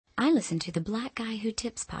I listen to the Black Guy Who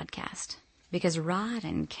Tips podcast because Rod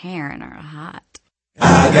and Karen are hot.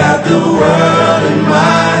 I got the world in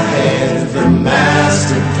my hands, the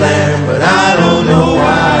master plan, but I don't know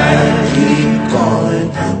why I keep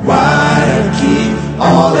calling, why I keep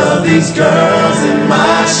all of these girls in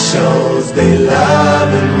my shows, they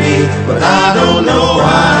loving me, but I don't know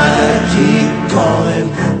why I keep calling,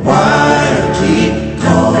 why I keep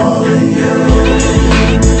calling you.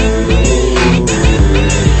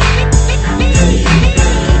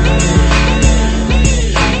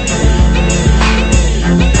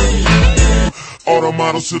 All the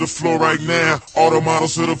models to the floor right now. All the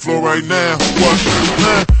models to the floor right now. What?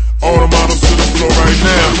 Huh? All the models to the floor right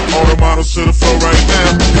now. All the models to the floor right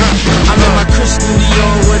now. I'm in my Christian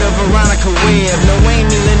Dior with a Veronica Webb. No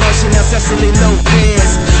Amy Leno, Chanel, Cecily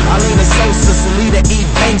Lopez. Arlena Sosa, Salida E.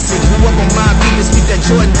 Banksy. Grew up on my beat to speak that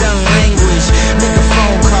Jordan Dunn language. Make a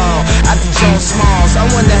phone call out to Joan Smalls. I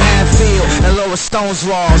wonder how it feel and Laura Stone's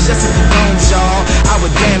walls. Jessica Jones, y'all, I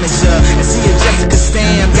would damage her. And see if Jessica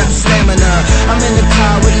Stam got the stamina. I'm in the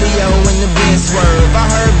car with Leo in the Benz swerve. I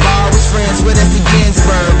heard Bar was friends with Effie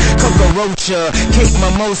Ginsburg, Coco Rocha, Kate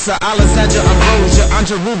Mimosa, Alessandra Ambrosia,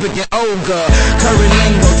 Andre Rubik and Olga, Curry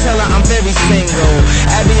Lingo, tell her I'm very single.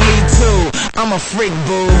 Abby Lee too, I'm a freak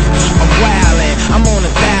boo. I'm wildin', I'm on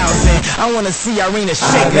 1,000. I wanna see Irina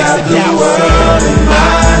shake next to Dowson. I got the world in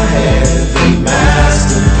my hands, the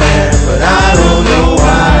master plan, but I don't know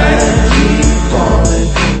why I keep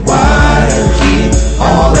calling, why I keep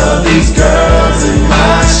all of these girls in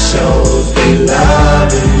my shows, they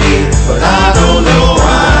loving me, but I don't know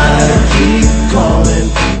why I keep calling,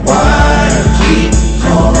 why I keep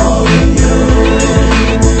calling you.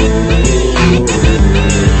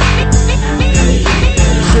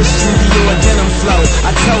 Christian Dior denim flow, I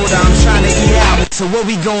told her I'm trying to eat out, so what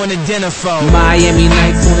we going to dinner for? Miami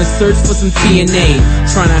Nights on a search for some TNA,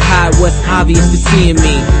 trying to hide what's obvious to seeing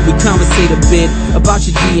me. We conversate a bit about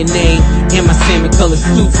your DNA and my salmon colored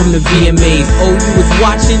suit from the VMAs. Oh, you was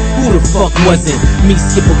watching? Who the fuck wasn't? Me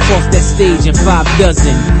skip across that stage in 5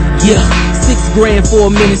 dozen. Yeah, $6 grand for a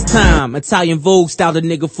minute's time. Italian Vogue styled a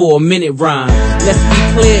nigga for a minute rhyme. Let's be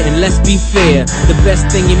clear and let's be fair. The best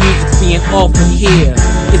thing in music's being offered here.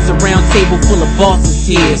 It's a round table full of bosses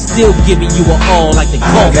here, still giving you a all like the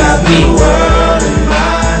golfers did.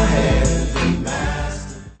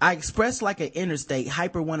 I express like an interstate,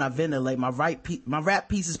 hyper when I ventilate. My rap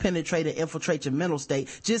pieces penetrate and infiltrate your mental state.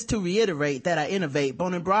 Just to reiterate that I innovate.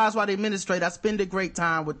 Boning bras while they administrate, I spend a great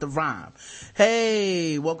time with the rhyme.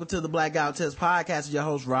 Hey, welcome to the Black Guy Who Tips podcast with your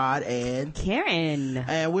host Rod and Karen.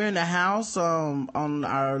 And we're in the house on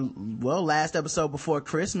our last episode before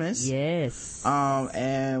Christmas. Yes.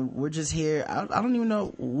 And we're just here. I don't even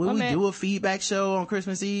know, will we do a feedback show on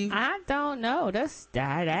Christmas Eve? I don't know. I'd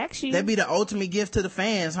actually. That'd be the ultimate gift to the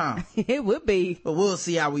fans, huh? It would be. But we'll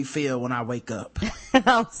see how we feel when I wake up.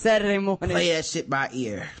 On Saturday morning. Play that shit by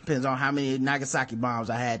ear. Depends on how many Nagasaki bombs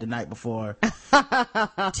I had the night before.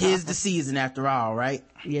 Tis the season after all, right?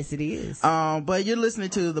 Yes, it is. But you're listening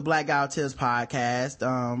to the Black Guy Who Tips podcast,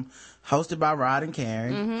 hosted by Rod and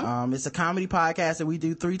Karen. Mm-hmm. It's a comedy podcast that we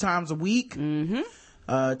do 3 times a week. Mm-hmm.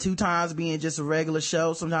 2 times being just a regular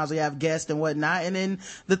show. Sometimes we have guests and whatnot. And then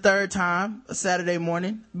the 3rd time, a Saturday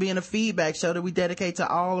morning, being a feedback show that we dedicate to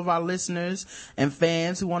all of our listeners and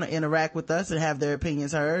fans who want to interact with us and have their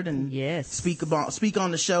opinions heard and speak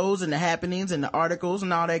on the shows and the happenings and the articles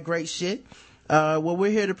and all that great shit. What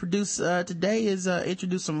we're here to produce today is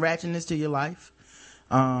introduce some ratchetness to your life.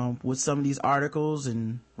 With some of these articles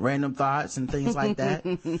and random thoughts and things like that.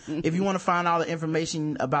 If you want to find all the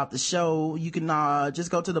information about the show, you can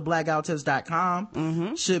just go to the blackguywhotips.com.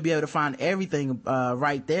 Mm-hmm. Should be able to find everything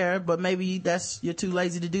right there, but maybe you're too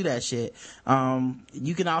lazy to do that shit.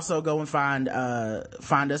 You can also go and find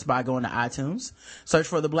us by going to iTunes, search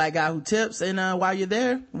for the Black Guy Who Tips, and while you're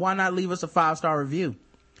there, why not leave us a 5-star review?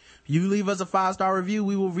 You leave us a 5-star review,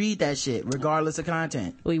 we will read that shit regardless of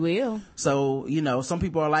content. We will. So, some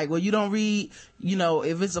people are like, well, you don't read,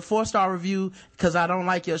 if it's a 4-star review because I don't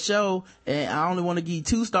like your show and I only want to give you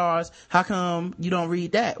 2 stars, how come you don't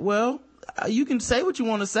read that? Well, you can say what you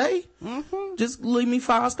want to say. Mm-hmm. Just leave me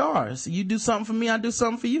 5 stars. You do something for me, I do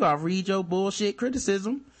something for you. I read your bullshit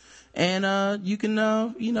criticism and you can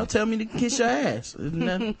tell me to kiss your ass.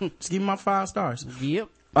 Just give me my 5 stars. Yep.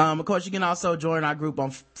 Of course, you can also join our group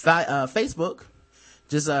on Facebook.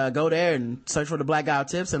 Just go there and search for the Black Guy Who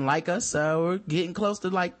Tips and like us. We're getting close to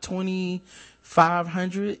like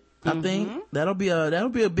 2,500 I think that'll be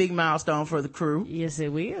a big milestone for the crew. Yes, it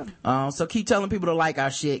will. So keep telling people to like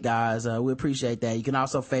our shit, guys. We appreciate that. You can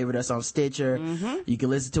also favorite us on Stitcher. You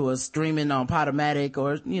can listen to us streaming on Podomatic,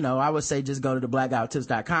 or, I would say just go to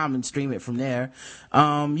theblackouttips.com and stream it from there.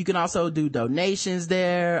 You can also do donations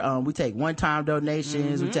there. We take one-time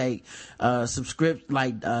donations. We take, you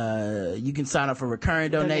can sign up for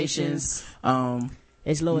recurring donations.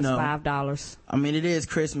 As low as $5. I mean, it is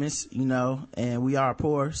Christmas, and we are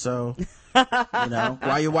poor, so,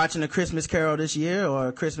 while you're watching A Christmas Carol this year, or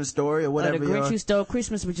A Christmas Story, or whatever. Or The Grinch Who Stole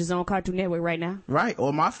Christmas, which is on Cartoon Network right now. Right.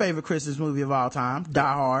 Or my favorite Christmas movie of all time, Die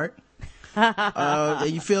Hard.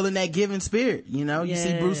 You feeling that giving spirit, you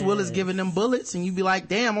see Bruce Willis giving them bullets, and you be like,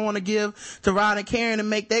 damn, I want to give to Rod and Karen and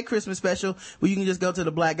make that Christmas special. Well, you can just go to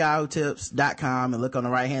theblackguywhotips.com and look on the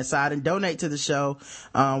right hand side and donate to the show.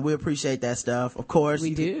 We appreciate that stuff. Of course,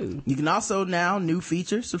 we do. You can also now, new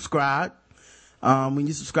feature, subscribe. When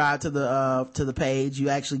you subscribe to the page, you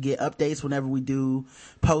actually get updates whenever we do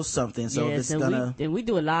post something. So if it's and we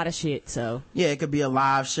do a lot of shit, so. Yeah, it could be a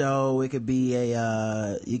live show. It could be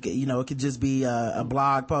it could just be a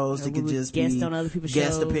blog post. It could just be guest on other people's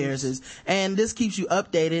guest shows. appearances. And this keeps you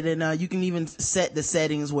updated, and you can even set the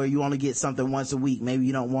settings where you only get something once a week. Maybe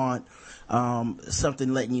you don't want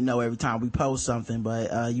something letting you know every time we post something,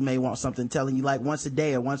 but you may want something telling you like once a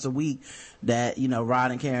day or once a week that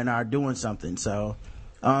Rod and Karen are doing something. So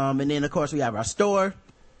and then of course we have our store.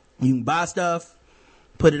 You can buy stuff,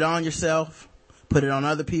 put it on yourself, put it on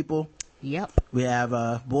other people. Yep. We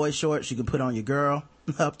have boy shorts you can put on your girl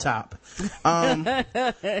up top. And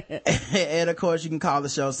of course you can call the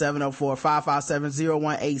show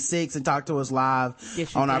 704-557-0186 and talk to us live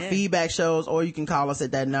on our feedback shows, or you can call us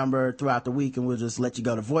at that number throughout the week and we'll just let you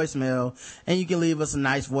go to voicemail, and you can leave us a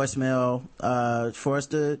nice voicemail for us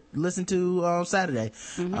to listen to on Saturday.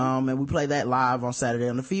 And we play that live on Saturday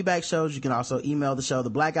on the feedback shows. You can also email the show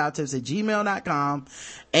theblackouttips@gmail.com,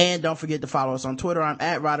 and don't forget to follow us on Twitter. I'm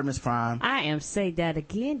at Rodimus Prime. I am Say That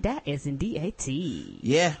Again. That is in DAT.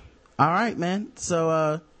 Yeah. All right, man.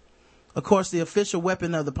 So, of course, the official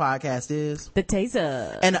weapon of the podcast is the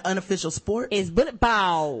taser, and the unofficial sport is bullet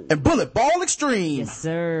ball and bullet ball extreme. Yes,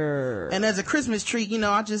 sir. And as a Christmas treat,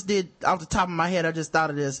 I just did off the top of my head. I just thought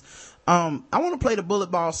of this. I want to play the bullet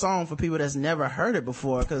ball song for people that's never heard it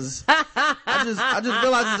before, because I just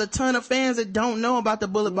realized there's a ton of fans that don't know about the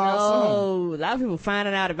bullet ball song. Oh, a lot of people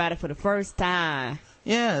finding out about it for the first time.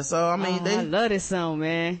 Yeah, so I mean, I love this song,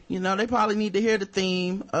 man. They probably need to hear the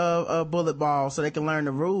theme of bullet ball so they can learn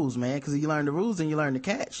the rules, man. Because if you learn the rules, then you learn the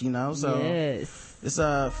catch, So yes. It's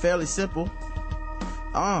fairly simple.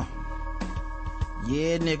 Yeah,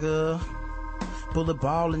 nigga, bullet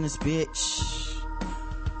ball in this bitch.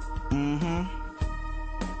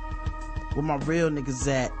 Where my real niggas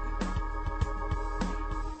at?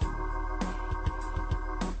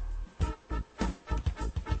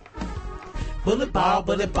 Bullet ball,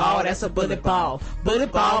 that's a bullet ball.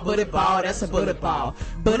 Bullet ball, that's a bullet ball.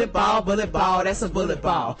 Bullet ball, that's a bullet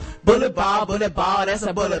ball. Bullet ball, that's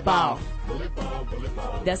a bullet ball.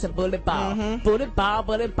 That's a bullet ball. Bullet ball,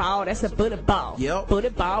 that's a bullet ball. Yep.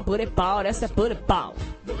 Bullet ball, that's a bullet ball.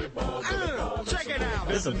 Check it out.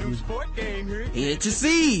 There's a new sport game here. It's your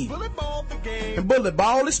seed. Bullet ball the game. And bullet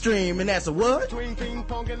ball extreme, and that's a what? Between ping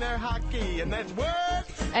pong and their hockey, and that's what?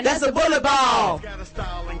 And that's a bullet ball. Got a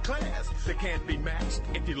style and class that can't be matched.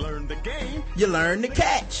 If you learn the game, you learn to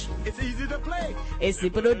catch. It's easy to play. It's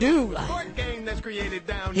simple to do. Sport game that's created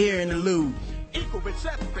down here in the Lou. Equal but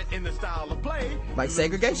separate in the style of play. Like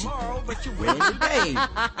segregation. Tomorrow, but you win today.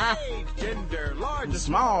 Age, gender, large or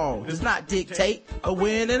small does not dictate a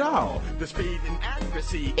win at all. The speed and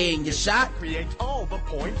accuracy in your shot creates all the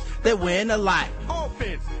points that win a lot.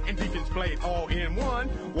 Offense and defense played all in one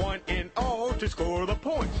in all to score the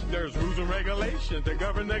points. There's rules and regulations that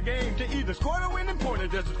govern the game to either score the winning point or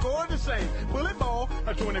just to score the same. Bullet ball,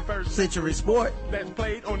 a 21st century sport that's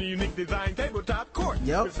played on a unique design tabletop court.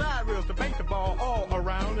 Yep. With side rails to paint the ball all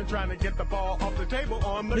around and trying to get the ball off the table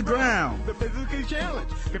on the ground. The physically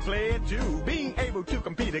challenged can play it too, being able to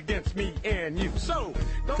compete against me and you. So,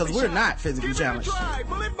 because we're not physically challenged.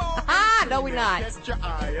 Bullet ball. No, we're not. Catch your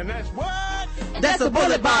eye, and that's what? That's a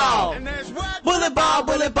bullet ball. And that's what? Bullet ball,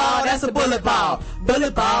 that's a bullet ball.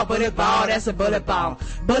 Bullet ball, that's a bullet ball.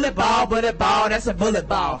 Bullet ball, that's a bullet ball. Bullet ball, that's a bullet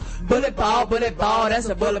ball. Bullet ball, that's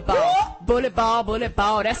a bullet ball. Bullet ball,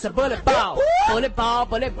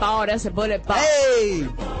 that's a bullet ball. Hey!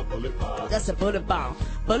 That's a bullet ball.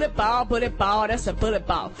 Bullet ball, that's a bullet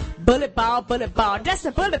ball. Bullet ball, that's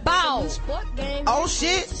a bullet ball. Oh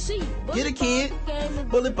shit! Get a kid.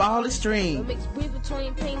 Bullet ball extreme.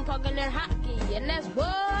 between ping pong and hockey, and that's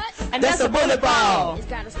what? And that's a bullet ball. It's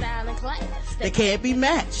got a style and class. They can't be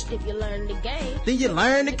matched. If you learn the game, then you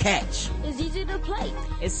learn to catch. It's easy to play.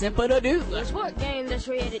 It's simple to do. It's sport game that's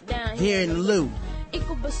rated down here in the Lou.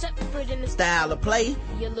 Equal but separate in the style of play.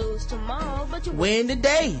 You lose tomorrow, but you win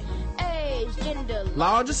today. Age, gender,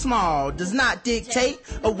 large or small, does not dictate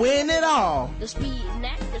a win at all. The speed and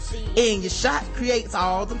accuracy in your shot creates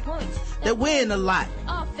all the points that win a lot.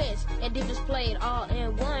 Offense and defense played all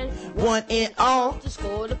in one. One in all. To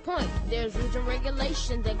score the point. There's rules and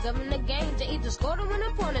regulations that govern the game. To either score to win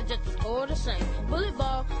a point or just to score the same. Bullet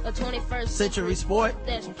ball, a 21st century sport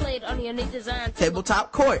that's played on a unique design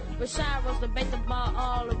tabletop court. Where Cyrus debate the ball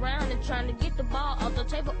all around and trying to get the ball off the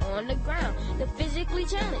table on the ground. The physically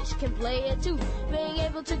challenged can play it too, being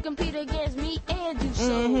able to compete against me and do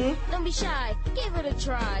so. Don't be shy, give it a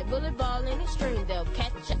try. Bullet ball in extreme, they'll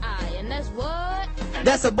catch your eye, and that's what?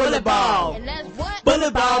 That's a bullet ball. And that's what?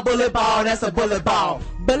 Bullet ball, that's a bullet ball.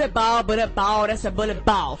 Bullet ball, that's a bullet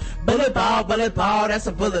ball. Bullet ball, that's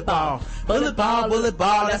a bullet ball. Bullet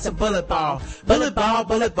ball, that's a bullet ball. Bullet ball, that's a bullet ball. Bullet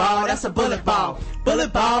ball, that's a bullet ball.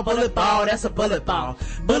 Bullet ball, that's a bullet ball.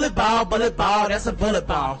 Bullet ball, that's a bullet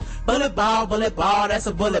ball. Bullet ball, that's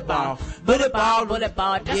a bullet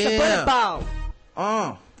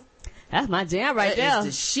ball. That's my jam right there. That is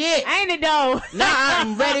the shit. Ain't it though? Now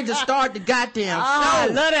I'm ready to start the goddamn show. I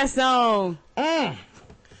love that song.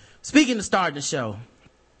 Speaking of starting the show,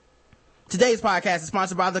 today's podcast is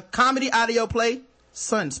sponsored by the comedy audio play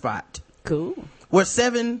Sunspot. Cool. Where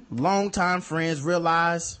 7 longtime friends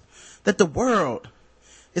realize that the world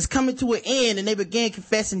is coming to an end and they began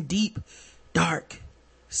confessing deep, dark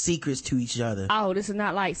secrets to each other. Oh, this is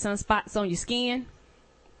not like sunspots on your skin?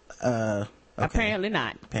 Okay. Apparently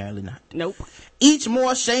not. Nope. Each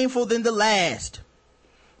more shameful than the last.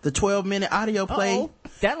 The 12-minute audio play.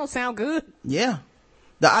 That don't sound good. Yeah.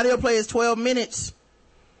 The audio play is 12 minutes.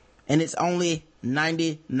 And it's only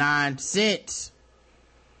 99 cents.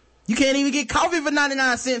 You can't even get coffee for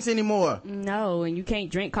 99 cents anymore. No, and you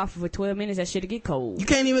can't drink coffee for 12 minutes. That shit'll get cold. You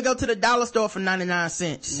can't even go to the dollar store for 99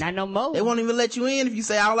 cents. Not no more. They won't even let you in if you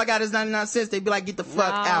say, all I got is 99 cents. They be like, get the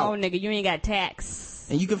fuck out. Oh, nigga, you ain't got tax.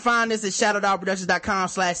 And you can find this at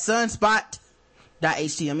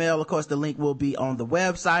shadowdogproductions.com/sunspot.html. Of course, the link will be on the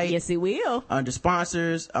website. Yes, it will. Under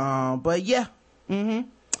sponsors. But yeah.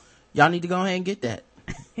 Y'all need to go ahead and get that.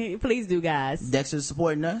 Please do, guys. Dexter's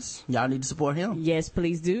supporting us. Y'all need to support him. Yes,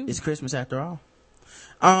 please do. It's Christmas after all.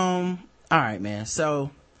 All right, man.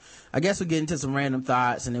 So I guess we'll get into some random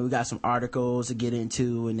thoughts, and then we got some articles to get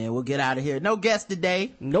into, and then we'll get out of here. No guest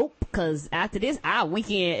today. Nope, because after this, our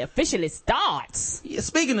weekend officially starts. Yeah,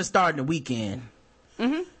 speaking of starting the weekend,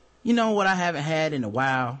 you know what I haven't had in a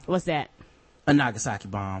while? What's that? A Nagasaki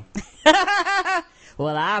bomb.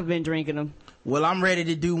 Well, I've been drinking them. Well, I'm ready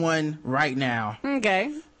to do one right now.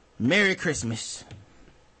 Okay. Merry Christmas.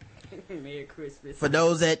 Merry Christmas. For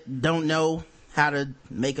those that don't know how to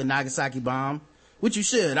make a Nagasaki bomb, which you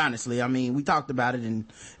should, honestly. I mean, we talked about it, and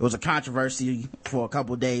it was a controversy for a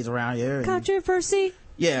couple of days around here. Controversy?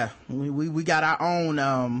 Yeah. We got our own,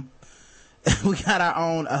 we got our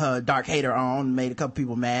own, dark hater on, made a couple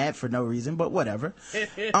people mad for no reason, but whatever.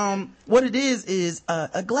 What it is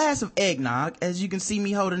a glass of eggnog, as you can see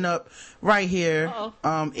me holding up right here,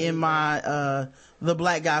 in my, The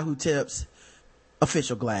Black Guy Who Tips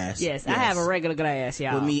official glass. Yes, I have a regular glass,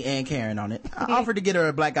 y'all. With me and Karen on it. I offered to get her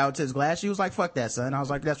a Black Guy Who Tips glass. She was like, fuck that, son. I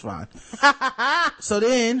was like, that's fine. So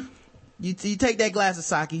then, you take that glass of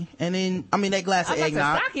sake, and then, that glass of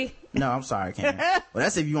eggnog. Sake? No, I'm sorry, Karen. Well,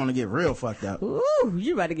 that's if you want to get real fucked up. Ooh,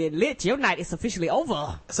 you about to get lit. Your night is officially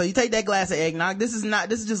over. So you take that glass of eggnog. This is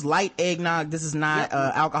just light eggnog. This is not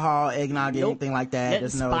alcohol eggnog or anything like that.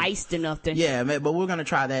 There's no spiced or nothing. Yeah, but we're gonna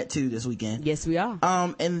try that too this weekend. Yes, we are.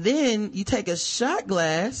 And then you take a shot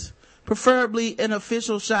glass, preferably an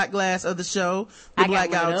official shot glass of the show, the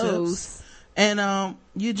Black Guy Who Tips, and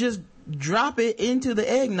you just drop it into the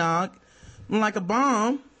eggnog like a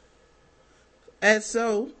bomb, as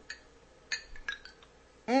so.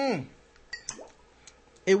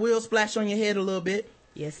 It will splash on your head a little bit.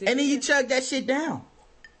 Yes, and then you chug that shit down.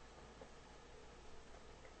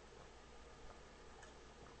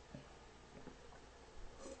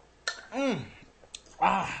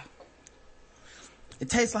 It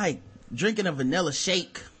tastes like drinking a vanilla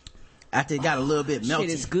shake after it got a little bit melty. Shit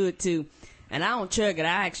is good too. And I don't chug it,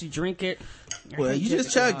 I actually drink it. Well, you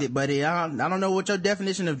just chugged it, buddy. I don't know what your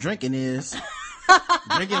definition of drinking is.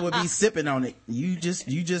 Drinking would be sipping on it. You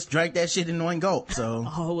just drank that shit in one gulp. So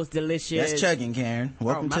it was delicious. That's chugging, Karen.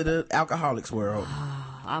 Welcome to the alcoholics world.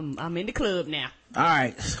 I'm in the club now. All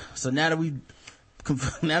right. So now that we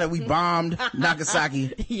now that we bombed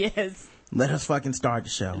Nagasaki, Yes. let us fucking start the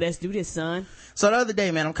show. Let's do this, son. So the other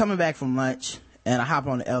day, man, I'm coming back from lunch and I hop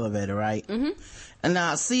on the elevator, right? Mm-hmm. And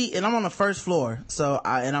I see, and I'm on the first floor. So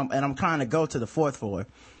I'm trying to go to the fourth floor.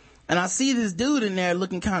 And I see this dude in there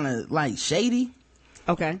looking kind of like shady.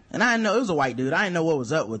 Okay. And I didn't know, it was a white dude. I didn't know what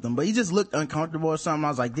was up with him, but he just looked uncomfortable or something. I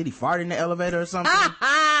was like, did he fart in the elevator or something?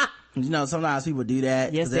 You know, sometimes people do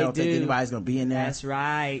that. Yes, they don't think anybody's gonna be in there. That's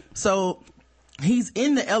right. So he's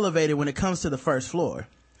in the elevator when it comes to the first floor,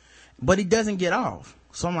 but he doesn't get off.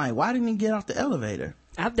 So I'm like, why didn't he get off the elevator?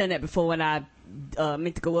 I've done that before when I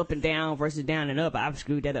meant to go up and down versus down and up. I've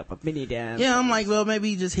screwed that up many times. Yeah, I'm like, well, maybe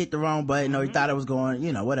he just hit the wrong button or he thought it was going,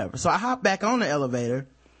 you know, whatever. So I hop back on the elevator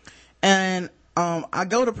and I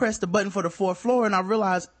go to press the button for the fourth floor and I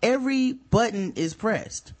realize every button is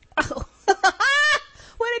pressed.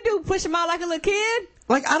 What did he do? Push him out like a little kid?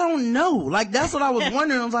 Like, I don't know. Like, that's what I was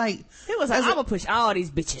wondering. I was like, It was like, I'm gonna push all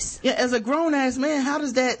these bitches. yeah, as a grown ass man, how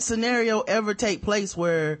does that scenario ever take place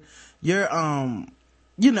where you're,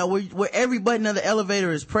 you know, where every button of the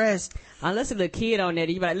elevator is pressed? Unless a little kid on there,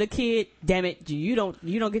 you be like, little kid, damn it, you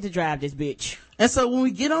don't get to drive this bitch. And so when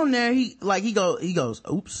we get on there, he goes,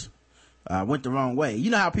 oops. I went the wrong way.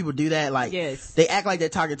 You know how people do that? Like, yes. They act like they're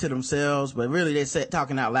talking to themselves, but really they're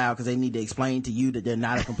talking out loud because they need to explain to you that they're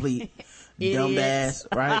not a complete dumbass,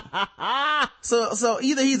 right? So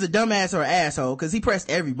either he's a dumbass or an asshole because he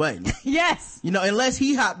pressed every button. Yes. You know, unless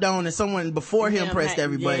he hopped on and someone before him pressed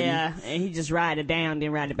every button. Yeah, and he just ride it down,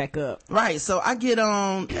 then ride it back up. Right. So I get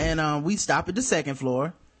on and we stop at the second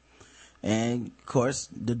floor. And of course,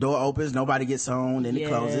 the door opens, nobody gets on, then it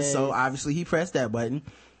closes. So obviously he pressed that button.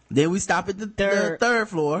 Then we stop at the third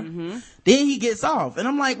floor. Mm-hmm. Then he gets off. And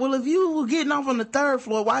I'm like, well, if you were getting off on the third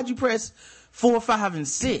floor, why'd you press 4, 5, and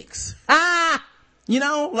 6? You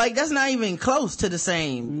know, like that's not even close to the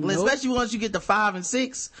same. Nope. Especially once you get to 5 and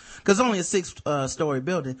 6, because it's only a 6-story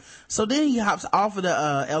building. So then he hops off of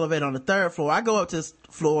the elevator on the third floor. I go up to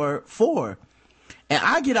floor 4. And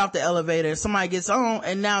I get off the elevator and somebody gets on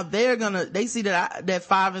and now they see that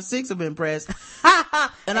 5 and 6 have been pressed.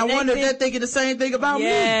 and I wonder if they're thinking the same thing about me.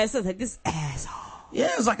 Yeah, so it's like this asshole.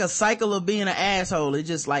 Yeah, it's like a cycle of being an asshole. It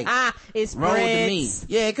just like it's rolled to me.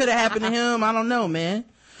 Yeah, it could have happened to him. I don't know, man.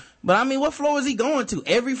 But I mean, what floor is he going to?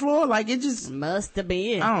 Every floor? Like it just must have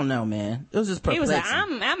been. I don't know, man. It was just perplexing. He was like,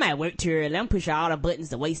 I'm at work too early. I'm pushing all the buttons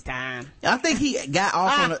to waste time. I think he got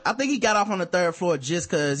off on the third floor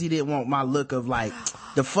just cause he didn't want my look of like,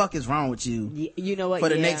 the fuck is wrong with you? You know what? For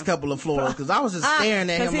the next couple of floors. Cause I was just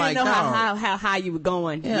staring at him like, know how high you were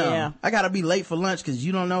going. Yeah. I gotta be late for lunch cause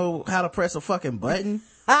you don't know how to press a fucking button.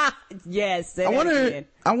 Yes. I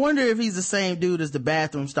wonder if he's the same dude as the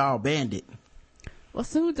bathroom style bandit. Well,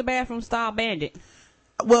 who's the bathroom style bandit?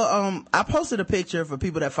 Well, I posted a picture for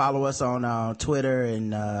people that follow us on Twitter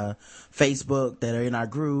and Facebook that are in our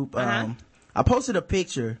group. I posted a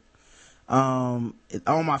picture on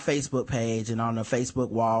my Facebook page and on the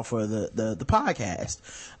Facebook wall for the podcast.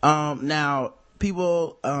 Now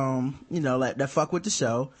people you know that fuck with the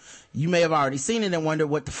show, you may have already seen it and wonder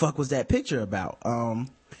what the fuck was that picture about.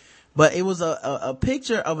 But it was a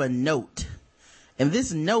picture of a note, and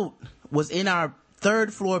this note was in our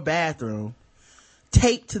third floor bathroom,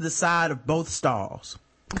 taped to the side of both stalls.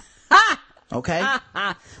 Okay?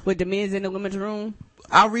 With the men's and the women's room?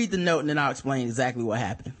 I'll read the note and then I'll explain exactly what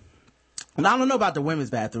happened. And I don't know about the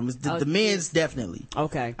women's bathroom. It's the men's definitely.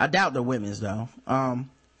 Okay. I doubt the women's though.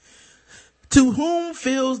 To whom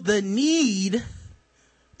feels the need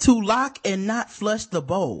to lock and not flush the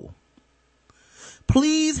bowl,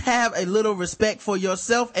 please have a little respect for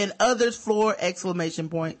yourself and others. Floor exclamation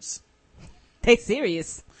points. They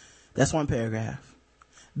serious. That's one paragraph.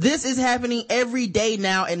 This is happening every day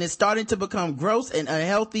now and it's starting to become gross and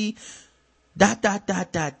unhealthy. ...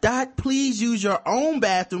 Please use your own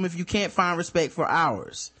bathroom if you can't find respect for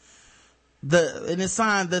ours. And it's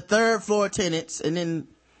signed the third floor tenants, and then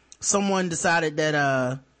someone decided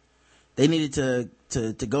that they needed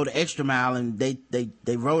to go the extra mile, and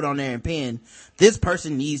they wrote on there in pen, this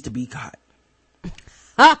person needs to be caught.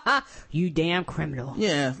 You damn criminal.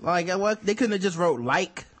 Yeah, like what, they couldn't have just wrote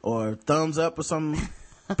like or thumbs up or something.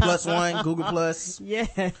 +1 Google Plus. Yeah.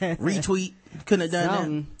 Retweet. Couldn't have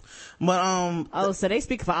done that. But so they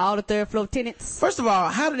speak for all the third floor tenants. First of all,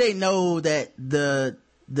 how do they know that the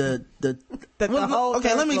whole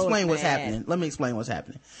okay, let me explain what's happening.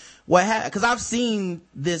 Because I've seen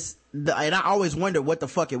this, and I always wondered what the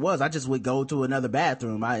fuck it was. I just would go to another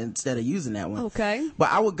bathroom instead of using that one. Okay.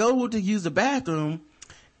 But I would go to use the bathroom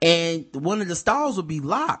and one of the stalls would be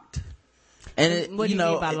locked. And it, what do you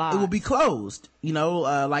mean by locked? It will be closed.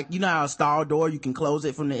 Like you know how a stall door, you can close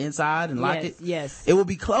it from the inside and lock it? Yes. It will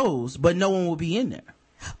be closed, but no one will be in there.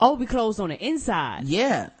 Oh, be closed on the inside.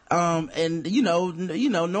 Yeah. And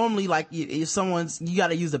normally like if someone's, you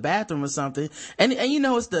gotta use the bathroom or something. And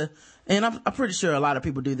I'm pretty sure a lot of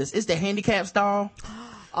people do this. It's the handicap stall.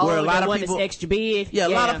 Where a lot of people, that's extra big. Yeah, a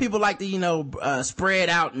lot of people like to, spread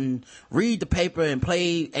out and read the paper and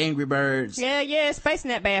play Angry Birds. Yeah, space in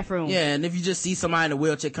that bathroom. Yeah, and if you just see somebody in a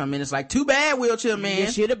wheelchair come in, it's like, too bad, wheelchair man.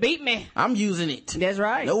 You should have beat me. I'm using it. That's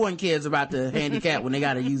right. No one cares about the handicap when they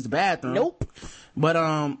gotta use the bathroom. Nope. But,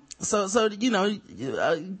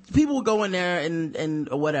 people would go in there and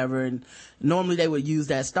whatever, and normally they would use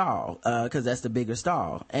that stall, cause that's the bigger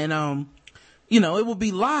stall. And, it would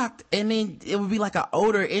be locked, and then it would be like an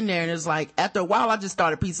odor in there, and it's like, after a while, I just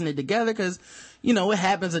started piecing it together, cause, it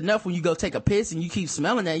happens enough when you go take a piss and you keep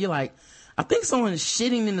smelling that, you're like, I think someone is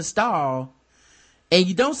shitting in the stall, and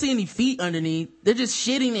you don't see any feet underneath, they're just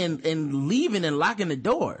shitting and leaving and locking the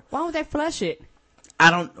door. Why would they flush it?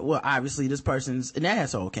 Obviously this person's an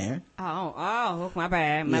asshole, Karen. Oh, my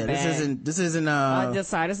bad. This isn't this isn't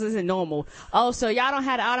normal. Oh, so y'all don't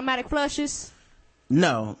have the automatic flushes?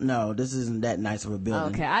 No, this isn't that nice of a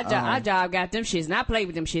building. Okay, our job got them shits, and I play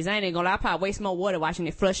with them shits. I ain't even gonna lie, I probably waste more water watching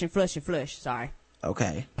it flush and flush and flush. Sorry.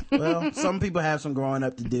 Okay. Well, some people have some growing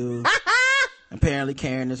up to do. Apparently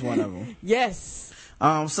Karen is one of them. Yes.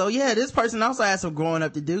 So yeah, this person also has some growing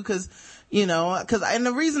up to do, cause and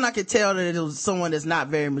the reason I could tell that it was someone that's not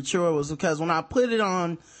very mature was because when I put it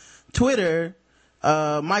on Twitter,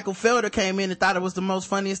 Michael Felder came in and thought it was the most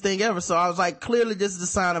funniest thing ever. So I was like, clearly this is a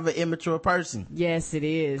sign of an immature person. Yes, it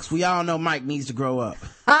is. 'Cause we all know Mike needs to grow up.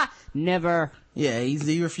 Never. Yeah,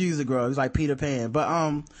 he refused to grow. He's like Peter Pan.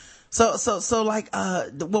 But, so like,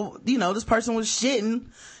 this person was shitting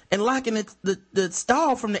and locking the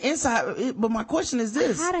stall from the inside. But my question is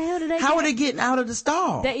this. How the hell How are they getting out of the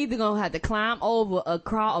stall? They either gonna have to climb over or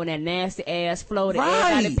crawl on that nasty ass floor that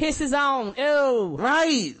right. everybody pisses on. Ew.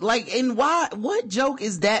 Right. Like, and what joke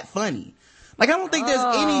is that funny? Like, I don't think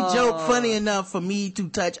there's any joke funny enough for me to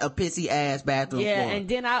touch a pissy ass bathroom floor.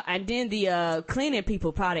 and then the cleaning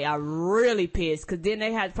people probably are really pissed, cause then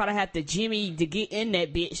they probably have to jimmy to get in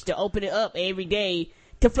that bitch to open it up every day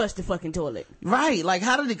to flush the fucking toilet. Right. Like,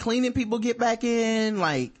 how do the cleaning people get back in?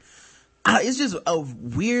 Like, it's just a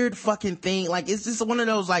weird fucking thing. Like, it's just one of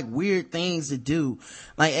those, like, weird things to do.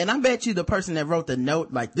 Like, and I bet you the person that wrote the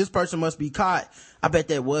note, like, this person must be caught, I bet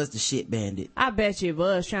that was the shit bandit. I bet you it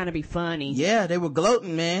was trying to be funny. Yeah, they were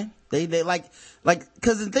gloating, man. They like,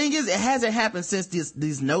 cause the thing is, it hasn't happened since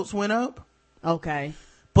these notes went up. Okay.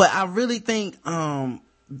 But I really think,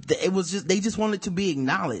 it was just, they just wanted to be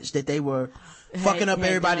acknowledged that they were fucking up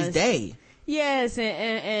everybody's day. Yes,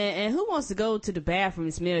 and who wants to go to the bathroom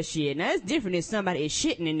and smell shit? Now, it's different if somebody is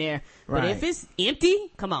shitting in there. But if it's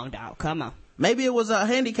empty, come on, dog, come on. Maybe it was a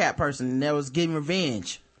handicapped person that was getting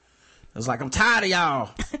revenge. It was like, I'm tired of y'all.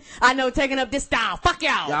 I know, taking up this stall. Fuck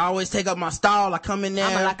y'all. Y'all always take up my stall. I come in there.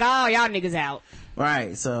 I'm like, oh, y'all niggas out.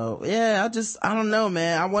 Right. So, yeah, I don't know,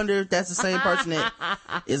 man. I wonder if that's the same person that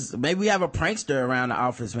is, maybe we have a prankster around the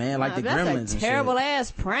office, man, like the Gremlins and shit. That's a terrible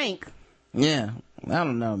ass prank. Yeah. I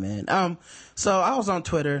don't know, man. So I was on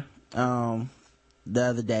Twitter, the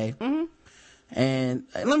other day. Mm-hmm. And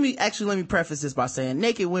let me preface this by saying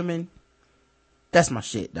naked women, that's my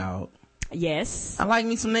shit, dog. Yes. I like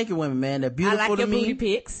me some naked women, man. They're beautiful to me. I like your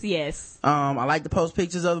booty pics, yes. I like to post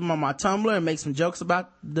pictures of them on my Tumblr and make some jokes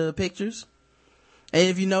about the pictures. And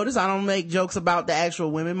if you notice, I don't make jokes about the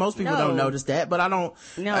actual women. Most people don't notice that, but I don't.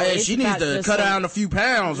 No, she needs to cut down a few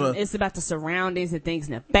pounds. It's about the surroundings and things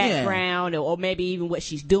in the background, or maybe even what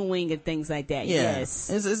she's doing and things like that. Yeah. Yes,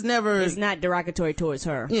 it's never. It's not derogatory towards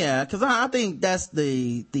her. Yeah, because I think that's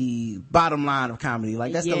the bottom line of comedy.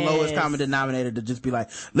 Like that's the lowest common denominator, to just be like,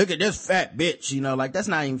 look at this fat bitch. Like that's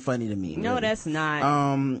not even funny to me. No, really. That's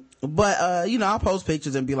not. But I'll post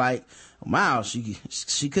pictures and be like, wow,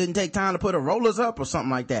 she couldn't take time to put her rollers up or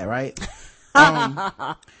something like that, right?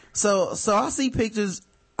 So I see pictures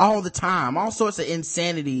all the time, all sorts of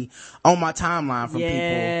insanity on my timeline from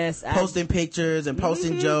people posting pictures and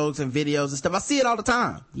posting jokes and videos and stuff. I see it all the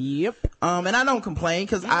time. Yep. And I don't complain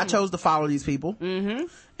because I chose to follow these people. Mm-hmm.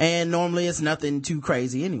 And normally it's nothing too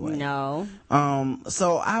crazy anyway. No.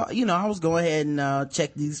 So I was going ahead and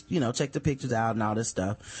check the pictures out and all this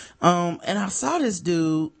stuff. And I saw this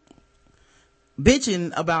dude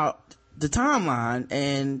bitching about the timeline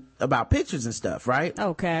and about pictures and stuff, right?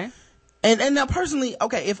 Okay. And now personally,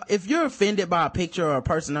 okay, if you're offended by a picture or a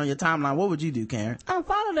person on your timeline, what would you do, Karen?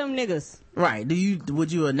 Unfollow them niggas. Right.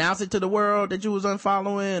 Would you announce it to the world that you was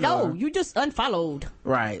unfollowing? No, you just unfollowed.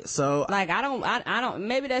 Right. So like, I don't,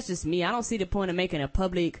 maybe that's just me. I don't see the point of making a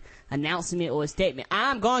public announcement or a statement.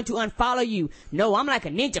 I'm going to unfollow you. No, I'm like a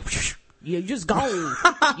ninja. You're just gone.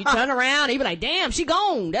 You turn around and you be like, damn, she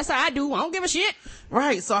gone. That's how I do. I don't give a shit.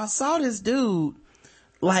 Right. So I saw this dude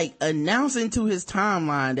like announcing to his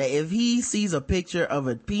timeline that if he sees a picture of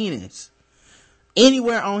a penis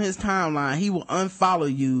anywhere on his timeline, he will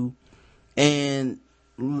unfollow you. And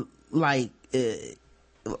like, and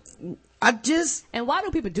why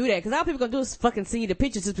do people do that? Because all people gonna do is fucking send you the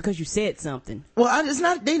pictures just because you said something. Well, it's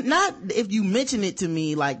not if you mention it to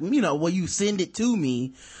me, like, you know, well, you send it to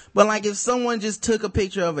me, but like if someone just took a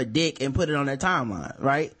picture of a dick and put it on their timeline,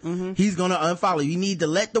 right? Mm-hmm. He's gonna unfollow you. You need to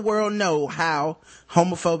let the world know how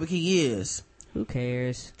homophobic he is. Who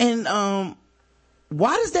cares? And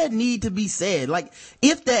why does that need to be said? Like,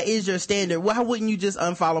 if that is your standard, why wouldn't you just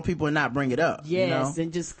unfollow people and not bring it up? Yes, you know?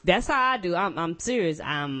 and just that's how I do. I'm serious.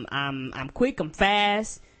 I'm quick. I'm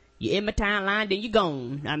fast. You're in my timeline, then you're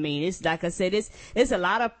gone. I mean, it's like I said, it's a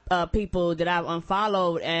lot of people that I've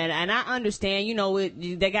unfollowed, and I understand. You know,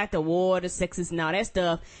 they got the war, the sexist, and all that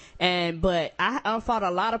stuff. But I unfollowed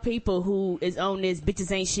a lot of people who is on this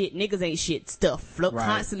bitches ain't shit, niggas ain't shit stuff,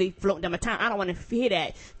 constantly floating down my time. I don't want to hear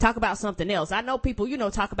that. Talk about something else. I know people, you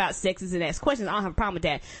know, talk about sexist and ask questions. I don't have a problem with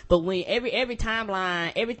that. But when every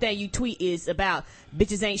timeline, everything you tweet is about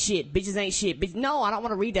bitches ain't shit, no, I don't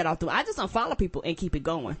want to read that all through. I just unfollow people and keep it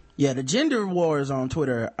going. Yeah, the gender wars on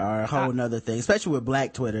Twitter are a whole nother thing, especially with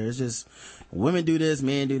black Twitter. It's just women do this,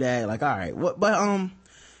 men do that. Like, all right, but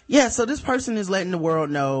yeah, so this person is letting the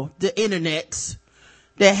world know, the internets,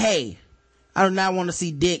 that, hey, I do not want to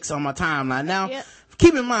see dicks on my timeline. Now,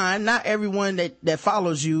 keep in mind, not everyone that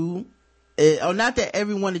follows you, or not that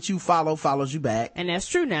everyone that you follows you back. And that's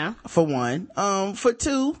true now. For one. For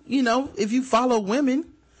two, you know, if you follow women,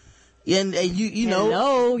 and you know.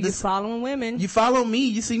 Hello, you're following women. You follow me,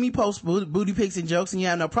 you see me post booty pics and jokes and you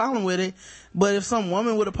have no problem with it. But if some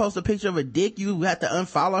woman would have posted a picture of a dick, you have to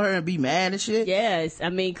unfollow her and be mad and shit? Yes, I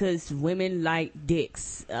mean, cause women like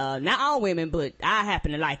dicks. Not all women, but I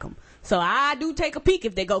happen to like them. So I do take a peek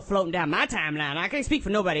if they go floating down my timeline. I can't speak for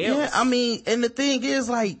nobody else. Yeah, I mean, and the thing is,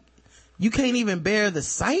 like, you can't even bear the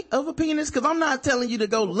sight of a penis, cause I'm not telling you to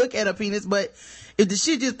go look at a penis, but if the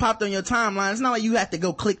shit just popped on your timeline, it's not like you have to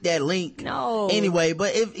go click that link. No. Anyway,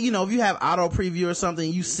 but if you have auto preview or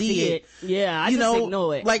something, you see it. Yeah, I just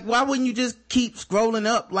ignore it. Like, why wouldn't you just keep scrolling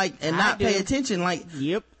up, like, and not pay attention? Like,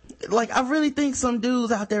 yep. Like, I really think some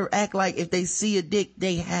dudes out there act like if they see a dick,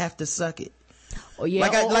 they have to suck it. Oh, yeah.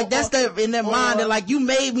 That's in their mind. They're like, you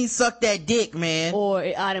made me suck that dick, man. Or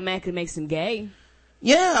it automatically makes them gay.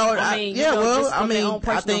 Yeah, or I mean,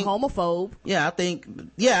 I think homophobe. Yeah, I think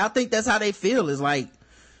that's how they feel. Is like,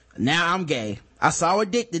 now I'm gay. I saw a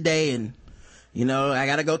dick today, and I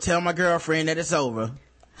gotta go tell my girlfriend that it's over.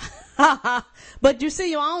 But you see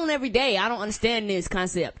your own every day. I don't understand this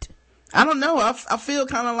concept. I don't know. I feel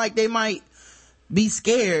kind of like they might be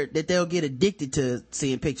scared that they'll get addicted to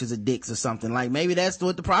seeing pictures of dicks or something. Like, maybe that's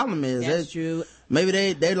what the problem is. That's true.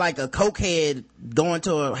 Maybe they're like a cokehead going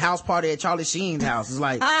to a house party at Charlie Sheen's house. It's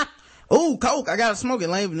like, oh, coke, I gotta smoke it.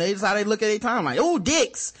 That's how they look at their time. Like, oh,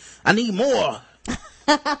 dicks, I need more.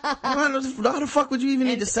 How the fuck would you even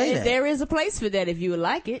need to say that? There is a place for that if you would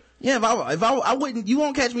like it. Yeah, if I wouldn't, you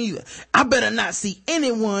won't catch me. I better not see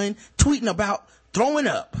anyone tweeting about throwing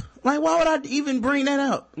up. Like, why would I even bring that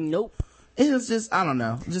up? Nope. It's just, I don't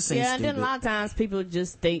know. It just seems stupid. And then a lot of times people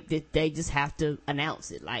just think that they just have to announce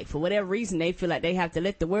it. Like, for whatever reason, they feel like they have to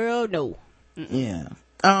let the world know. Yeah.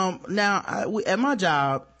 Now, at my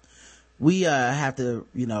job, we have to,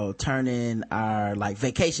 turn in our, like,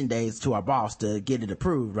 vacation days to our boss to get it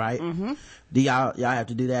approved, right? Mm-hmm. Do y'all have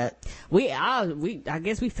to do that? I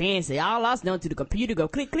guess we fancy. All us done to the computer, go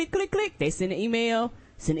click, click, click, click. They send an email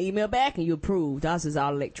back and you approve. Ours is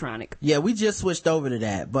all electronic. Yeah, we just switched over to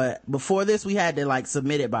that. But before this, we had to, like,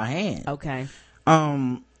 submit it by hand. Okay.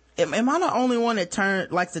 Am I the only one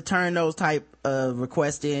that likes to turn those type of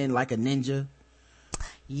requests in like a ninja?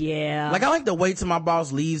 Yeah. Like, I like to wait till my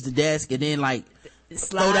boss leaves the desk and then, like,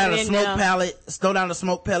 throw down a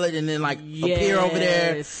smoke pellet and then, like, appear over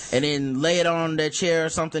there and then lay it on their chair or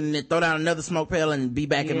something and then throw down another smoke pellet and be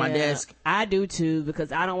back at my desk. I do too,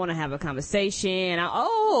 because I don't want to have a conversation.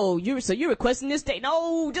 You're requesting this day?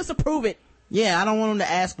 No, just approve it. Yeah, I don't want them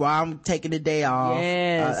to ask why I'm taking the day off.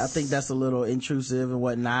 Yes. I think that's a little intrusive and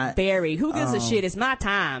whatnot. Very. Who gives a shit? It's my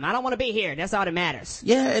time. I don't want to be here. That's all that matters.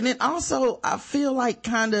 Yeah, and then also, I feel like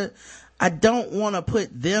I don't want to put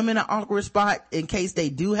them in an awkward spot in case they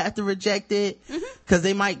do have to reject it, because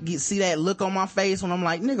they might see that look on my face when I'm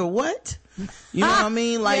like, nigga, what? You know what I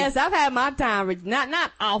mean? Like, yes, I've had my time,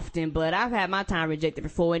 not often, but I've had my time rejected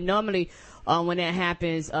before. And normally, when that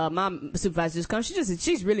happens, my supervisor just comes.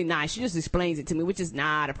 She's really nice. She just explains it to me, which is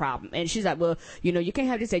not a problem. And she's like, well, you can't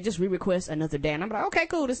have this day. Just re-request another day. And I'm like, okay,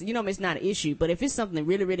 cool. This, it's not an issue. But if it's something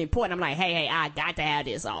really, really important, I'm like, hey, I got to have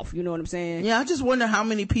this off. You know what I'm saying? Yeah, I just wonder how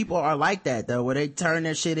many people are like that though, where they turn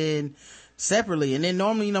their shit in separately. And then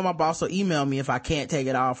normally, my boss will email me if I can't take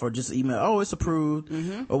it off, or just email, oh, it's approved,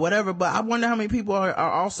 or whatever. But I wonder how many people are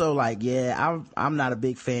also like, yeah, I'm not a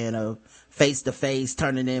big fan of face to face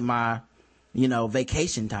turning in my,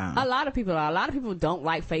 vacation time. A lot of people don't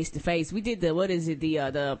like face to face. We did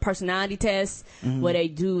the personality test, where they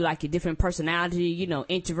do like a different personality,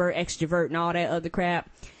 introvert, extrovert, and all that other crap.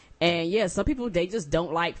 And yeah, some people, they just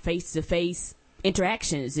don't like face to face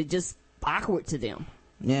interactions. It's just awkward to them.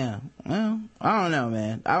 Yeah, well, I don't know,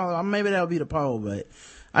 man. Maybe that'll be the poll, but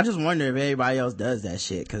I just wonder if everybody else does that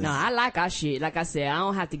shit. Cause no, I like our shit. Like I said, I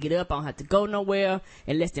don't have to get up. I don't have to go nowhere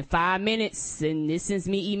in less than 5 minutes. And it sends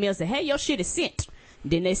me emails say, hey, your shit is sent.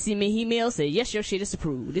 Then they send me emails say, yes, your shit is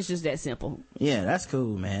approved. It's just that simple. Yeah, that's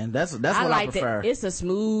cool, man. That's what I prefer. It's a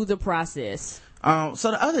smoother process.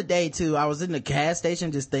 So the other day too, I was in the gas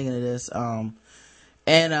station just thinking of this.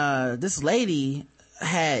 And this lady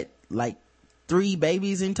had like 3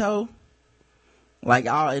 babies in tow.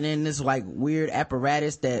 And then this like weird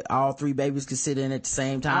apparatus that all 3 babies could sit in at the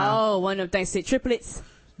same time. Oh, one of them things said triplets.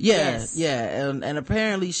 Yeah, yes. Yeah, and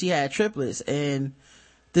apparently she had triplets, and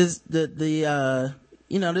she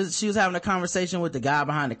was having a conversation with the guy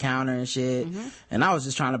behind the counter and shit, and I was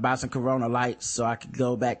just trying to buy some Corona Lights so I could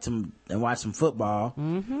go back and watch some football.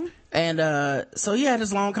 And so he had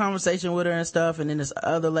this long conversation with her and stuff, and then this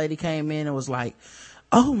other lady came in and was like,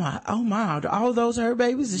 oh my, all those her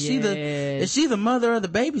babies? Is she the mother of the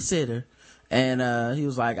babysitter? And he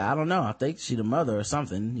was like, I don't know, I think she the mother or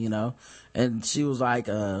something, and she was like,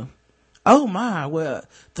 oh my, well,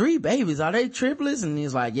 3 babies, are they triplets? And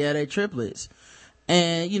he's like, yeah, they triplets.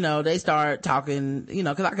 And they start talking,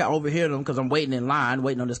 because I can overhear them because I'm waiting in line,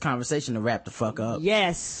 waiting on this conversation to wrap the fuck up.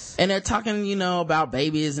 Yes. And they're talking, about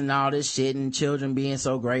babies and all this shit and children being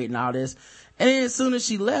so great and all this. And then as soon as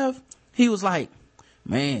she left, he was like,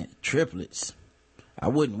 man, triplets, I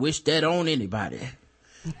wouldn't wish that on anybody.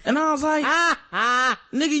 And I was like,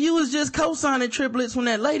 nigga, you was just co-signing triplets when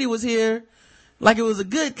that lady was here, like it was a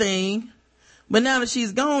good thing. But now that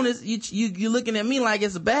she's gone, you're looking at me like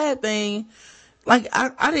it's a bad thing. Like,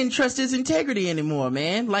 I didn't trust his integrity anymore,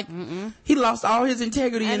 man. Like, he lost all his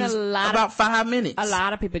integrity in about 5 minutes. A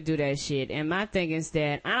lot of people do that shit. And my thing is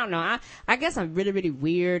that, I don't know, I guess I'm really, really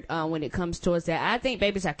weird when it comes towards that. I think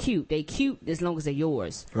babies are cute. They cute as long as they're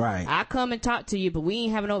yours. Right. I come and talk to you, but we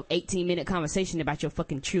ain't having no 18-minute conversation about your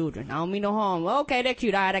fucking children. I don't mean no harm. Well, okay, they're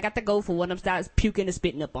cute. All right, I got to go for one of them starts puking and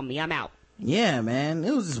spitting up on me. I'm out. Yeah, man,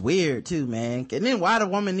 it was just weird too, man. And then why the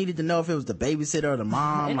woman needed to know if it was the babysitter or the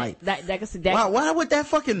mom, like why would that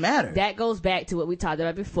fucking matter? That goes back to what we talked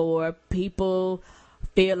about before. People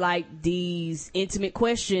feel like these intimate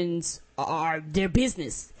questions are their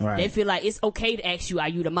business. Right. They feel like it's okay to ask you, are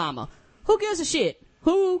you the mama? Who gives a shit?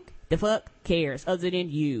 Who the fuck cares other than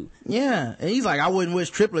you? Yeah, and he's like, I wouldn't wish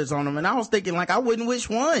triplets on them, and I was thinking like, I wouldn't wish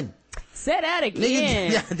one. Say that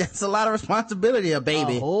again. Yeah, that's a lot of responsibility, a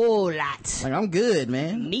baby. A whole lot. Like, I'm good,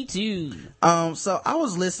 man. Me too. So I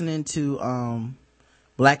was listening to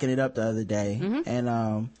Blacking It Up the other day, and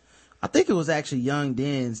I think it was actually Young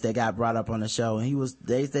Dens that got brought up on the show, and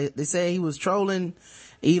they say he was trolling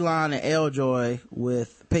Elon and Eljoy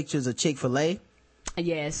with pictures of Chick-fil-A.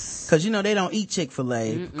 Yes. Cause they don't eat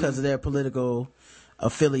Chick-fil-A because of their political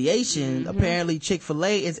affiliation. Apparently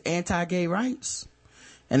Chick-fil-A is anti-gay rights.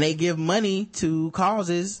 And they give money to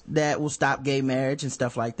causes that will stop gay marriage and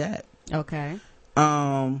stuff like that. Okay.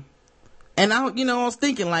 And I was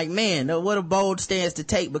thinking like, man, what a bold stance to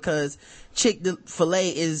take, because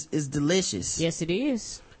Chick-fil-A is delicious. Yes, it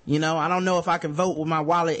is. I don't know if I can vote with my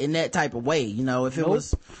wallet in that type of way. If it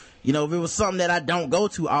was, if it was something that I don't go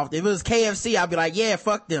to often, if it was KFC, I'd be like, yeah,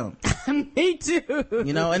 fuck them. Me too.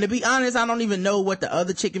 And to be honest, I don't even know what the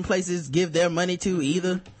other chicken places give their money to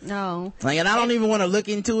either. No. And I don't even want to look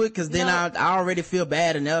into it, because then I already feel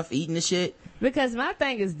bad enough eating the shit. Because my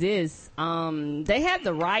thing is this, they have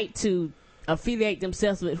the right to affiliate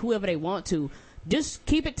themselves with whoever they want to. Just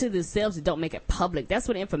keep it to themselves and don't make it public. That's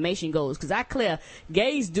where the information goes. Because I clear,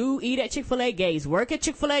 gays do eat at Chick-fil-A. Gays work at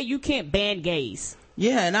Chick-fil-A. You can't ban gays.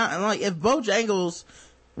 Yeah, and like, if Bojangles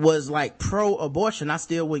was like pro-abortion, I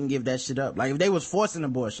still wouldn't give that shit up. Like, if they was forcing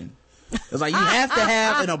abortion, It's like, you have to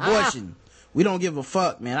have an abortion. We don't give a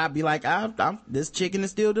fuck, man. I'd be like, this chicken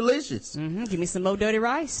is still delicious. Give me some more dirty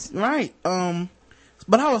rice. Right.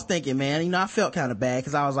 But I was thinking, man, I felt kind of bad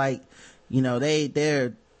because I was like,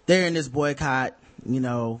 they're in this boycott,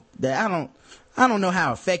 that I don't know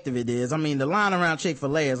how effective it is. I mean, the line around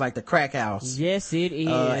Chick-fil-A is like the crack house. Yes, it is.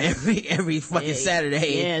 Every fucking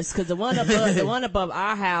Saturday. Yes, because the one above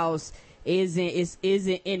our house isn't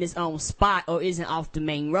in its own spot or isn't off the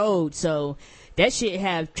main road. So that shit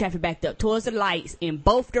have traffic backed up towards the lights in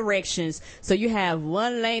both directions. So you have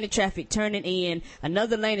one lane of traffic turning in,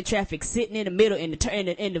 another lane of traffic sitting in the middle in the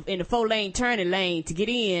 4-lane turning lane to get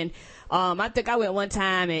in. I think I went one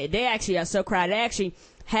time and they actually are so crowded. They actually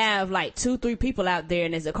have like 2-3 people out there,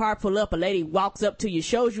 and as a car pull up, a lady walks up to you,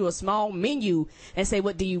 shows you a small menu and say,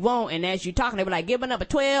 what do you want? And as you're talking, they were like, give a number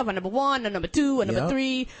 12, a number 1, a number 2, a number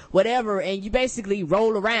 3, whatever. And you basically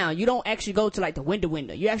roll around. You don't actually go to like the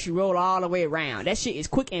window. You actually roll all the way around. That shit is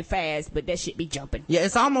quick and fast, but that shit be jumping. Yeah,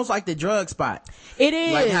 it's almost like the drug spot. It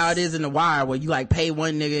is. Like how it is in The Wire, where you like pay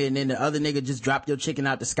one nigga and then the other nigga just drop your chicken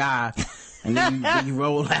out the sky. And then you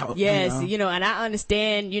roll out. Yes, and I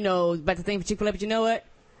understand, about the thing for Chick-fil-A, but you know what?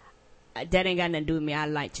 That ain't got nothing to do with me. I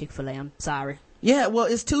like Chick-fil-A. I'm sorry. Yeah, well,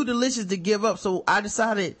 it's too delicious to give up, so I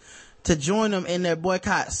decided to join them in their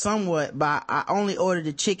boycott somewhat by I only ordered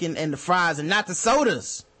the chicken and the fries and not the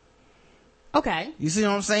sodas. Okay. You see what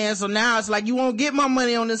I'm saying? So now it's like, you won't get my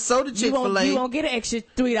money on this soda Chick-fil-A. You won't get an extra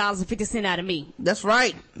 $3.50 out of me. That's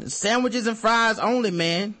right. Sandwiches and fries only,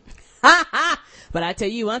 man. But I tell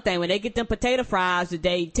you one thing, when they get them potato fries that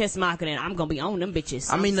they test marketing, I'm gonna be on them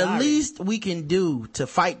bitches. I mean, the least we can do to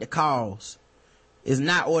fight the cause is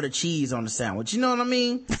not order cheese on the sandwich. You know what I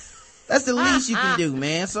mean? That's the least you can do,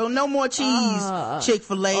 man. So no more cheese,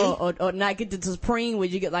 Chick-fil-A. Or not get the Supreme where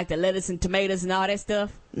you get like the lettuce and tomatoes and all that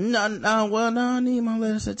stuff. No, I need my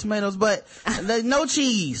lettuce and tomatoes, but no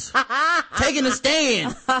cheese. Taking a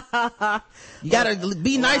stand. You gotta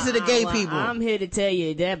be nice to the gay people. I'm here to tell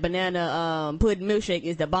you that banana pudding milkshake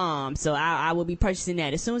is the bomb. So I will be purchasing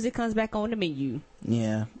that as soon as it comes back on the menu.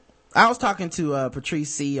 Yeah. I was talking to Patrice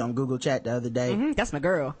C on Google Chat the other day. That's my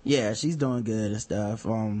girl. Yeah, she's doing good and stuff.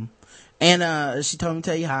 And she told me to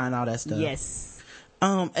tell you hi and all that stuff. Yes.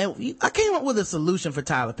 And I came up with a solution for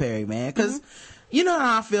Tyler Perry, man, because you know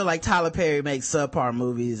how I feel like Tyler Perry makes subpar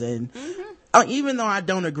movies, and even though I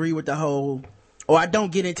don't agree with the whole, or I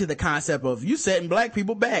don't get into the concept of you setting black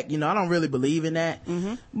people back, I don't really believe in that.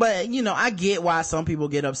 But I get why some people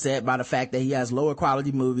get upset by the fact that he has lower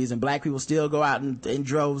quality movies and black people still go out in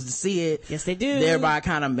droves to see it. Yes, they do. Thereby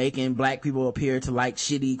kind of making black people appear to like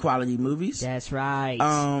shitty quality movies. That's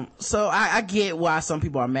right. So I get why some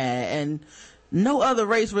people are mad, and no other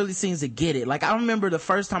race really seems to get it. Like, I remember the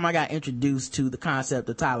first time I got introduced to the concept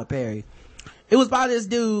of Tyler Perry, it was by this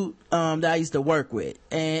dude that I used to work with,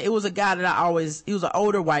 and it was a guy that he was an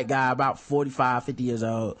older white guy, about 45, 50 years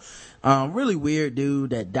old. Really weird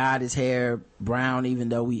dude that dyed his hair brown, even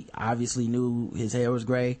though we obviously knew his hair was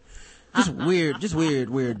gray. Just weird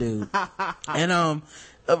dude. And a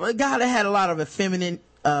guy that had a lot of effeminate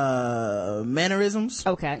mannerisms.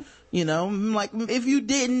 Okay. Like, if you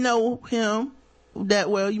didn't know him that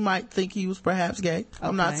well, you might think he was perhaps gay.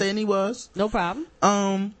 I'm not saying he was. No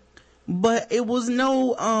problem. But it was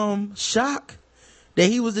no shock that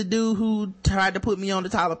he was the dude who tried to put me on to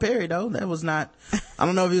Tyler Perry, though. That was not, I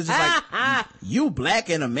don't know if he was just like, you black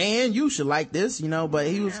and a man, you should like this, but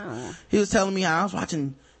he was telling me how I was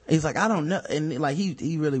watching. He's like, I don't know. And like,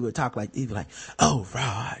 he really would talk like, he'd be like, oh,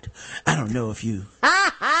 Rod, I don't know if you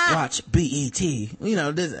watch BET. This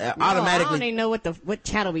automatically. I don't even know what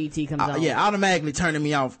channel BET comes on. Yeah, automatically turning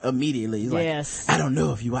me off immediately. He's yes. Like, I don't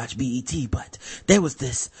know if you watch BET, but there was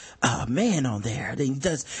this, man on there.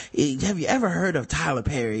 Have you ever heard of Tyler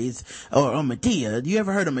Perry's or Medea? You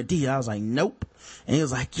ever heard of Medea? I was like, nope. And he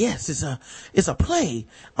was like, yes, it's a play.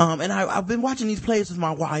 And I've been watching these plays with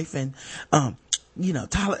my wife, and,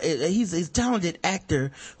 Tyler, he's a talented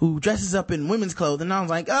actor who dresses up in women's clothes. And I was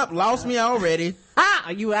like, lost me already.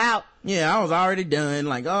 Are you out? Yeah, I was already done.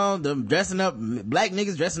 Like, them dressing up, black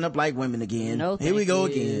niggas dressing up like women again. No, here we go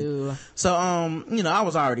again. So, I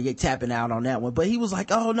was already tapping out on that one. But he was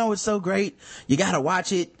like, oh no, it's so great. You gotta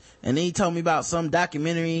watch it. And then he told me about some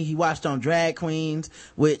documentary he watched on drag queens,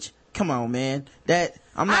 which, come on, man.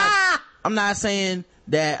 I'm not saying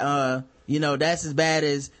that, that's as bad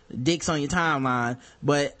as, dicks on your timeline,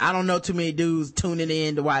 but I don't know too many dudes tuning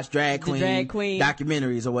in to watch drag queen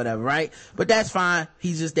documentaries or whatever, right? But that's fine.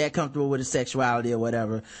 He's just that comfortable with his sexuality or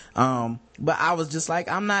whatever. But I was just like,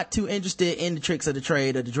 I'm not too interested in the tricks of the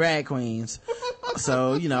trade of the drag queens.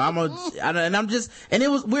 So, you know,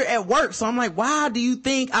 we're at work, so I'm like, why do you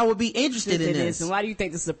think I would be interested in this? And why do you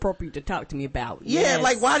think this is appropriate to talk to me about? Yeah, yes.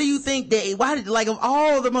 Like, why do you think like, of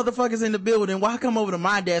all the motherfuckers in the building, why come over to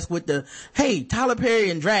my desk with the, hey, Tyler Perry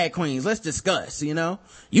and drag queens, let's discuss, you know?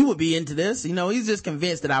 You would be into this, you know? He's just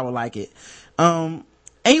convinced that I would like it. And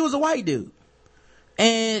he was a white dude.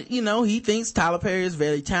 And, you know, he thinks Tyler Perry is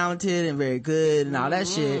very talented and very good and all that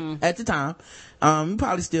shit at the time. He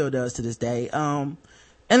probably still does to this day. And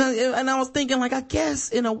I was thinking, like, I guess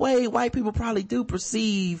in a way, white people probably do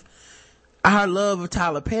perceive our love of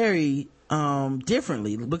Tyler Perry,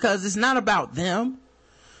 differently, because it's not about them.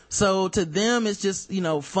 So to them, it's just, you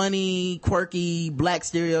know, funny, quirky, black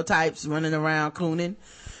stereotypes running around cooning.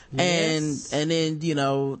 Yes. And then, you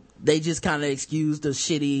know, they just kind of excuse the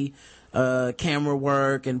shitty, camera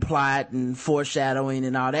work and plot and foreshadowing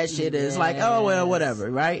and all that shit. Yes. It's like, oh, well,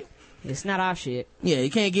 whatever, right? It's not our shit. Yeah, you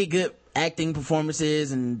can't get good acting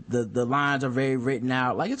performances and the lines are very written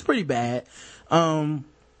out. Like, it's pretty bad.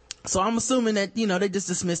 So I'm assuming that, you know, they just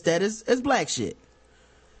dismiss that as black shit.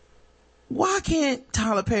 Why can't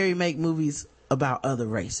Tyler Perry make movies about other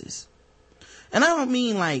races? And I don't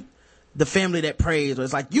mean like The Family That Prays, where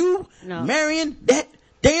it's like, you marrying that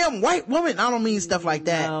damn white woman. I don't mean stuff like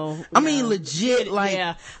that. I mean legit,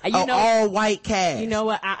 like, all white cast. You know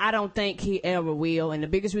what? I don't think he ever will. And the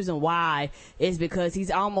biggest reason why is because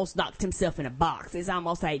he's almost knocked himself in a box. It's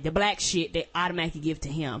almost like the black shit they automatically give to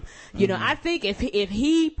him. You know, I think if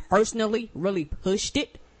he personally really pushed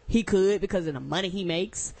it, he could, because of the money he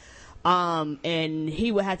makes. And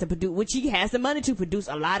he would have to produce, which he has the money to produce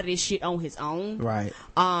a lot of this shit on his own. Right.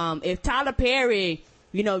 If Tyler Perry,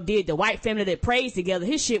 you know, did The White Family That Prays together,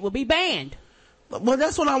 his shit would be banned. Well,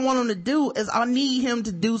 that's what I want him to do, is I need him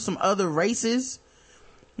to do some other races.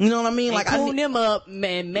 You know what I mean? And like, tune them up,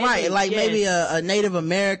 man. Right, like maybe a Native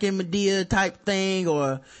American Medea type thing,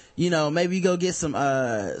 or, you know, maybe go get some,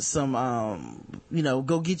 you know,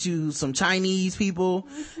 go get you some Chinese people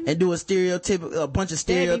and do a bunch of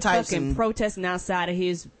stereotypes. They be fucking protesting outside of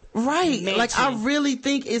his right mansion. Like, I really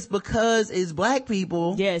think it's because it's black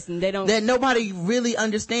people, yes, and they don't, that nobody really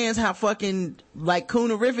understands how fucking like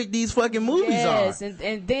coonerific these fucking movies are. Yes,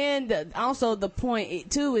 and then also the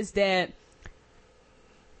point too is that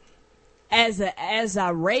as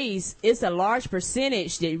a race, it's a large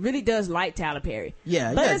percentage that really does like Tyler Perry.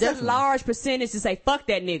 Yeah, but yeah, it's definitely. a large percentage to say fuck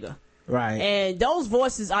that nigga. Right. And those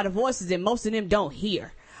voices are the voices that most of them don't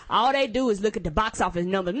hear. All they do is look at the box office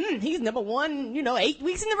number. He's number one, you know, 8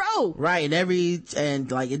 weeks in a row. Right,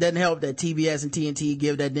 and like, it doesn't help that TBS and TNT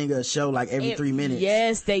give that nigga a show like every 3 minutes.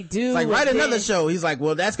 Yes, they do. It's like, write another show. He's like,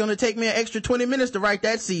 well, that's gonna take me an extra 20 minutes to write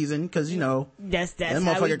that season, cause, you know, that's that how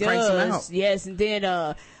motherfucker he cranks them out. does. Yes, and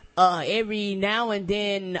then every now and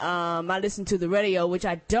then I listen to the radio, which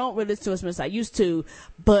I don't really listen to as much as I used to,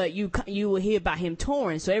 but you will hear about him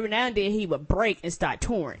touring. So every now and then he would break and start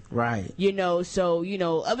touring. Right. You know, so, you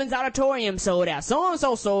know, Ovens Auditorium sold out,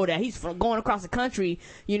 so-and-so sold out. He's going across the country,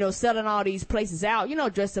 you know, selling all these places out, you know,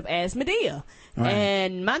 dressed up as Medea. Right.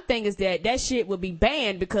 And my thing is that shit would be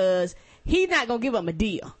banned because he's not gonna give up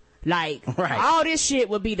Medea. Like, all this shit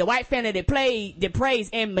would be The White Family That Prays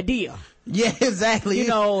and Medea. Yeah, exactly. You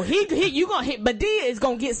know, Medea is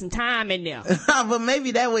gonna get some time in there. But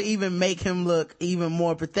maybe that would even make him look even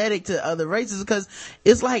more pathetic to other races, because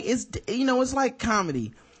it's like, you know, it's like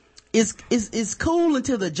comedy. It's cool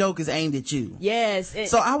until the joke is aimed at you. Yes.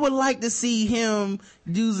 So I would like to see him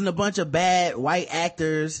using a bunch of bad white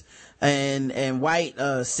actors and white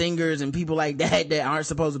singers and people like that aren't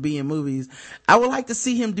supposed to be in movies. I would like to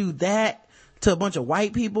see him do that to a bunch of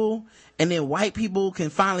white people, and then white people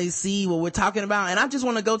can finally see what we're talking about. And I just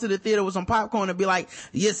want to go to the theater with some popcorn and be like,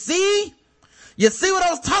 you see what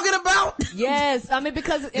I was talking about? Yes, I mean,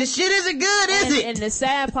 because this shit isn't good, is it? And the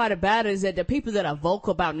sad part about it is that the people that are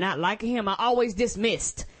vocal about not liking him are always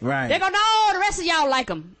dismissed. Right. They go, no, the rest of y'all like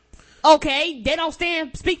him. Okay, they don't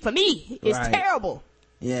speak for me. It's terrible.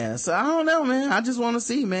 Yeah, so I don't know, man. I just want to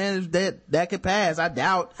see, man, if that could pass. I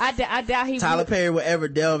doubt he Tyler Perry will ever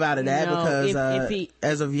delve out of that, because if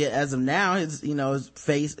as of now, his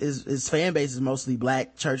fan base is mostly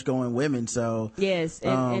black church going women. So yes,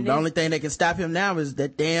 and the only thing that can stop him now is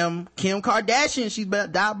that damn Kim Kardashian. She's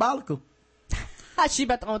diabolical. She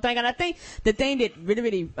about the only thing, and I think the thing that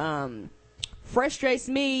really frustrates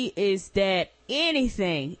me is that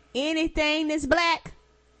anything that's black,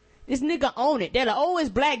 This nigga own it. They're like, oh, it's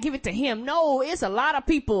black, give it to him. No, it's a lot of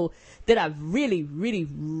people that are really, really,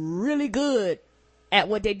 really good at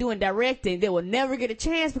what they do in directing. They will never get a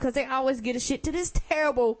chance because they always get a shit to this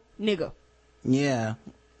terrible nigga. Yeah.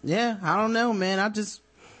 I don't know, man.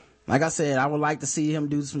 Like I said, I would like to see him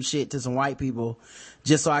do some shit to some white people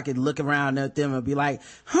just so I could look around at them and be like,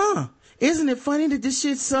 isn't it funny that this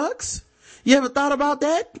shit sucks? You ever thought about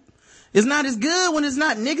that? It's not as good when it's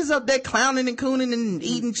not niggas up there clowning and cooning and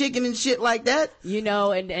eating chicken and shit like that. You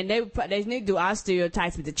know, and they need to do our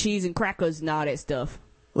stereotypes with the cheese and crackers and all that stuff.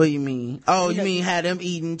 What do you mean? Oh, you mean have them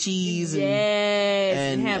eating cheese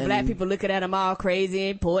and have black people looking at them all crazy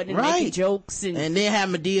and pointing and making jokes and then have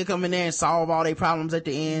Madea come in there and solve all their problems at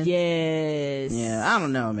the end. Yes. Yeah, I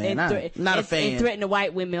don't know, man. Not a fan. And threaten the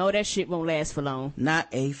white women. Oh, that shit won't last for long. Not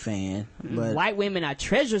a fan. But white women are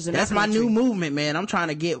treasures in that's my new movement, man. I'm trying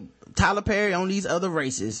to get Tyler Perry on these other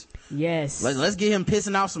races. Yes. Let's get him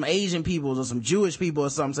pissing off some Asian people or some Jewish people or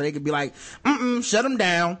something so they could be like, shut him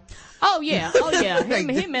down. Oh yeah.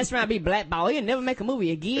 Him mess around and be blackball. He'll never make a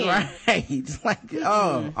movie again. Right. Like,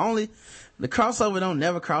 only the crossover don't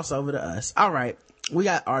never cross over to us. All right. We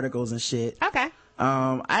got articles and shit. Okay.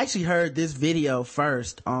 I actually heard this video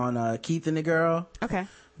first on Keith and the Girl. Okay.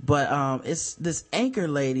 But it's this anchor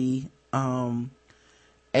lady, and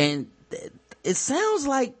it sounds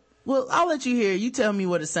like, well, I'll let you hear. You tell me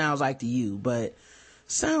what it sounds like to you, but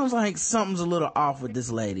sounds like something's a little off with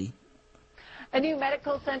this lady. A new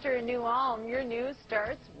medical center in New Ulm. Your news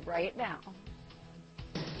starts right now.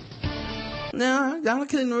 No, I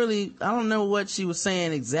don't know what she was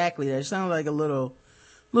saying exactly there. It sounded like a little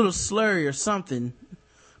slurry or something.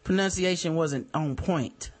 Pronunciation wasn't on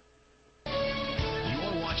point.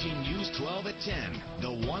 You're watching News 12 at 10,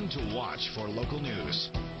 the one to watch for local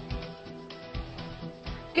news.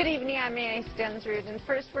 Good evening, I'm Annie Stensrud, and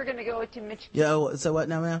first we're going to go to Michigan. Yo, so what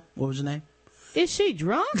now, ma'am? What was your name? Is she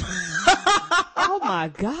drunk? Oh my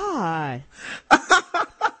God.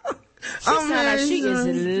 She sounds like she is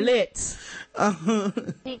lit.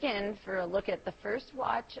 Begin for a look at the first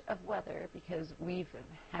watch of weather because we've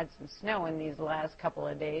had some snow in these last couple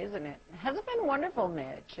of days and it hasn't been wonderful,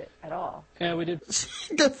 Mitch, at all. Yeah, we did.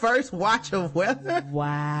 The first watch of weather?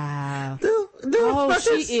 Wow.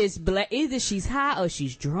 She is black. Either she's high or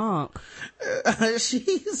she's drunk.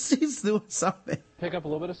 She's doing something. Pick up a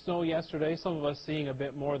little bit of snow yesterday. Some of us seeing a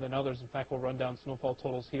bit more than others. In fact, we'll run down snowfall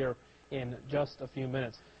totals here in just a few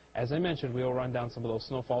minutes. As I mentioned, we will run down some of those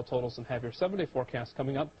snowfall totals and have your 7-day forecast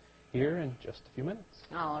coming up here in just a few minutes.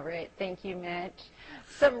 All right. Thank you, Mitch.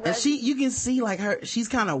 And you can see like she's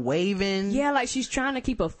kind of waving. Yeah, like she's trying to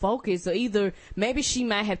keep her focus. Or either maybe she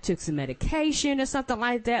might have took some medication or something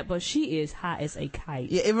like that, but she is high as a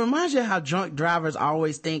kite. Yeah, it reminds you how drunk drivers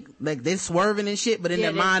always think like they're swerving and shit, but in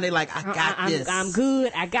their mind they're like, I got this. I'm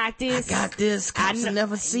good. I got this. I got this. Cops will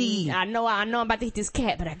never see. I know I'm about to hit this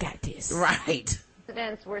cat, but I got this. Right.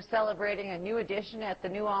 Residents were celebrating a new addition at the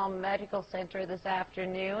New Ulm Medical Center this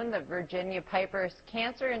afternoon. The Virginia Piper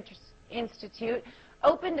Cancer Institute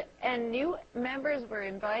opened, and new members were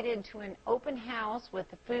invited to an open house with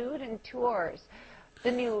food and tours.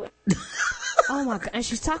 The new... Oh my God, and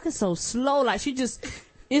she's talking so slow, like she just...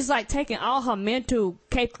 It's like taking all her mental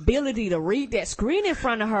capability to read that screen in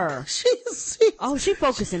front of her. She's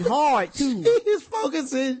focusing hard too. She's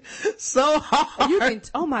focusing so hard.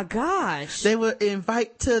 Oh my gosh. They would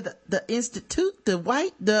invite to the institute, to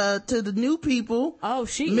the new people. Oh,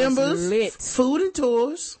 she members, is lit. Food and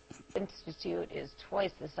tours. Institute is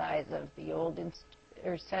twice the size of the old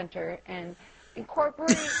center and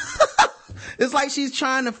incorporates... It's like she's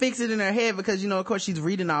trying to fix it in her head because, of course she's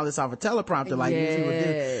reading all this off a teleprompter like usually would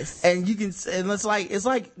do. And it's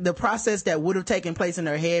like the process that would have taken place in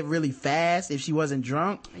her head really fast if she wasn't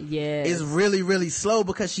drunk. Yeah. Is really, really slow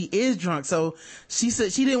because she is drunk. So she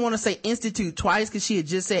said she didn't want to say institute twice because she had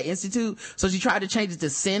just said institute. So she tried to change it to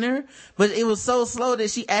center, but it was so slow that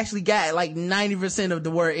she actually got like 90% of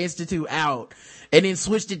the word institute out. And then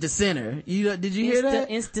switched it to center. Did you hear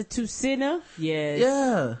that? Institute Center? Yes.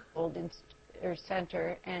 Yeah. Old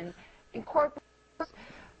center and incorporates.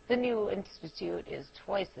 The new institute is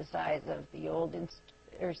twice the size of the old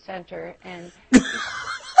center and...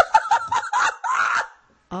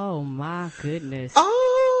 Oh my goodness.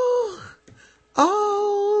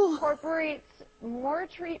 Incorporates more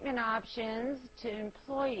treatment options to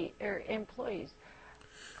employees.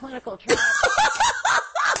 Clinical trials.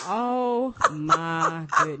 Oh my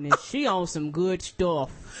goodness. She on some good stuff.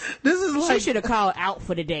 This is like... She should have called out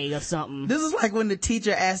for the day or something. This is like when the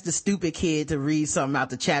teacher asked the stupid kid to read something out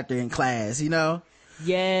the chapter in class, Yes.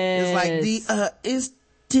 It's like the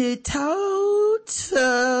institute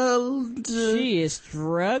She is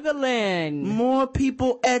struggling. More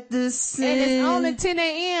people at the scene. And it's only 10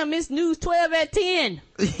 a.m. It's News 12 at 10.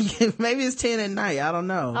 Maybe it's 10 at night. I don't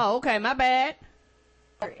know. Oh, okay. My bad.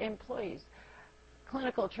 Our employees.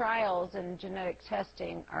 Clinical trials and genetic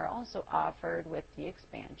testing are also offered with the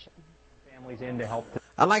expansion. Families in to help.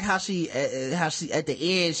 I like how she at the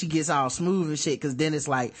end she gets all smooth and shit, because then it's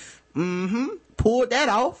like, pulled that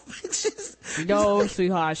off. No,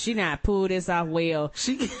 sweetheart, she not pulled this off well.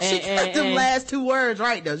 She got the last two words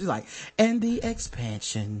right though. She's like, and the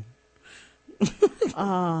expansion.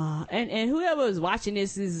 And whoever is watching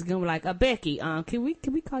this is gonna be like, Becky, can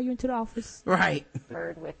we call you into the office? Right.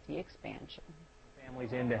 With the expansion.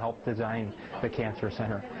 Families in to help design the cancer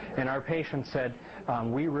center. And our patient said,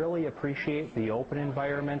 we really appreciate the open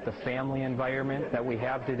environment, the family environment that we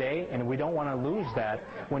have today, and we don't want to lose that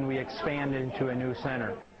when we expand into a new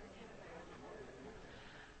center.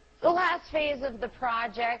 The last phase of the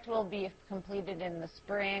project will be completed in the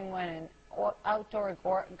spring when an outdoor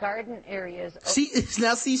garden areas. She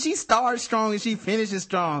starts strong and she finishes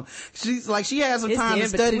strong. She's like, she has some time to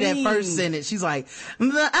study that first sentence. She's like,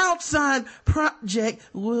 the outside project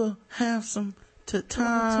will have some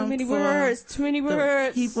time. Too many words.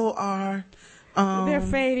 People are, they're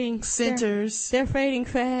fading. Centers. They're fading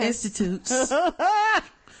fast. Institutes.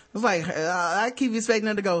 It's like, I keep expecting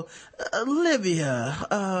her to go,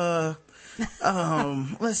 Libya,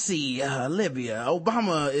 let's see, Libya.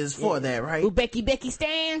 Obama is for that, right? Becky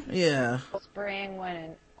Stan? Yeah. Spring when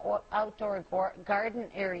an outdoor garden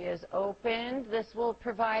area is opened, this will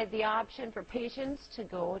provide the option for patients to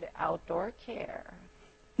go to outdoor care.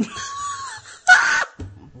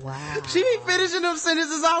 Wow. She be finishing them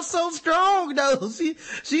sentences off so strong though.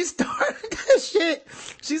 She started that shit.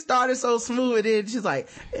 She started so smooth and then she's like,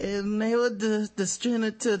 and they were the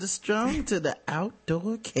strength to the strong to the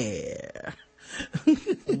outdoor care.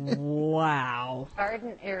 Wow.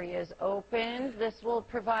 Garden areas opened. This will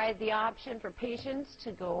provide the option for patients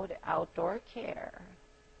to go to outdoor care.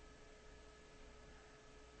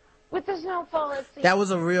 With the snowfall, that was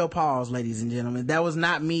a real pause, ladies and gentlemen. That was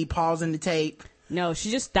not me pausing the tape. No,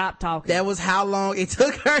 she just stopped talking. That was how long it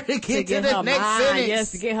took her to get to the next sentence.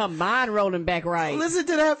 Yes, to get her mind rolling back right. Listen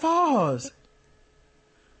to that pause.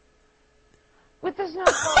 With the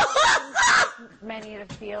snowfall, many to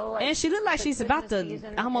feel like. And she looked like she's about to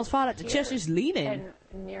almost fall out the chest. She's leaning. And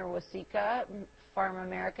near Waseca, Farm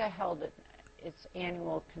America held its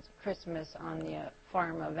annual Christmas on the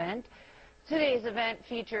Farm event. Today's event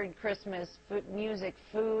featured Christmas music,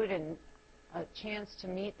 food, and a chance to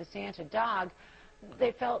meet the Santa dog.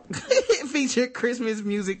 They felt it featured Christmas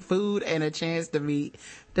music, food, and a chance to meet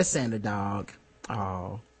the Santa dog.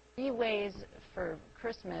 Oh. 3 ways for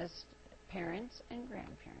Christmas, parents and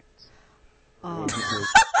grandparents.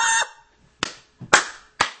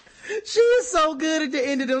 She is so good at the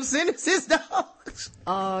end of them sentences,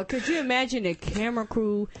 though. Could you imagine the camera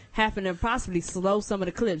crew having to possibly slow some of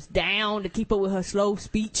the clips down to keep up with her slow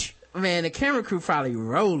speech? Man, the camera crew probably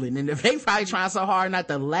rolling, and they probably trying so hard not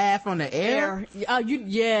to laugh on the air.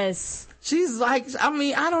 Yes. She's like,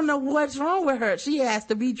 I don't know what's wrong with her. She has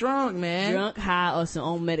to be drunk, man. Drunk, high, or some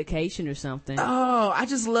on medication or something. Oh, I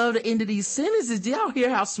just love the end of these sentences. Do y'all hear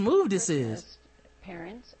how smooth this is?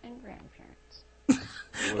 Parents and grandparents.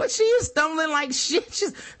 But she is stumbling like shit.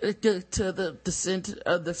 She's to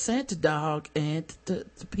the Santa dog and the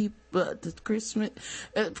people, the Christmas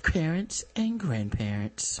parents and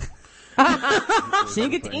grandparents. She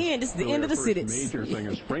didn't get the end. This is the end of the sentence. The major thing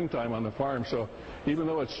is springtime on the farm. So even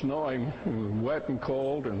though it's snowing, wet and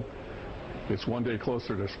cold, and it's one day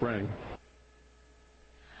closer to spring.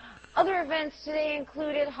 Other events today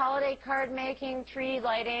included holiday card making, tree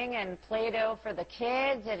lighting, and Play-Doh for the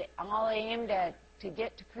kids. It all aimed at to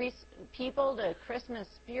get to people to Christmas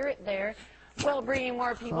spirit there. While bringing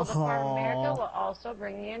more people to Farm America, we'll also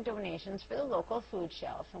bring in donations for the local food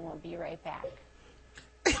shelf, and we'll be right back.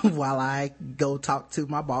 While I go talk to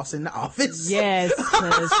my boss in the office. Yes,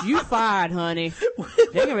 because you fired, honey.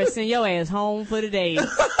 They're going to send your ass home for the day.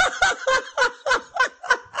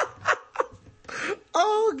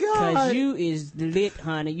 Oh, God. Because you is lit,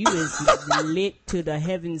 honey. You is lit to the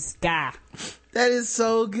heaven sky. That is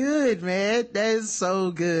so good, man. That is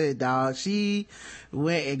so good, dog. She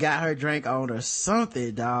went and got her drink on or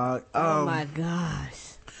something, dog. Oh my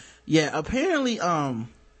gosh. Yeah, apparently,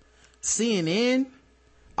 CNN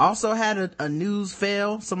also had a news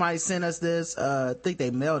fail. Somebody sent us this. I think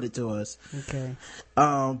they mailed it to us. Okay.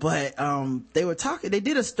 They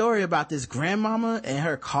did a story about this grandmama and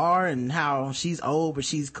her car and how she's old, but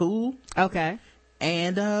she's cool. Okay.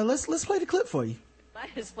 And, let's play the clip for you.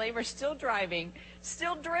 His Flamer still driving,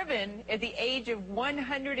 still driven at the age of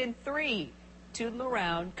 103, tooting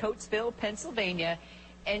around Coatesville, Pennsylvania,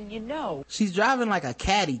 and she's driving like a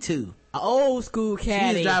caddy too. An old school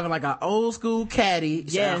caddy. She's driving like an old school caddy.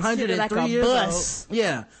 Yeah, 103 like a years bus. old.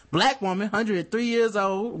 Yeah, black woman, 103 years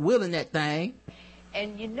old, wheeling that thing.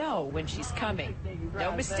 And when she's coming.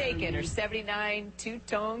 No mistaking, her 79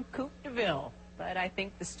 two-tone Coupe de Ville. But I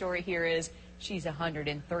think the story here is she's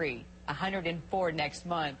 103, 104 next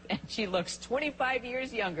month, and she looks 25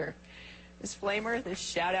 years younger. Ms. Flamer, this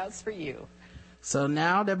shout-out's for you. So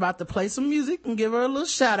now they're about to play some music and give her a little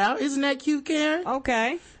shout out. Isn't that cute, Karen?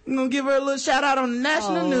 Okay. I'm gonna give her a little shout out on the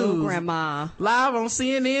national news. Grandma. Live on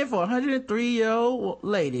CNN for a 103-year-old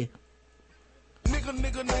lady. Nigga,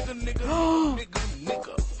 nigga, nigga, nigga, nigga,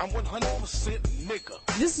 nigga. I'm 100%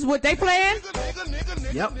 nigga. This is what they playing? Nigga, nigga,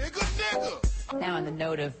 nigga, Yep. nigga, nigga. Now, on the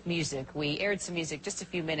note of music, we aired some music just a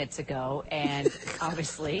few minutes ago, and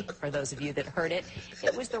obviously, for those of you that heard it,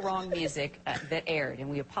 it was the wrong music that aired, and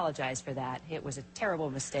we apologize for that. It was a terrible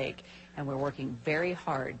mistake, and we're working very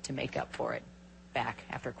hard to make up for it. Back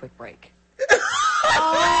after a quick break.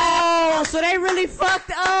 Oh, so they really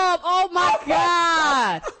fucked up. Oh my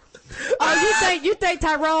God. Oh, you think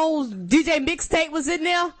Tyrone's DJ mixtape was in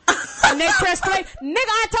there? And they press play? Nigga,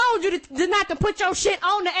 I told you to not to put your shit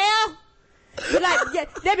on the air. But like, yeah,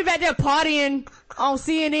 they be back there partying on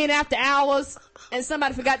CNN after hours, and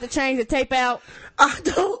somebody forgot to change the tape out. I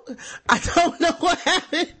don't know what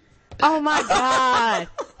happened. Oh my God.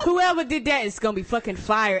 Whoever did that is gonna be fucking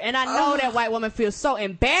fired. And I know that white woman feels so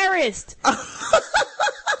embarrassed.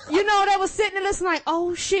 They was sitting there listening like,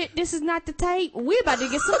 oh shit, this is not the tape. We about to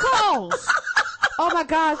get some calls. Oh my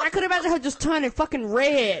gosh, I could imagine her just turning fucking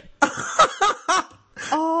red.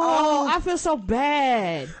 Oh, I feel so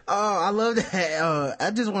bad. Oh, I love that.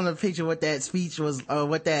 I just want to picture what that speech was, how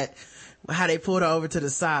they pulled her over to the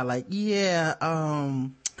side. Like,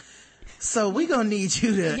 so we gonna need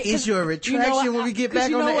you to issue a retraction when we get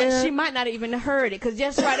back on the air. She might not even have heard it, cause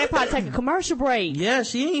just right, they probably take a commercial break. Yeah,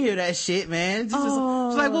 she ain't hear that shit, man. She's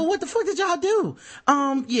like, well, what the fuck did y'all do?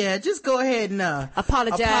 Yeah, just go ahead and,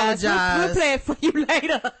 apologize. We'll play it for you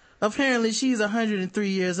later. Apparently she's 103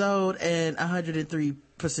 years old and 103%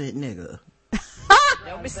 nigga.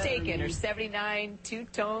 No mistaking, her 79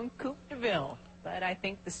 two-tone Coupe de Ville. But I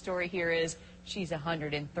think the story here is she's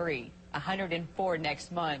 103, 104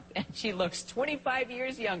 next month, and she looks 25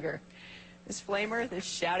 years younger. Ms. Flamer, this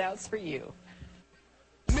shout-out's for you.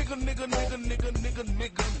 Nigga, nigga, nigga, nigga, nigga,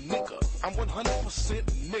 nigga, nigga. I'm 100%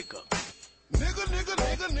 nigga. Nigga, nigga,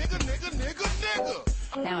 nigga, nigga, nigga, nigga,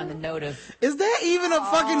 nigga. Now on the note of... Is that even a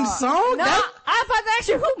fucking song? No, I thought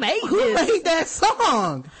actually, who made that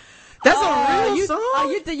song? That's a real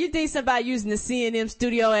song? You think somebody using the CNN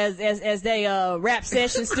studio as they rap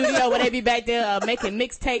session studio where they be back there making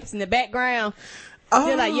mixtapes in the background?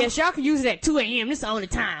 They're like, yes, y'all can use it at 2 a.m. This is the only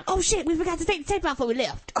time. Oh shit, we forgot to take the tape out before we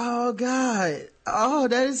left. Oh God. Oh,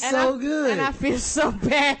 that is good. And I feel so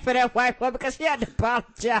bad for that white woman because she had to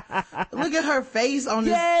apologize. Look at her face on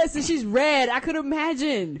this. Yes, and she's red. I could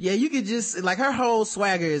imagine. Yeah, you could just, like, her whole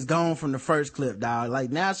swagger is gone from the first clip, dog. Like,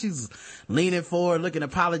 now she's leaning forward, looking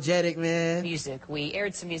apologetic, man. Music. We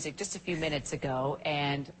aired some music just a few minutes ago,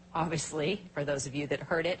 and obviously, for those of you that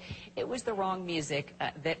heard it, it was the wrong music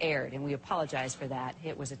that aired, and we apologize for that.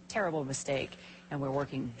 It was a terrible mistake, and we're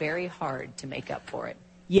working very hard to make up for it.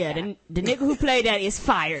 Yeah, the nigga who played that is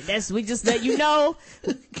fired. We just let you know,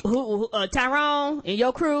 Tyrone and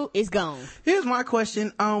your crew is gone. Here's my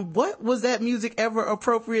question. What was that music ever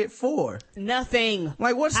appropriate for? Nothing.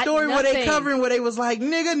 Like, what story were they covering where they was like,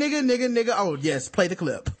 nigga, nigga, nigga, nigga? Oh, yes, play the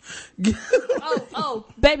clip.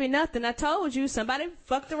 Baby, nothing. I told you, somebody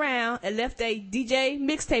fucked around and left a DJ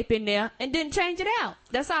mixtape in there and didn't change it out.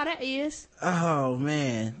 That's all that is. Oh,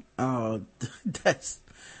 man. Oh, that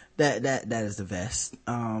is the best.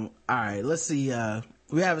 All right, let's see.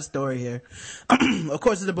 We have a story here. Of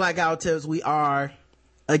course, it's the Blackout Tips. We are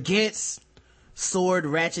against sword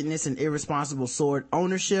ratchetness and irresponsible sword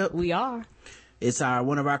ownership. We are. It's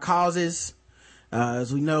one of our causes.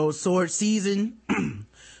 As we know, sword season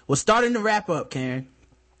was starting to wrap up, Karen.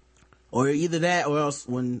 Or either that or else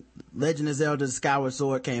when Legend of Zelda the Skyward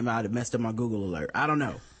Sword came out, it messed up my Google alert. I don't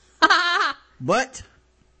know. But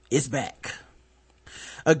it's back.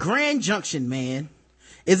 A Grand Junction man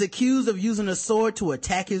is accused of using a sword to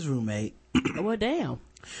attack his roommate. Well, damn.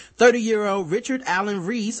 30-year-old Richard Allen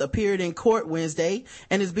Reese appeared in court Wednesday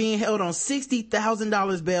and is being held on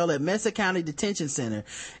 $60,000 bail at Mesa County Detention Center.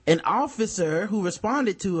 An officer who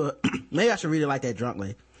responded to maybe I should read it like that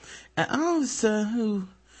drunkly. An officer who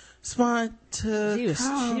responded to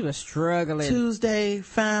she was struggling. Tuesday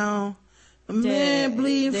found a man man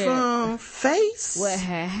bleeding from face. What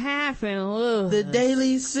had happened? The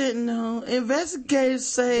Daily Sentinel investigators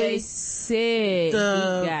say they said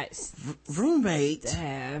the he got roommate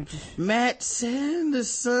stabbed. Matt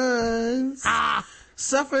Sanderson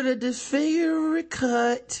suffered a disfigurement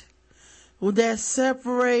cut that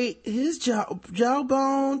separate his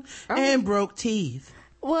jawbone and broke teeth.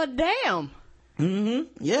 Well, damn.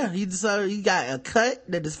 Yeah, he got a cut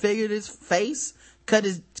that disfigured his face, cut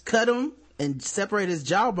him and separated his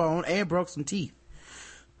jawbone and broke some teeth.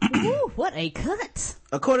 Ooh, what a cut.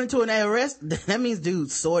 According to an arrest, that means dude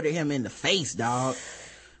sworded him in the face, dog.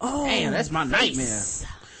 Oh, damn, that's my nightmare.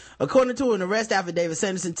 According to an arrest affidavit,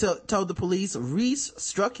 Sanderson told the police Reese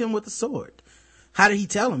struck him with a sword. How did he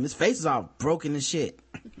tell him? His face is all broken and shit.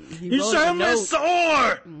 You showed me a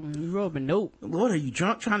sword! You wrote a note. What, are you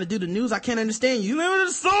drunk trying to do the news? I can't understand you. You never a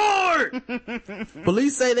sword!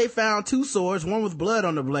 Police say they found 2 swords, one with blood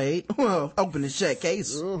on the blade. Well, open and shut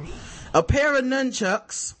case. A pair of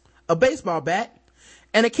nunchucks, a baseball bat,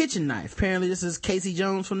 and a kitchen knife. Apparently this is Casey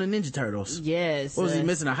Jones from the Ninja Turtles. Yes. What was he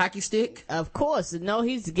missing, a hockey stick? Of course. No,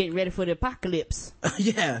 he's getting ready for the apocalypse.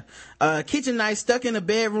 Yeah. Kitchen knife stuck in a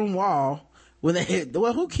bedroom wall. When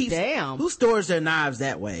who stores their knives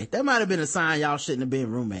that way? That might have been a sign y'all shouldn't have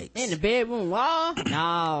been roommates. In the bedroom wall?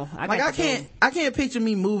 No. I can't picture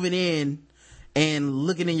me moving in and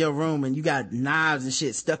looking in your room and you got knives and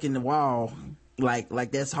shit stuck in the wall.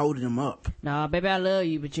 Like that's holding them up. No, baby, I love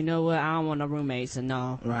you, but you know what? I don't want no roommates, so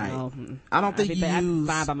no. Right. No. I don't think I'm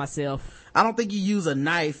fine by myself. I don't think you use a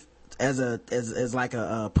knife as like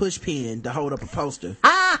a push pin to hold up a poster.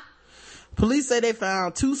 Police say they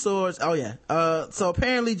found 2 swords. Oh yeah. So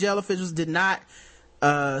apparently jail officials did not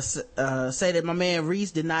say that my man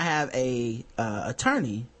Reese did not have a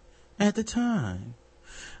attorney at the time.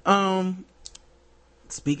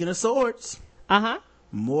 Speaking of swords.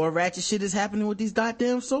 More ratchet shit is happening with these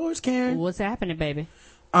goddamn swords, Karen. What's happening, baby?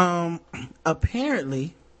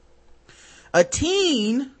 Apparently a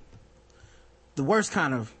teen, the worst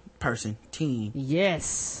kind of person, teen.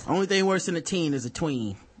 Yes. Only thing worse than a teen is a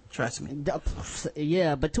tween. Trust me.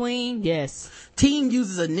 Yeah, between, yes. Teen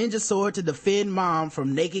uses a ninja sword to defend mom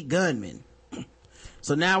from naked gunmen.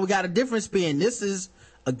 So now we got a different spin. This is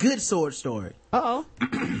a good sword story.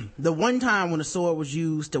 The one time when a sword was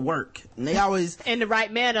used to work. And they always... in the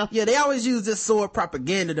right manner. Yeah, they always use this sword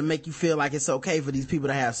propaganda to make you feel like it's okay for these people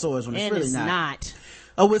to have swords when it's really not.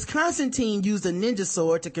 A Wisconsin teen used a ninja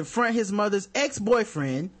sword to confront his mother's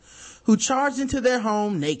ex-boyfriend who charged into their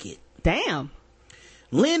home naked. Damn.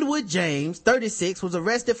 Linwood James, 36, was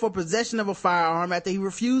arrested for possession of a firearm after he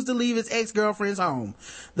refused to leave his ex-girlfriend's home.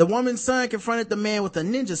 The woman's son confronted the man with a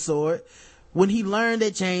ninja sword when he learned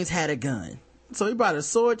that James had a gun. So he brought a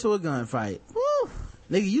sword to a gunfight. Woo.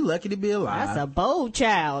 Nigga, you lucky to be alive. That's a bold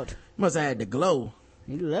child. Must have had the glow.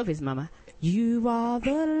 He love his mama. You are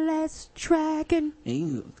the last dragon.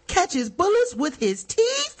 He catches bullets with his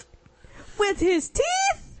teeth? With his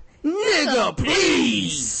teeth? Nigga,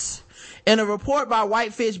 please. In a report by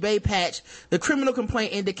Whitefish Bay Patch, the criminal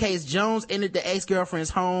complaint indicates Jones entered the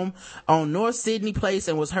ex-girlfriend's home on North Sydney Place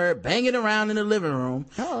and was heard banging around in the living room.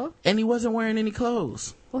 And he wasn't wearing any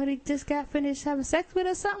clothes. What, he just got finished having sex with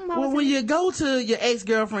or something? Well, when you go to your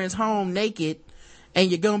ex-girlfriend's home naked and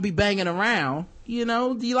you're gonna be banging around, you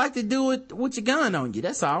know, you like to do it with your gun on you,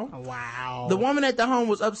 that's all. Wow. The woman at the home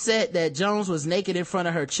was upset that Jones was naked in front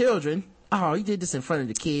of her children. Oh, he did this in front of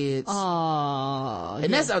the kids. Oh,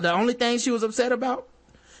 and that's the only thing she was upset about?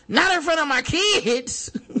 Not in front of my kids.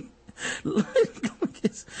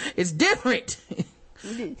 It's different.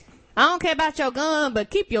 I don't care about your gun, but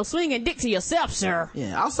keep your swinging dick to yourself, sir.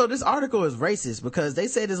 Yeah, also this article is racist because they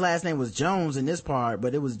said his last name was Jones in this part,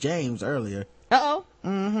 but it was James earlier.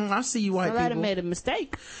 I see you white people. Somebody made a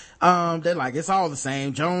mistake. They're like, it's all the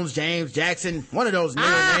same. Jones, James, Jackson, one of those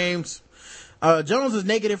nigger names. Jones was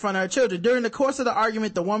naked in front of her children. During the course of the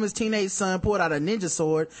argument, the woman's teenage son pulled out a ninja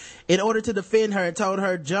sword in order to defend her and told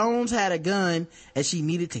her Jones had a gun and she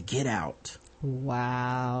needed to get out.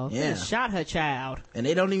 Wow. Yeah. They shot her child. And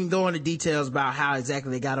they don't even go into details about how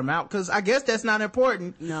exactly they got him out, because I guess that's not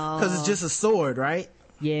important. No. Because it's just a sword, right?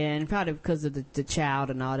 Yeah, and probably because of the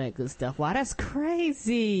child and all that good stuff. Wow, that's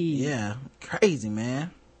crazy. Yeah, crazy,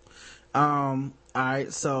 man.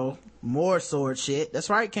 Alright, so more sword shit.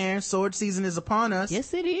 That's right, Karen. Sword season is upon us.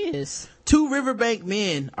 Yes, it is. 2 Riverbank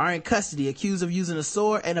men are in custody accused of using a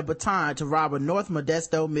sword and a baton to rob a North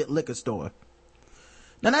Modesto liquor store.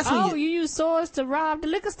 Now that's when you use swords to rob the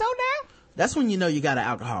liquor store now? That's when you know you got an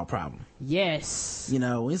alcohol problem. Yes. You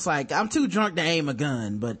know, it's like, I'm too drunk to aim a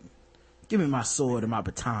gun, but give me my sword and my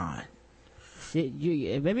baton.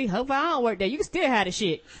 Shit, maybe hope I don't work there. You can still have the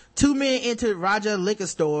shit. 2 men entered Raja liquor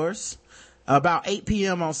stores about 8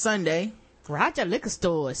 p.m. on Sunday. Raja liquor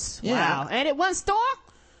stores. Yeah. Wow. Ain't it one store?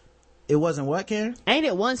 It wasn't what, Karen? Ain't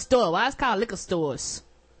it one store? Why it's called liquor stores?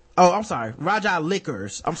 Oh, I'm sorry. Raja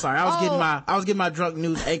Liquors. I'm sorry. I was getting my drunk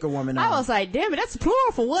news anchor woman on. I was like, damn it, that's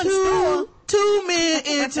plural for one store. 2 men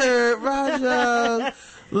entered Raja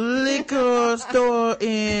liquor store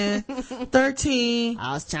in 13.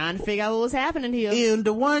 I was trying to figure out what was happening here. In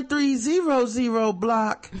the 1300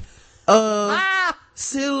 block of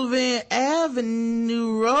Sylvan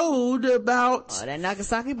Avenue Road, about that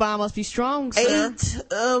Nagasaki bomb must be strong, sir.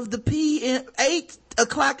 8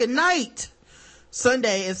 o'clock at night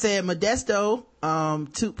Sunday, it said Modesto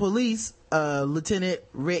to police Lieutenant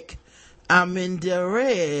Rick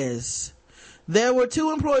Armendariz. There were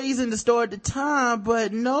 2 employees in the store at the time,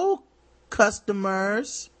 but no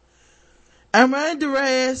customers.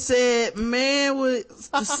 Armendariz said man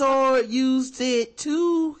with the sword used it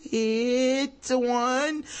to hit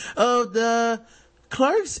one of the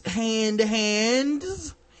clerk's hand.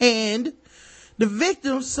 The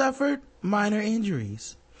victim suffered minor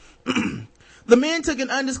injuries. The men took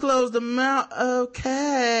an undisclosed amount of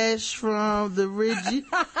cash from the register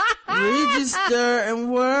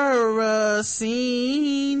and were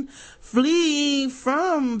seen fleeing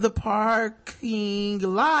from the parking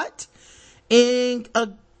lot in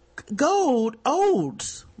a gold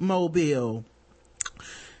Oldsmobile.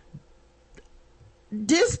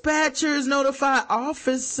 Dispatchers notified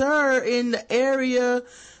officer in the area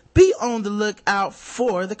be on the lookout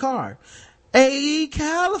for the car. A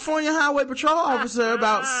California Highway Patrol officer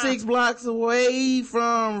about 6 blocks away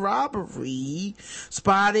from robbery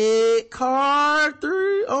spotted car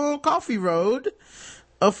 3 on Coffee Road.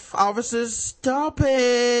 Officers stopped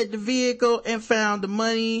the vehicle and found the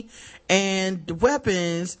money and the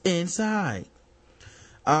weapons inside.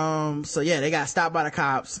 So yeah, they got stopped by the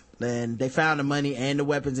cops and they found the money and the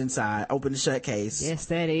weapons inside. Opened the shut case. Yes,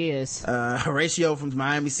 that is. Horatio from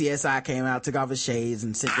Miami CSI came out, took off his shades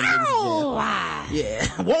and sent the niggas to jail.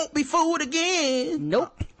 Yeah. Won't be fooled again.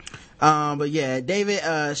 Nope. But yeah,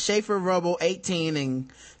 David, Schaefer Rubble, 18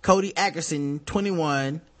 and Cody Ackerson,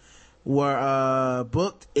 21 were,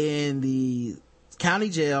 booked in the county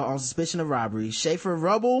jail on suspicion of robbery. Schaefer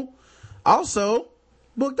Rubble also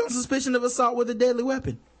booked on suspicion of assault with a deadly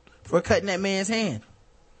weapon for cutting that man's hand.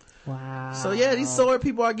 Wow. So yeah, these sword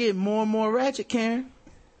people are getting more and more ratchet, Karen.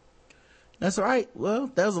 That's right.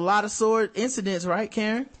 Well, there was a lot of sword incidents, right,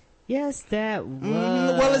 Karen? Yes, that was.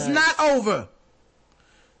 Well, it's not over.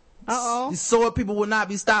 These sword people will not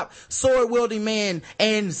be stopped. Sword wielding man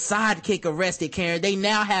and sidekick arrested, Karen. They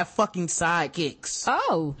now have fucking sidekicks.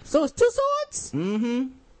 Oh, so it's 2 swords? Mm-hmm.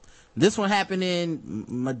 This one happened in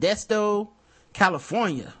Modesto,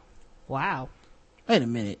 California. Wow. Wait a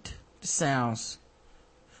minute. This sounds...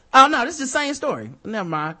 Oh no, this is the same story. Never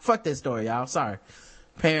mind. Fuck that story, y'all. Sorry.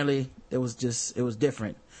 Apparently it was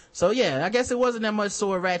different. So yeah, I guess it wasn't that much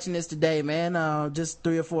sword ratchetness today, man. Just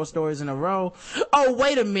 3 or 4 stories in a row. Oh,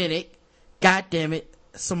 wait a minute. God damn it.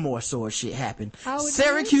 Some more sword shit happened.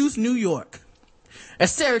 Syracuse, New York. A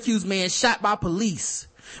Syracuse man shot by police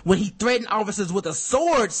when he threatened officers with a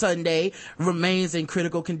sword Sunday remains in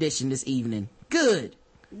critical condition this evening. Good.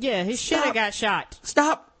 Yeah, his should have got shot.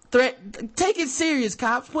 Stop. Take it serious,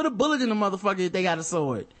 cops. Put a bullet in the motherfucker if they got a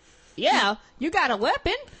sword. Yeah, you got a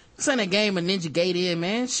weapon. This ain't a game of Ninja Gaiden,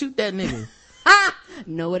 man. Shoot that nigga.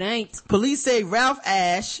 No, it ain't. Police say Ralph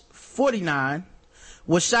Ash, 49,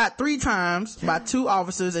 was shot 3 times by 2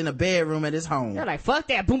 officers in a bedroom at his home. They're like, fuck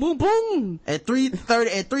that, boom, boom, boom. At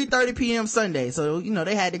 3:30 p.m. Sunday. So,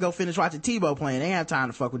 they had to go finish watching Tebow playing. They didn't have time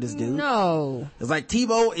to fuck with this dude. No. It's like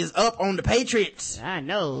Tebow is up on the Patriots. I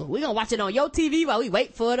know. We gonna watch it on your TV while we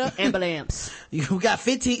wait for the ambulance. We got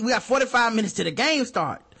 45 minutes to the game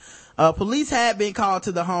start. Police had been called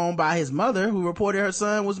to the home by his mother, who reported her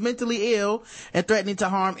son was mentally ill and threatening to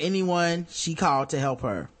harm anyone she called to help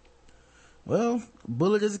her. Well,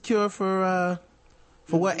 bullet is a cure for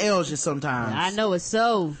what ails you sometimes. I know it's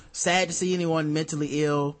so sad to see anyone mentally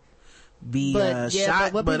ill be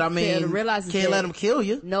shot, but I mean, can't let them kill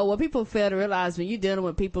you. No, what people fail to realize when you're dealing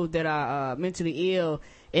with people that are mentally ill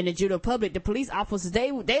in the general public, the police officers, they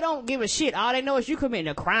don't give a shit. All they know is you committing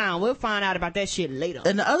a crime. We'll find out about that shit later.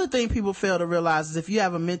 And the other thing people fail to realize is if you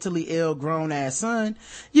have a mentally ill grown ass son,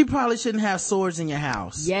 you probably shouldn't have swords in your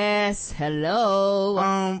house. Yes,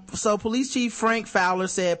 hello. So police chief Frank Fowler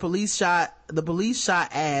said the police shot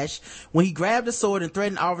Ash when he grabbed a sword and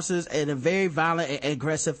threatened officers in a very violent and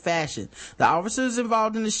aggressive fashion. The officers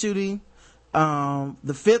involved in the shooting, the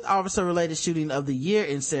 5th officer related shooting of the year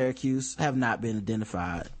in Syracuse, have not been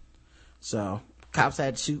identified. So cops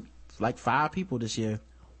had to shoot like 5 people this year.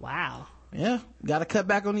 Wow. Yeah, gotta cut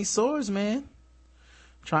back on these swords, man.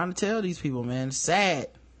 Trying to tell these people, man, it's sad.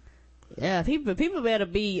 Yeah, people better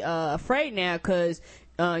be afraid now, cause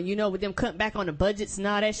with them cutting back on the budgets and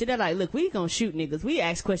all that shit, they're like, look, we gonna shoot niggas, we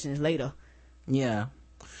ask questions later. Yeah.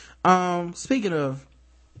 Speaking of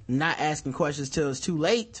not asking questions till it's too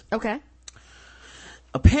late, okay,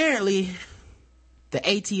 apparently the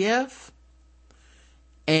ATF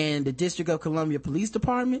and the District of Columbia Police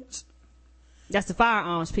Departments, that's the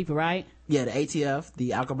firearms people, right? Yeah, the ATF,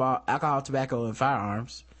 the alcohol, tobacco, and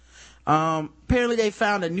firearms. Apparently they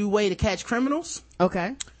found a new way to catch criminals.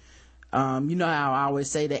 Okay. You know how I always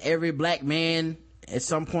say that every black man at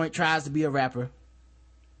some point tries to be a rapper.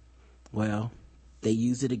 Well, they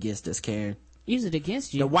use it against us, Karen. Use it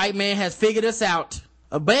against you? The white man has figured us out.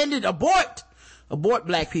 Abort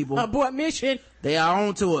black people. Abort mission. They are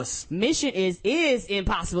on to us. Mission is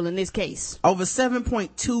impossible in this case. Over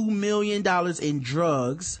 $7.2 million in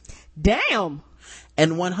drugs. Damn.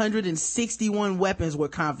 And 161 weapons were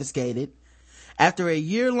confiscated after a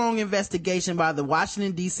year-long investigation by the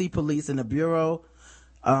Washington, D.C. police and the Bureau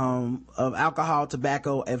of Alcohol,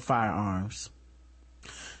 Tobacco, and Firearms,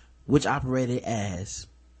 which operated as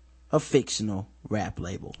a fictional rap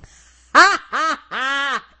label.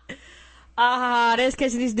 That's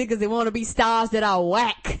catching these niggas that want to be stars that are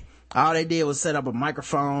whack. All they did was set up a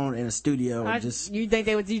microphone in a studio and you think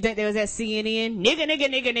they was at CNN? Nigga.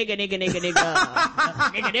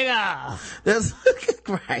 That's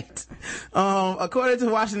right. According to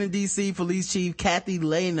Washington D.C. Police Chief Kathy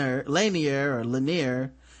Lanier,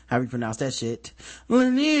 however you pronounce that shit,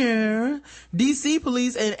 Lanier, D.C.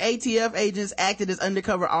 police and ATF agents acted as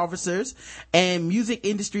undercover officers and music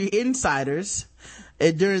industry insiders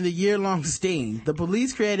during the year-long sting. The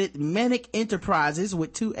police created Manic Enterprises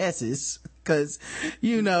with 2 S's, cause,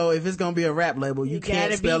 if it's gonna be a rap label, you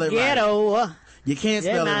can't spell it ghetto. right. You can't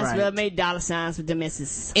spell it right. Might as well make dollar signs with them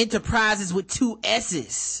S's. Enterprises with 2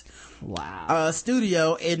 S's. Wow.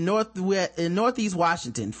 Studio in Northeast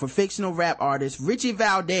Washington for fictional rap artist Richie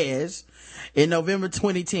Valdez in November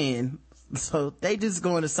 2010. So they just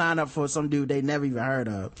going to sign up for some dude they never even heard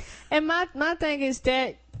of. And my thing is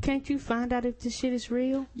that, can't you find out if this shit is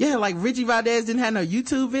real? Yeah, like Richie Valdez didn't have no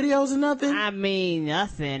YouTube videos or nothing. I mean,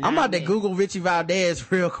 nothing. I'm about to Google Richie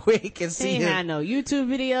Valdez real quick and see. He ain't had no YouTube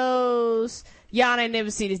videos. Y'all ain't never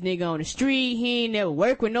seen this nigga on the street. He ain't never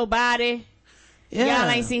worked with nobody. Yeah. Y'all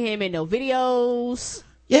ain't seen him in no videos.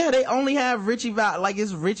 Yeah, they only have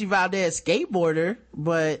it's Richie Valdez skateboarder,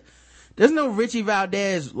 but there's no Richie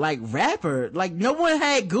Valdez rapper. No one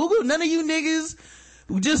had Google. None of you niggas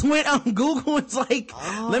just went on Google and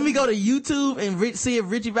let me go to YouTube and see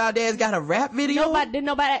if Richie Valdez got a rap video. Did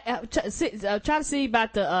nobody try to see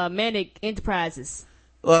about the Manic Enterprises?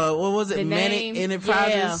 What was it? Manic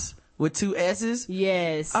Enterprises with 2 S's?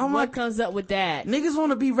 Yes. What comes up with that? Niggas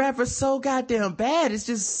want to be rappers so goddamn bad. It's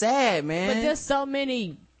just sad, man. But there's so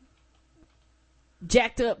many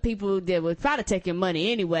jacked up people that would try to take your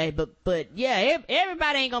money anyway. But yeah,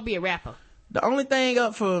 everybody ain't gonna be a rapper. The only thing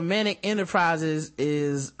up for Manic Enterprises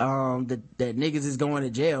is that niggas is going to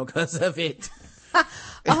jail because of it.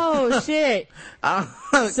 Oh shit.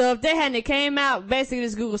 So if they hadn't came out, basically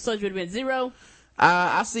this Google search would have been 0.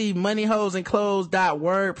 I see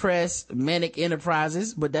moneyhosandclothes.wordpress Manic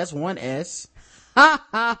Enterprises, but that's 1 S.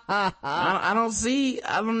 I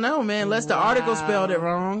don't know, man, unless the article spelled it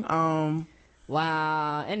wrong.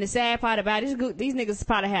 Wow. And the sad part about it, these niggas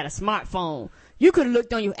probably had a smartphone. You could have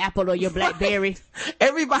looked on your Apple or your BlackBerry.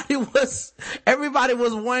 Everybody was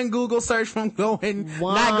one Google search from not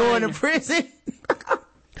going to prison.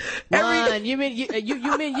 You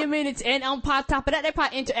mean it's, and on top of that, they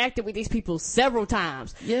probably interacted with these people several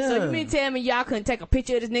times. Yeah. So you mean tell me y'all couldn't take a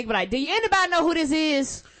picture of this nigga, but do anybody know who this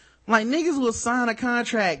is? Niggas will sign a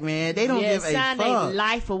contract, man. They don't give a fuck. Sign their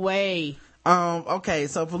life away. Okay,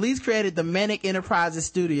 so police created the Manic Enterprises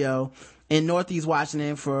studio in Northeast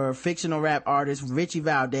Washington for fictional rap artist Richie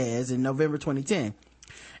Valdez in November 2010.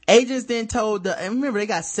 Agents then told and remember they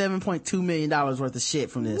got $7.2 million worth of shit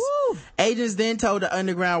from this. Woo! Agents then told the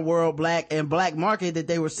underground world black market that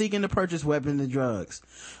they were seeking to purchase weapons and drugs.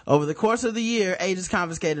 Over the course of the year, agents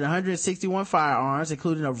confiscated 161 firearms,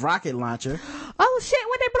 including a rocket launcher. Oh shit,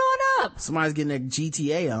 what they blowing up? Somebody's getting their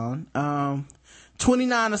GTA on.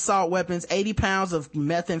 29 assault weapons, 80 pounds of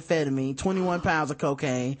methamphetamine, 21 pounds of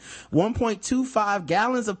cocaine, 1.25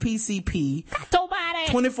 gallons of PCP,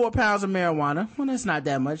 24 pounds of marijuana. Well, that's not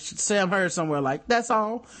that much. Sam heard somewhere that's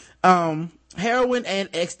all. Heroin and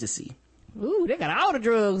ecstasy. Ooh, they got all the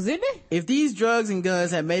drugs, didn't they? If these drugs and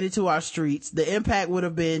guns had made it to our streets, the impact would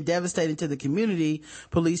have been devastating to the community,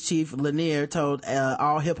 Police Chief Lanier told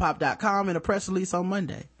allhiphop.com in a press release on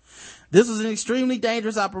Monday. This was an extremely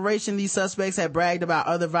dangerous operation. These suspects had bragged about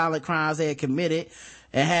other violent crimes they had committed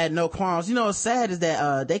and had no qualms. You know, what's sad is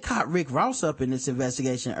that they caught Rick Ross up in this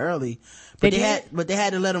investigation early, but they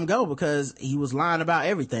had to let him go because he was lying about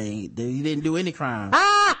everything. He didn't do any crime.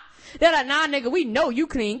 They're like, nah, nigga, we know you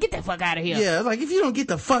clean. Get the fuck out of here. Yeah, it's like, if you don't get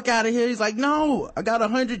the fuck out of here, he's like, no, I got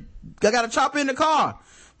a chopper in the car.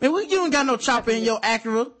 Man, you ain't got no chopper in your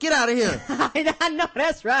Acura. Get out of here. I know,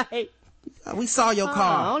 that's right. We saw your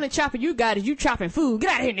car. Only chopper you got is you chopping food. Get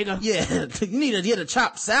out of here, nigga. Yeah, you need to get a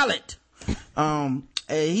chopped salad. The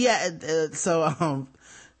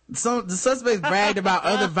suspects bragged about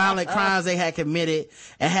other violent crimes they had committed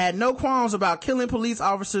and had no qualms about killing police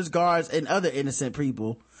officers, guards, and other innocent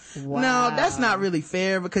people. Wow. No, that's not really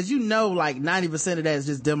fair because like 90% of that is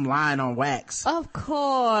just them lying on wax. Of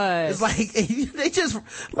course. It's like, they just,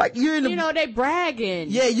 like, you're in the... You know, they bragging.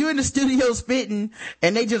 Yeah, you're in the studio spitting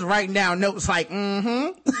and they just writing down notes like,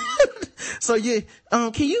 So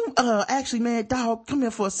can you, actually, man, dog, come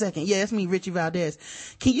here for a second. Yeah, it's me, Richie Valdez.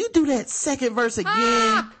 Can you do that second verse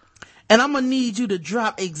again? And I'm gonna need you to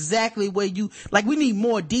drop exactly where we need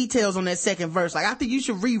more details on that second verse. Like, I think you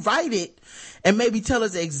should rewrite it and maybe tell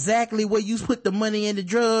us exactly where you put the money and the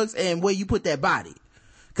drugs and where you put that body.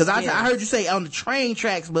 Cause I heard you say on the train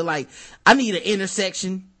tracks, but like, I need an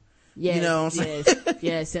intersection. Yes, you know what I'm saying?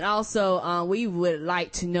 Yes. And also, we would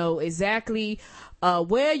like to know exactly,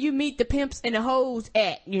 where you meet the pimps and the hoes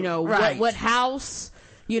at, you know, right. what house.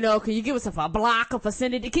 You know, can you give us a block, a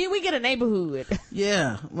vicinity? Can we get a neighborhood?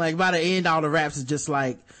 Yeah. Like, by the end, all the raps is just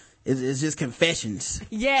like, it's just confessions.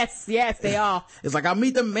 Yes, they are. It's like, I'll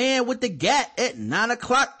meet the man with the gat at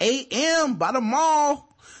 9:00 a.m. by the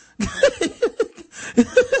mall.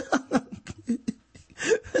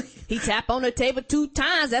 He tap on the table 2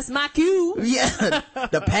 times. That's my cue. Yeah.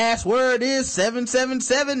 The password is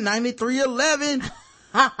 777-9311.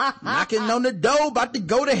 Knocking on the door, about to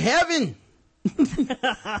go to heaven.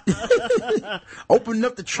 Open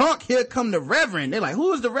up the trunk, here come the reverend. They're like,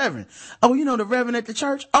 who is the reverend? Oh, you know the reverend at the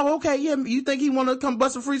church? Oh, okay, yeah, you think he want to come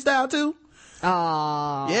bust a freestyle too?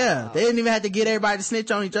 Yeah, they didn't even have to get everybody to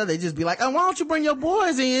snitch on each other. They just be like, oh, why don't you bring your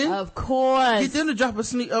boys in? Of course. Get them to drop a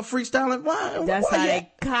freestyle. That's how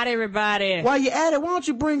they caught everybody. While you at it, why don't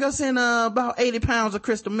you bring us in about 80 pounds of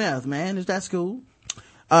crystal meth, man? Is that cool?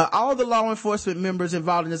 All the law enforcement members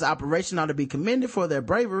involved in this operation ought to be commended for their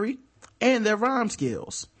bravery and their rhyme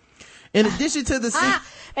skills. In addition to the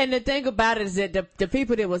and the thing about it is that the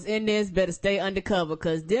people that was in this better stay undercover,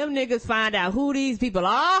 cause them niggas find out who these people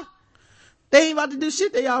are. They ain't about to do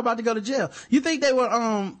shit. They all about to go to jail. You think they were,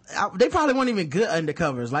 they probably weren't even good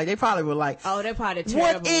undercovers. Like, they probably were like, oh, they're probably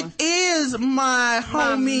terrible. What it is, my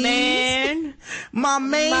homie. My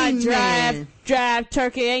main man. Drive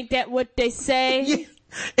turkey. Ain't that what they say? Yeah.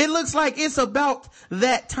 It looks like it's about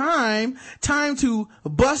that time to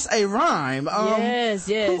bust a rhyme. Yes.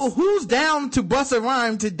 Who's down to bust a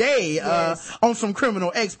rhyme today, on some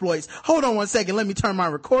criminal exploits? Hold on one second. Let me turn my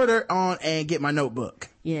recorder on and get my notebook.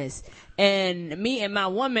 Yes. And me and my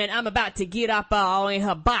woman, I'm about to get up all in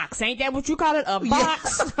her box. Ain't that what you call it? A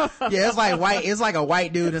box? Yeah, it's like white. It's like a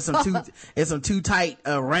white dude in some too tight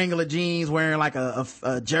Wrangler jeans, wearing like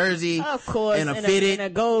a jersey, of course, and a fitted,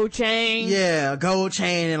 and a gold chain. Yeah, a gold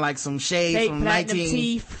chain and like some shades from 19.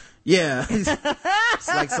 Teeth. Yeah, it's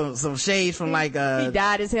like some shades from like. He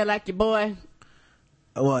dyed his hair like your boy.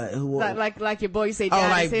 What? Like your boy? You say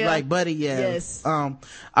dyed his hair? like Buddy? Yeah. Yes. All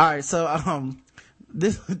right. So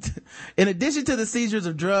in addition to the seizures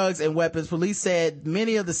of drugs and weapons, police said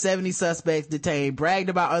many of the 70 suspects detained bragged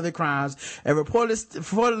about other crimes and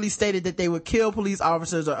reportedly stated that they would kill police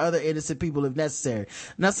officers or other innocent people if necessary.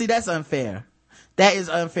 Now, see, that's unfair. That is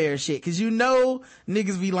unfair shit, cause you know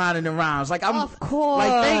niggas be lying in the rhymes. Like, of course.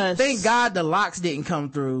 Like, thank God the locks didn't come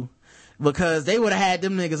through, because they would have had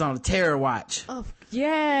them niggas on a terror watch.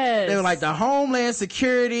 Yes. They were like, the Homeland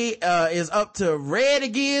Security is up to red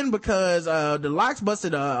again because the locks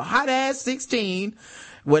busted a hot ass 16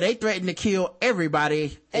 where they threatened to kill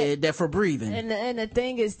everybody that for breathing. And the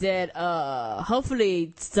thing is that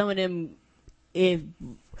hopefully some of them, if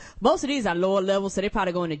most of these are lower levels, so they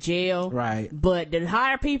probably going to jail. Right. But the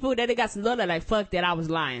higher people, they got some little like, fuck that, I was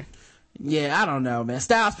lying. Yeah, I don't know, man.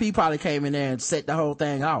 Styles P probably came in there and set the whole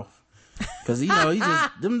thing off. Cause you know, he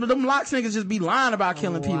just, them locks niggas just be lying about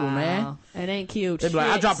killing people, man. It ain't cute. They be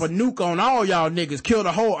like, I drop a nuke on all y'all niggas, kill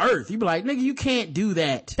the whole earth. You be like, nigga, you can't do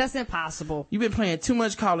that. That's impossible. You've been playing too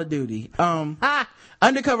much Call of Duty.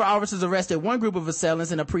 Undercover officers arrested one group of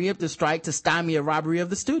assailants in a preemptive strike to stymie a robbery of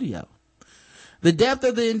the studio. The depth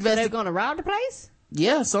of the investigation. They're gonna rob the place?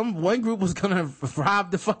 Yeah, one group was gonna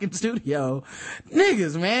rob the fucking studio.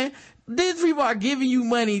 Niggas, man. These people are giving you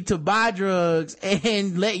money to buy drugs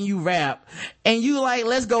and letting you rap. And you like,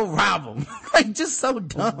 let's go rob them. Like, just so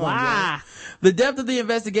dumb. Wow. Yo. The depth of the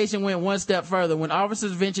investigation went one step further when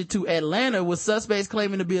officers ventured to Atlanta with suspects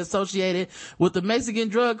claiming to be associated with the Mexican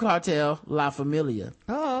drug cartel, La Familia.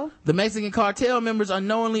 Oh. The Mexican cartel members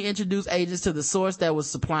unknowingly introduced agents to the source that was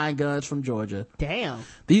supplying guns from Georgia. Damn.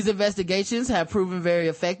 These investigations have proven very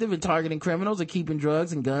effective in targeting criminals and keeping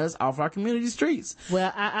drugs and guns off our community streets.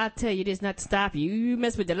 Well, I tell you this not to stop you. You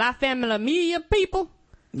mess with the La Familia people?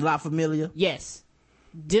 La Familia? Yes.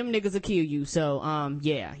 Them niggas will kill you. So,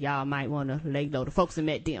 yeah, y'all might want to lay low. The folks that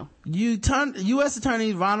met them. U.S.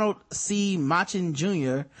 Attorney Ronald C. Machen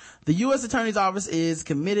Jr., the U.S. Attorney's Office is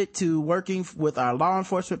committed to working with our law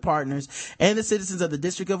enforcement partners and the citizens of the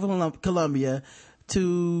District of Columbia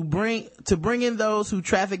to bring in those who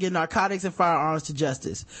traffic in narcotics and firearms to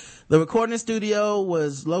justice. The recording studio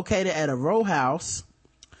was located at a row house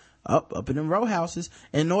up in them row houses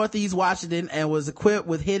in Northeast Washington and was equipped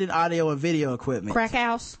with hidden audio and video equipment. Crack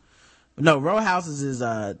house? No, row houses is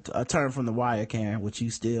a term from The Wire, Karen, which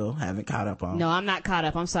you still haven't caught up on. No, I'm not caught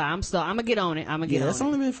up. I'm sorry. I'm gonna get on it. It's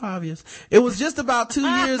only been 5 years. It was just about 2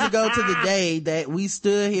 years ago to the day that we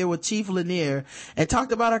stood here with Chief Lanier and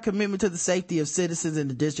talked about our commitment to the safety of citizens in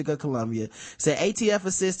the District of Columbia, said ATF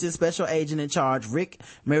Assistant Special Agent in Charge Rick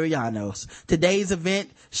Marianos. Today's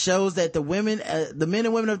event shows that the men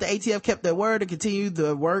and women of the ATF kept their word and continued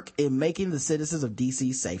the work in making the citizens of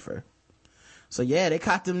DC safer. So yeah, they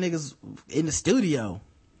caught them niggas in the studio.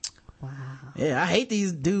 Wow. Yeah, I hate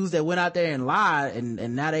these dudes that went out there and lied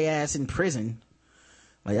and now they ass in prison.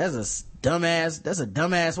 Like that's a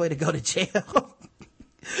dumbass way to go to jail.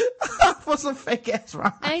 For some fake ass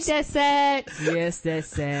rhymes. Ain't that sad? Yes, that's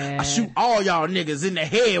sad. I shoot all y'all niggas in the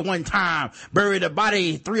head one time. Buried the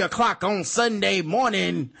body 3:00 on Sunday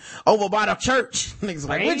morning over by the church. Niggas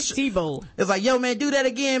like, which? T-Bowl. It's like, yo man, do that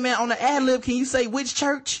again, man. On the ad lib, can you say which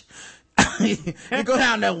church? You go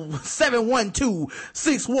down to 712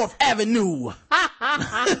 6th Wharf Avenue.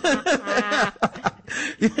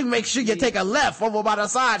 You make sure you take a left over by the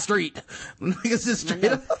side street. Niggas just straight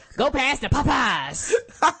up. Go past the Popeyes.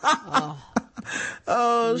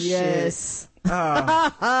 Oh yes. Shit.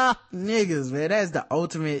 Oh, niggas, man. That's the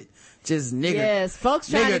ultimate just nigga. Yes, folks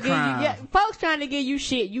trying to give you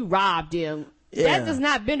shit, you robbed them. Yeah. That does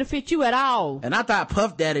not benefit you at all. And I thought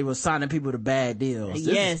Puff Daddy was signing people to bad deals.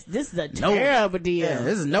 This is a terrible deal. Yeah,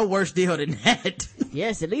 this is no worse deal than that.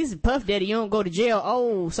 Yes, at least Puff Daddy, you don't go to jail.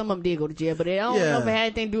 Oh, some of them did go to jail, but I don't know if it had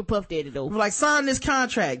anything to do with Puff Daddy though. Like, sign this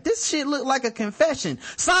contract. This shit look like a confession.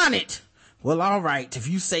 Sign it. Well, all right, if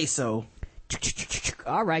you say so.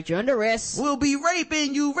 All right, you're under arrest. We'll be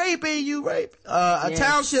raping you. A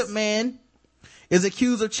township man is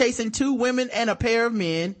accused of chasing 2 women and a pair of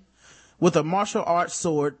men with a martial arts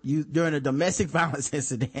sword during a domestic violence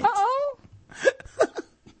incident. Uh-oh.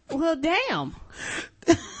 Well, damn.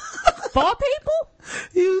 4 people?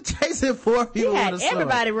 You chasing 4 people with a sword.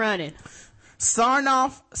 Everybody running.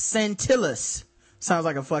 Sarnoff Santillis. Sounds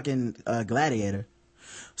like a fucking gladiator.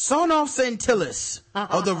 Sarnoff Santillis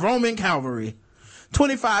of the Roman Cavalry,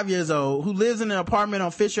 25 years old, who lives in an apartment on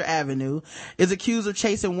Fisher Avenue, is accused of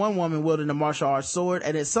chasing one woman wielding a martial arts sword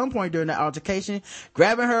and at some point during the altercation,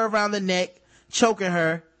 grabbing her around the neck, choking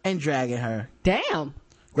her, and dragging her. Damn.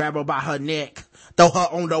 Grab her by her neck, throw her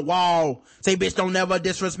on the wall, say, bitch, don't never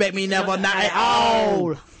disrespect me, never, not at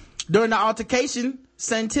all. During the altercation,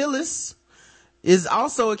 Santillis is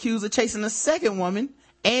also accused of chasing a second woman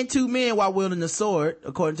and 2 men while wielding the sword,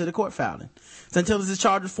 according to the court filing. Santillis is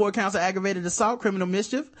charged with 4 counts of aggravated assault, criminal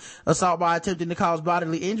mischief, assault by attempting to cause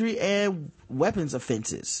bodily injury, and weapons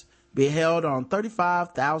offenses. Being held on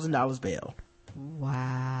 $35,000 bail.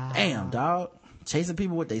 Wow. Damn, dog. Chasing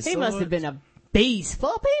people with their swords. He must have been a beast.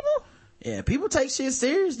 4 people? Yeah, people take shit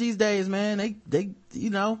serious these days, man. They,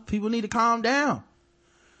 you know, people need to calm down.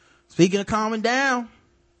 Speaking of calming down,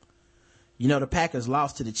 you know, the Packers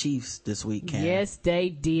lost to the Chiefs this week, Cam. Yes, they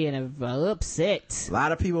did. And upset. A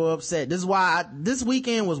lot of people are upset. This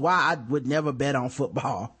weekend was why I would never bet on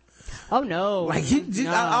football. Oh no. Like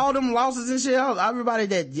all them losses and shit,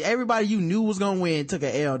 everybody you knew was gonna win took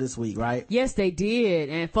an L this week, right? Yes, they did.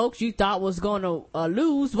 And folks you thought was gonna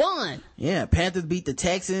lose won. Yeah, Panthers beat the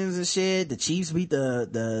Texans and shit. The Chiefs beat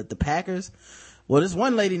the Packers. Well, this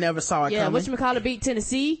one lady never saw it coming. Yeah, whatchamacallit beat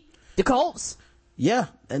Tennessee? The Colts? Yeah,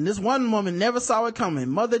 and this one woman never saw it coming.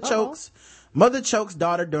 Mother chokes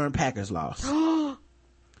daughter during Packers loss.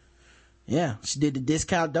 Yeah, she did the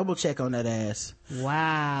discount double check on that ass.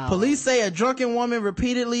 Wow. Police say a drunken woman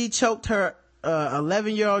repeatedly choked her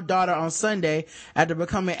 11-year-old daughter on Sunday after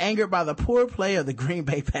becoming angered by the poor play of the Green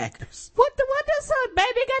Bay Packers. What does her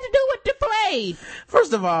baby got to do with the play?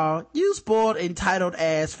 First of all, you spoiled, entitled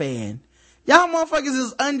ass fan. Y'all motherfuckers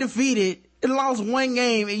is undefeated and lost one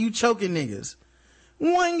game and you choking niggas.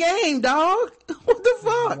 One game, dog. What the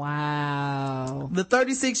fuck? Wow. The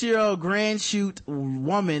 36-year-old Grand Chute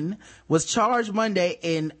woman was charged Monday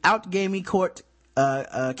in Outgaming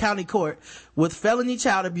County Court with felony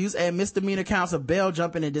child abuse and misdemeanor counts of bail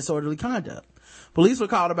jumping and disorderly conduct. Police were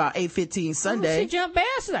called about 8:15 Sunday. She jumped bail.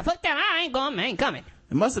 She's like, fuck that, I ain't coming.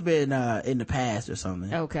 It must have been in the past or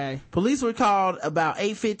something. Okay. Police were called about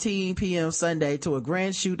 8:15 p.m. Sunday to a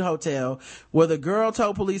Grand Chute hotel where the girl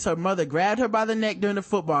told police her mother grabbed her by the neck during the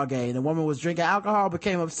football game. The woman was drinking alcohol,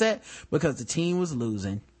 became upset because the team was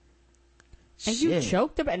losing. And you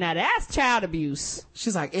choked her? Now that's child abuse.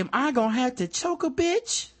 She's like, am I gonna have to choke a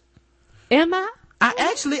bitch? Am I?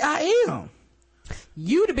 I am.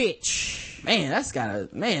 You the bitch. Man,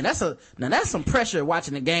 that's some pressure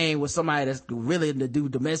watching the game with somebody that's willing to do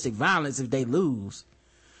domestic violence if they lose.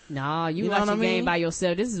 Nah, you watch the game by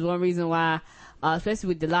yourself. This is one reason why, especially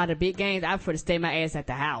with a lot of big games, I prefer to stay my ass at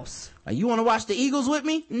the house. You want to watch the Eagles with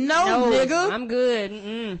me? No, nigga. I'm good.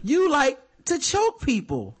 Mm-mm. You like to choke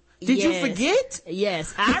people. Did you forget?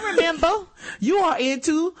 Yes, I remember. You are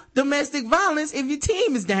into domestic violence if your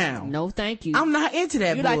team is down. No, thank you. I'm not into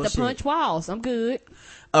that bullshit. You like to punch walls. I'm good.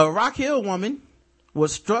 A Rock Hill woman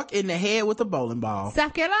was struck in the head with a bowling ball.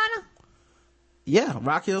 South Carolina? Yeah,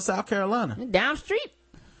 Rock Hill, South Carolina. Down street.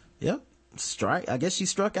 Yep. Strike. I guess she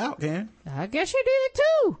struck out, Karen. I guess she did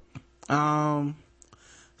too. So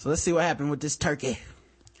let's see what happened with this turkey.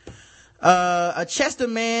 A Chester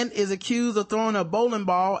man is accused of throwing a bowling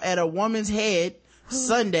ball at a woman's head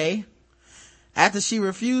Sunday after she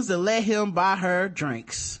refused to let him buy her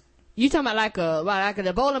drinks. You talking about like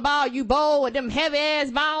the bowling ball you bowl with them heavy ass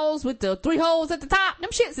balls with the 3 holes at the top?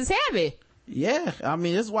 Them shits is heavy. Yeah, I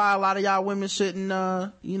mean, that's why a lot of y'all women shouldn't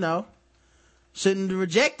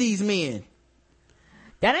reject these men.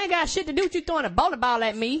 That ain't got shit to do with you throwing a bowling ball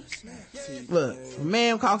at me. Look, a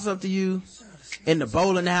man walks up to you in the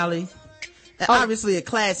bowling alley. Obviously a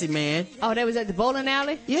classy man. Oh, that was at the bowling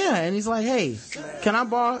alley? Yeah, and he's like, hey, can I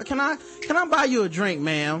buy you a drink,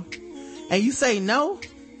 ma'am? And you say no?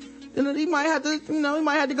 Then he might have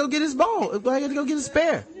to go get his ball. He might have to go get his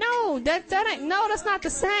spare. No, that's not the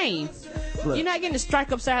same. Look, you're not getting to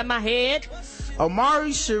strike upside my head.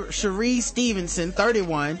 Omari Cherie Stevenson,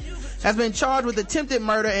 31, has been charged with attempted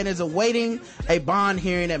murder and is awaiting a bond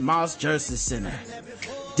hearing at Moss Justice Center.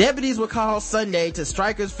 Deputies were called Sunday to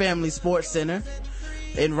Strikers Family Sports Center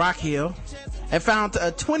in Rock Hill and found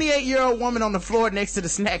a 28-year-old woman on the floor next to the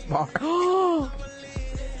snack bar.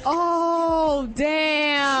 Oh,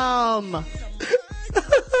 damn.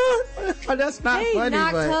 Oh, that's not they funny,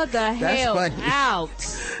 knocked but her the hell funny. out.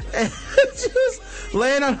 Just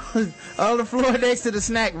laying on the floor next to the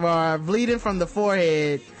snack bar, bleeding from the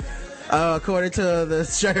forehead, according to the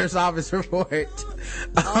sheriff's office report.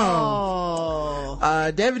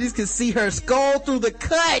 Deputies could see her skull through the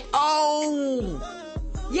cut. Oh!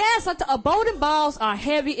 Yes, bowling balls are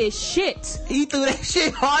heavy as shit. He threw that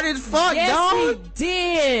shit hard as fuck, yes, dog. Yes, he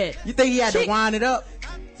did. You think he had to wind it up?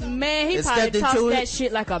 Man, he probably tossed that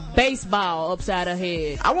shit like a baseball upside her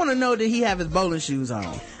head. I want to know, did he have his bowling shoes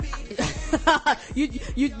on? You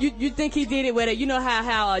think he did it with it? You know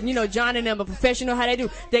how John and them are professional, how they do?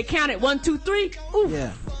 They count it 1, 2, 3. Ooh.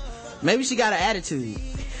 Yeah. Maybe she got an attitude.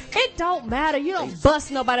 It don't matter. You don't bust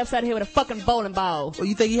nobody upside the head with a fucking bowling ball. Well,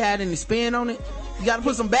 you think he had any spin on it? You gotta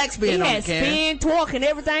put some backspin on it, Karen. He had spin, torque, and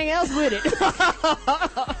everything else with it.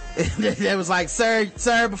 It was like, sir,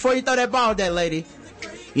 before you throw that ball at that lady,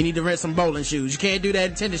 you need to rent some bowling shoes. You can't do that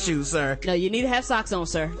in tennis shoes, sir. No, you need to have socks on,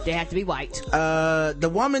 sir. They have to be white.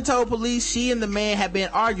 The woman told police she and the man had been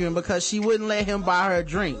arguing because she wouldn't let him buy her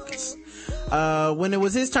drinks. When it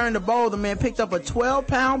was his turn to bowl, the man picked up a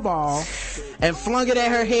 12-pound ball and flung it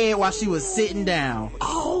at her head while she was sitting down.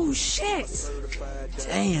 Oh, shit.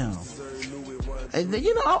 Damn. And,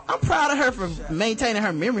 I'm proud of her for maintaining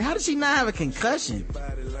her memory. How did she not have a concussion?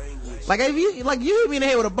 Like if you hit me in the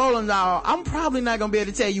head with a bowling ball, I'm probably not gonna be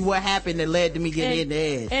able to tell you what happened that led to me getting hit in the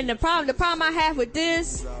head. And the problem I have with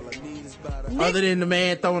this, other than the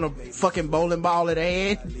man throwing a fucking bowling ball at the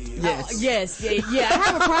head, yes, yeah.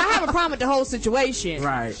 I have a problem with the whole situation.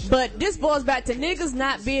 Right. But this boils back to niggas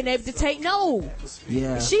not being able to take no.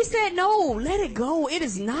 Yeah. She said no, let it go. It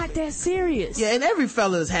is not that serious. Yeah, and every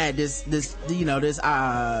fella's had this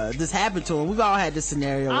happen to him. We've all had this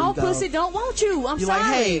scenario. All pussy don't want you. I'm You're sorry.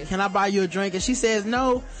 like, hey, can I buy you a drink? And she says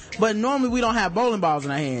no. But normally we don't have bowling balls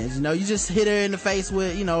in our hands. You know, you just hit her in the face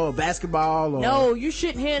with, a basketball. Or no, you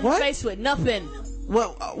shouldn't hit in the face with nothing.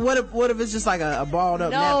 What if it's just like a balled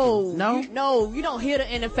up napkin? No, you don't hit her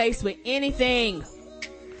in the face with anything.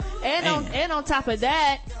 And on top of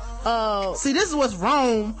that, see, this is what's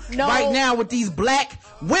wrong right now with these black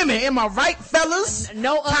women. Am I right, fellas?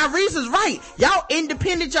 No, Tyrese is right. Y'all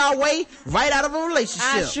independent y'all way right out of a relationship.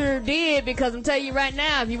 I sure did, because I'm telling you right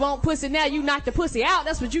now, if you want pussy now, you knocked the pussy out.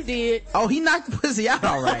 That's what you did. Oh, he knocked the pussy out,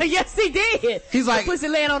 all right. Yes, he did. He's like, the pussy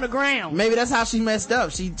laying on the ground. Maybe that's how she messed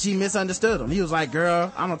up. She misunderstood him. He was like,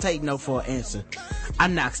 girl, I don't take no for an answer. I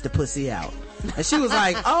knocks the pussy out. And she was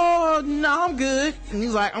like, oh, no, I'm good. And he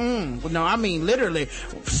was like, no, I mean literally,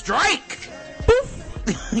 strike. Poof.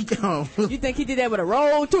 You think he did that with a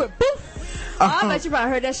roll to it? Poof. I bet you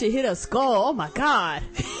probably heard that shit hit her skull. Oh my God.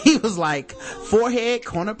 He was like, forehead,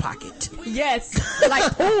 corner pocket. Yes.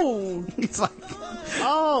 Like, ooh. He's like,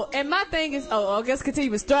 oh, and my thing is, I guess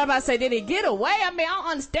continue with story about say, did he get away? I mean, I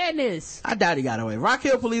don't understand this. I doubt he got away. Rock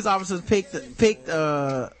Hill police officers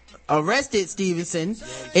arrested Stevenson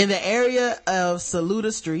in the area of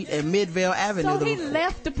Saluda Street and Midvale Avenue. So he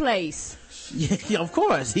left the place. Yeah, of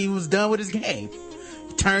course. He was done with his game.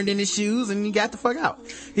 Turned in his shoes and he got the fuck out.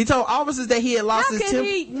 He told officers that he had lost his temper. How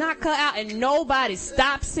can he knock her out and nobody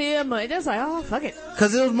stops him? Or just like, oh, fuck it.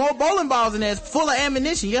 Because there was more bowling balls in there. It's full of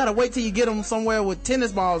ammunition. You gotta wait till you get them somewhere with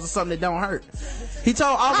tennis balls or something that don't hurt. He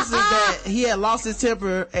told officers that he had lost his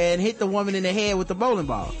temper and hit the woman in the head with the bowling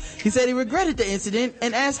ball. He said he regretted the incident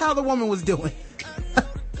and asked how the woman was doing.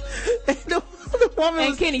 the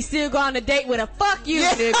woman can he still go on a date with a fuck you,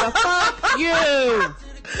 nigga? Fuck you.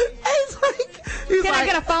 Can I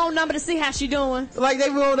get a phone number to see how she doing? Like they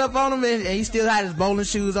rolled up on him and he still had his bowling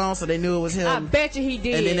shoes on, so they knew it was him. I bet you he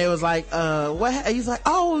did. And then they was like, what? He's like,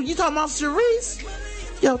 oh, you talking about Sharice?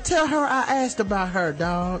 Yo, tell her I asked about her,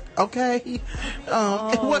 dog. Okay?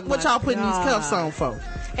 What y'all putting these cuffs on for?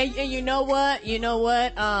 And you know what?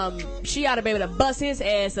 She ought to be able to bust his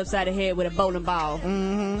ass upside the head with a bowling ball.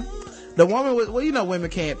 Mm-hmm. The woman was, women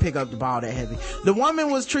can't pick up the ball that heavy. The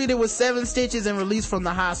woman was treated with 7 stitches and released from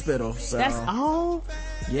the hospital. So. That's all?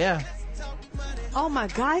 Yeah. Oh my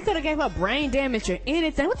God, he could have gave her brain damage or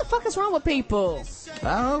anything. What the fuck is wrong with people?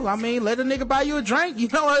 Oh, I mean, let a nigga buy you a drink. You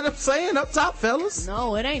know what I'm saying? Up top, fellas.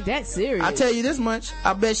 No, it ain't that serious. I tell you this much.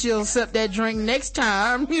 I bet she'll accept that drink next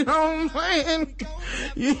time. You know what I'm saying?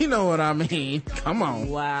 You know what I mean. Come on.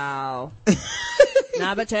 Wow.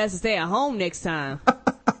 Now I bet you has to stay at home next time.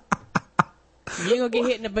 You ain't gonna get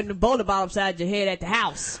hit in the bowling ball upside your head at the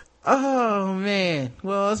house. Oh, man.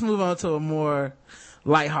 Well, let's move on to a more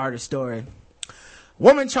lighthearted story.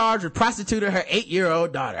 Woman charged with prostituting her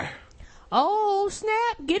 8-year-old daughter. Oh,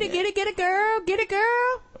 snap. Get it, girl. Get it,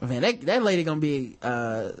 girl. Man, that lady gonna be,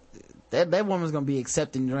 that woman's gonna be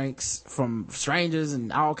accepting drinks from strangers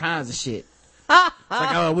and all kinds of shit.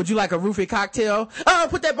 Like, would you like a roofie cocktail?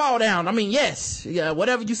 Put that ball down. I mean, yes. Yeah,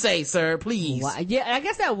 whatever you say, sir, please. Well, yeah, I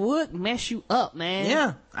guess that would mess you up, man.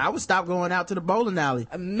 Yeah, I would stop going out to the bowling alley.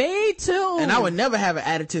 Me too. And I would never have an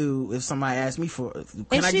attitude if somebody asked me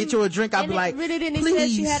can I get you a drink? I'd be like, really didn't please. Say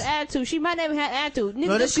she had attitude. She might not have had attitude.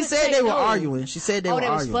 No, she said they were arguing. She said they were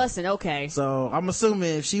arguing. Oh, they was fussing. Okay. So I'm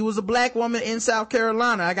assuming if she was a black woman in South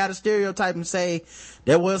Carolina, I got to stereotype and say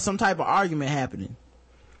there was some type of argument happening.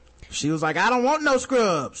 She was like, I don't want no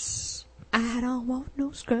scrubs. I don't want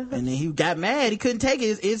no scrubs. And then he got mad. He couldn't take it.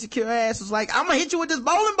 His insecure ass was like, I'm gonna hit you with this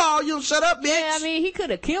bowling ball. You'll shut up, bitch. Yeah, I mean, he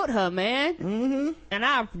could have killed her, man. Mm-hmm.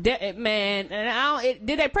 And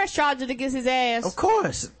did they press charges against his ass? Of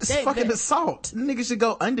course. It's fucking assault. Nigga should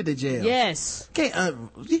go under the jail. Yes.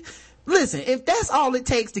 Listen, if that's all it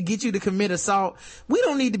takes to get you to commit assault, we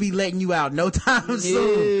don't need to be letting you out no time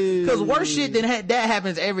soon. Cause worse shit than that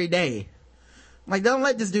happens every day. Like, don't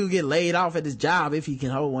let this dude get laid off at his job if he can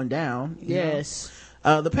hold one down. Yes.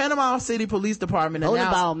 The Panama City Police Department announced...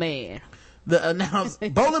 Bowling ball man.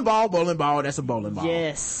 Bowling ball, that's a bowling ball.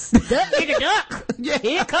 Yes. Duck, nigga, duck. Yeah.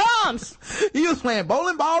 Here it comes. He was playing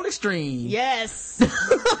bowling ball extreme. Yes.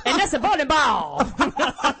 And that's a bowling ball.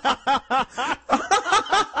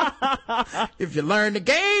 If you learn the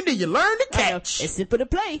game, then you learn to catch. It's simple to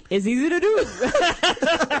play. It's easy to do.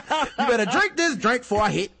 You better drink this drink before I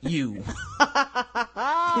hit you.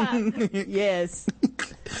 Yes.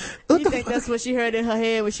 You think that's what she heard in her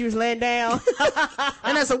head when she was laying down?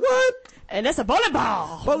 And that's a what? And that's a bowling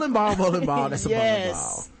ball. Bowling ball. That's a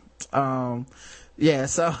yes. bowling ball. Yeah,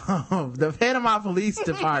 so the Panama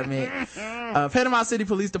City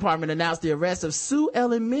Police Department announced the arrest of Sue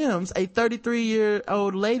Ellen Mims, a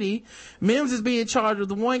 33-year-old lady. Mims is being charged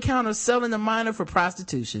with one count of selling a minor for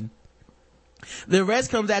prostitution. The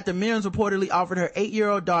arrest comes after Mims reportedly offered her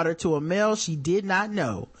 8-year-old daughter to a male she did not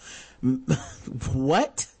know.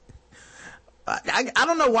 What? I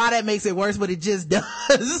don't know why that makes it worse, but it just does.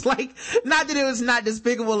 It's like, not that it was not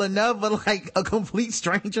despicable enough, but like a complete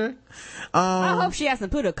stranger. I hope she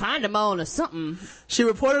hasn't put a condom on or something. She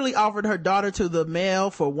reportedly offered her daughter to the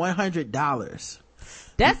male for $100.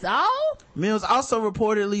 That's all? Mills also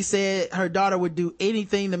reportedly said her daughter would do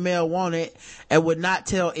anything the male wanted and would not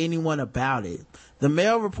tell anyone about it. The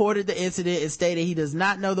male reported the incident and stated he does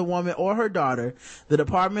not know the woman or her daughter. The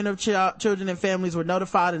Department of Children and Families were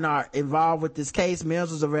notified and are involved with this case.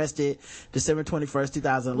 Mills was arrested December 21st,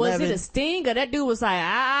 2011. Was it a sting or that dude was like,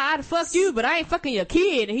 I'd fuck you, but I ain't fucking your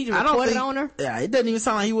kid, and he just reported on her? Yeah, it doesn't even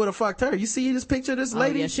sound like he would have fucked her. You see this picture of this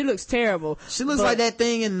lady? Yeah, she looks terrible. She looks like that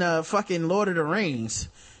thing in fucking Lord of the Rings.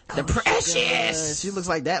 The Precious. She looks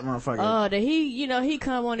like that motherfucker. He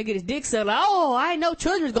come on to get his dick sucked. Like, I know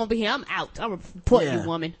children's gonna be here. I'm out. I'm reporting you,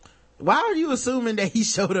 woman. Why are you assuming that he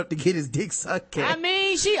showed up to get his dick sucked? I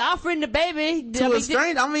mean, she offering the baby to a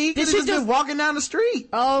stranger. I mean, he could have just been walking down the street.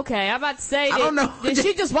 Okay, I'm about to say that. I don't know. Did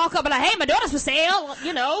she just walk up and like, hey, my daughter's for sale?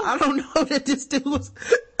 You know. I don't know that this dude was.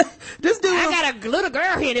 I got a little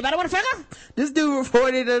girl here. Anybody want to fuck her? This dude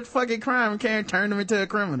reported a fucking crime and Karen turned him into a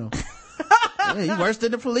criminal. Yeah, he worse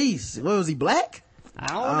than the police. What was he, black? I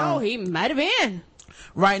don't know. He might have been.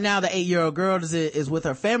 Right now, the 8-year-old girl is with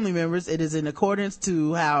her family members. It is in accordance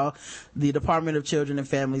to how the Department of Children and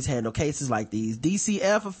Families handle cases like these.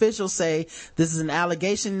 DCF officials say this is an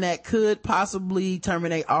allegation that could possibly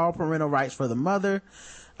terminate all parental rights for the mother.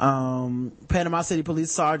 Panama City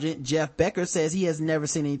Police Sergeant Jeff Becker says he has never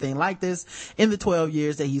seen anything like this in the 12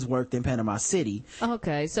 years that he's worked in Panama City.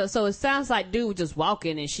 Okay, so it sounds like dude was just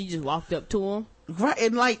walking and she just walked up to him. Right,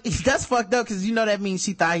 and like, that's fucked up because that means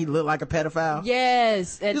she thought he looked like a pedophile.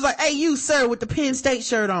 Yes. He was like, hey, you sir with the Penn State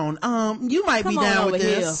shirt on, you might be down with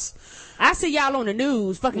this. I see y'all on the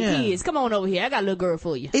news, fucking kids. Come on over here. I got a little girl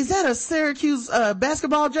for you. Is that a Syracuse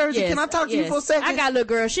basketball jersey? Yes, Can I talk to you for a second? I got a little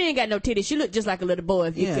girl. She ain't got no titties. She look just like a little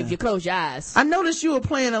boy if you close your eyes. I noticed you were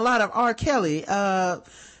playing a lot of R. Kelly.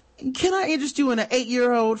 Can I interest you in an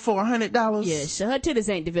 8-year-old for $100? Yes, her titties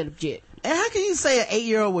ain't developed yet. And how can you say an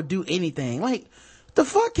 8-year-old would do anything? Like, the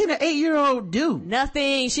fuck can an 8-year-old do?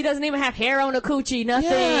 Nothing. She doesn't even have hair on her coochie. Nothing.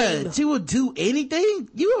 Yeah, she would do anything?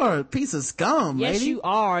 You are a piece of scum, yes, lady. you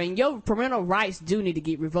are. And your parental rights do need to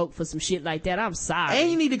get revoked for some shit like that. I'm sorry. And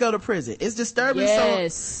you need to go to prison. It's disturbing.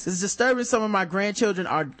 Yes. It's disturbing some of my grandchildren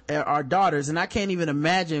are daughters, and I can't even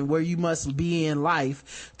imagine where you must be in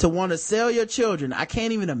life to want to sell your children. I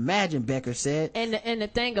can't even imagine, Becker said. And the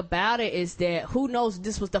thing about it is that who knows if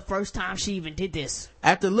this was the first time she even did this.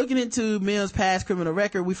 After looking into Mills' past criminal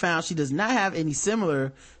record, we found she does not have any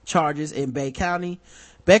similar charges in Bay County.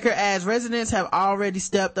 Becker adds residents have already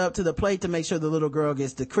stepped up to the plate to make sure the little girl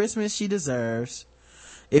gets the Christmas she deserves.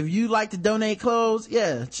 If you like to donate clothes,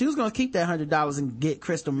 she was gonna keep that $100 and get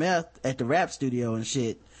crystal meth at the rap studio and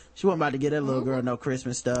shit. She wasn't about to get that little girl no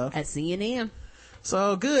Christmas stuff. At CNN.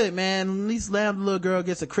 So good, man. At least the little girl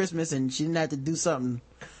gets a Christmas and she didn't have to do something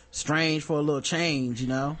strange for a little change,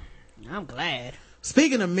 I'm glad.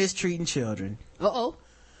 Speaking of mistreating children. Uh-oh.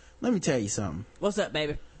 Let me tell you something. What's up,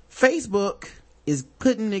 baby? Facebook is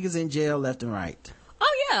putting niggas in jail left and right.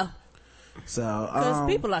 Oh, yeah. So, because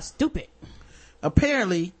people are stupid.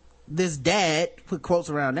 Apparently, this dad, put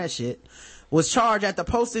quotes around that shit, was charged after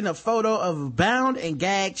posting a photo of a bound and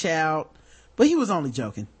gagged child, but he was only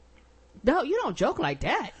joking. No, you don't joke like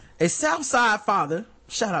that. A Southside father,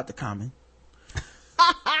 shout out to Common.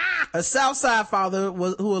 A Southside father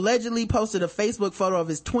who allegedly posted a Facebook photo of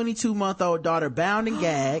his 22-month-old daughter bound and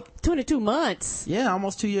gagged. 22 months? Yeah,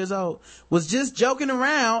 almost 2 years old. Was just joking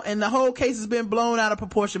around, and the whole case has been blown out of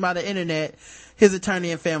proportion by the internet, his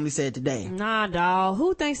attorney and family said today. Nah, dawg.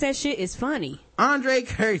 Who thinks that shit is funny? Andre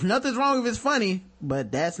Curry, nothing's wrong if it's funny,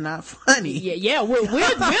 but that's not funny. Yeah, we'll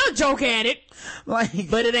joke at it. But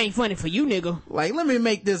it ain't funny for you, nigga. Like, let me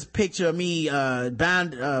make this picture of me,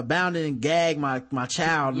 bound and gag my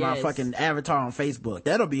child, my fucking avatar on Facebook.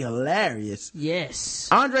 That'll be hilarious. Yes.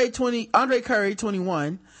 Andre Curry,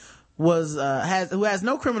 21, who has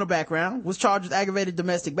no criminal background, was charged with aggravated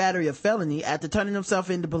domestic battery, a felony, after turning himself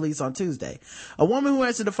into police on Tuesday. A woman who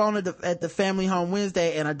answered the phone at the family home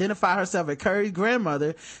Wednesday and identified herself as Curry's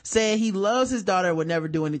grandmother said he loves his daughter and would never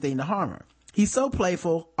do anything to harm her. He's so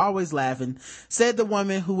playful, always laughing, said the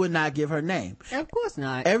woman who would not give her name. Of course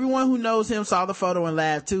not. Everyone who knows him saw the photo and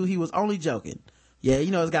laughed too. He was only joking. Yeah,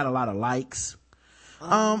 it's got a lot of likes.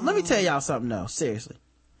 Let me tell y'all something though, seriously.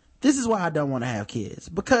 This is why I don't want to have kids.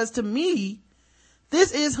 Because to me,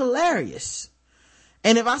 this is hilarious.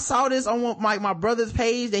 And if I saw this on my brother's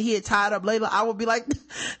page that he had tied up Layla, I would be like,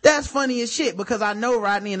 that's funny as shit, because I know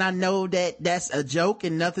Rodney and I know that that's a joke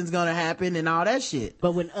and nothing's gonna happen and all that shit.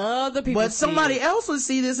 But when other people somebody else would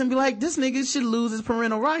see this and be like, this nigga should lose his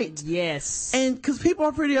parental rights. Yes. And cause people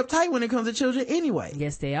are pretty uptight when it comes to children anyway.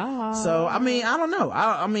 Yes, they are. So, I don't know.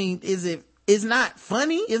 It's not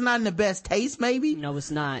funny. It's not in the best taste, maybe. No, it's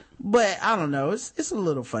not. But I don't know. It's a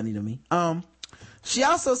little funny to me. She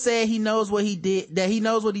also said he knows what he did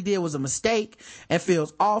was a mistake and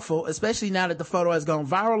feels awful, especially now that the photo has gone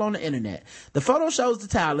viral on the internet. The photo shows the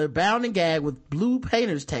toddler bound and gagged with blue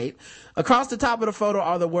painter's tape. Across the top of the photo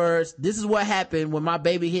are the words, "This is what happened when my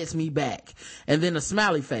baby hits me back," and then a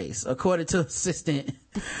smiley face, according to assistant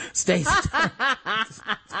Stacey.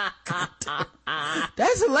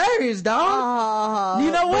 That's hilarious, dog.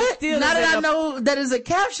 You know what? Now that I know that is a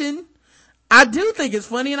caption, I do think it's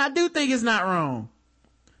funny and I do think it's not wrong.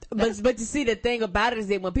 But you see, the thing about it is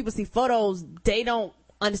that when people see photos, they don't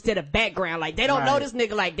understand the background. Like, they don't know this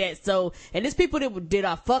nigga like that. So, and there's people that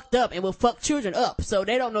are fucked up and will fuck children up. So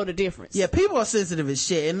they don't know the difference. Yeah, people are sensitive as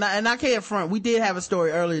shit. And I can't front. We did have a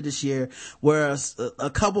story earlier this year where a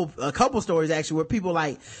couple stories actually where people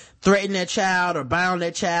like threatened their child or bound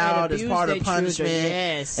their child as part of punishment.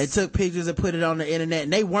 Yes. And took pictures and put it on the internet,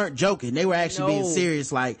 and they weren't joking. They were actually being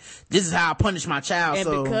serious, like, this is how I punish my child.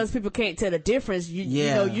 And because people can't tell the difference,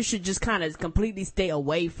 you should just kind of completely stay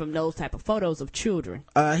away from those type of photos of children.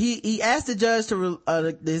 He asked the judge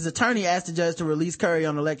his attorney asked the judge to release Curry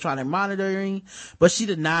on electronic monitoring, but she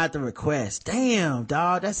denied the request. Damn,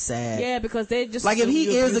 dog, that's sad. Yeah, because they just like if he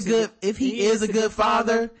is a good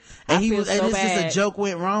father and this is a joke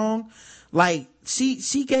went wrong. Like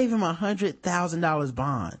she gave him $100,000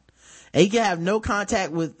 bond, and he can have no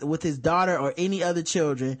contact with his daughter or any other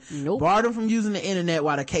children. Nope. Barred him from using the internet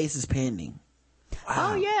while the case is pending.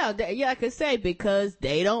 Wow. Oh yeah, I could say because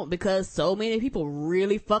so many people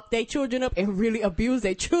really fuck their children up and really abuse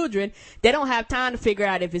their children, they don't have time to figure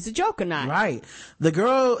out if it's a joke or not. Right. The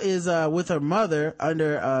girl is with her mother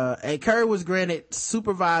and Curry was granted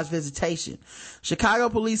supervised visitation. Chicago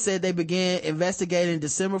police said they began investigating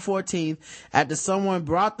December 14th after someone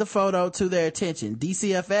brought the photo to their attention.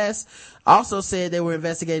 DCFS also said they were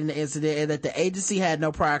investigating the incident and that the agency had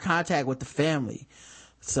no prior contact with the family.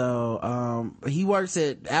 So, he works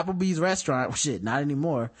at Applebee's restaurant, shit, not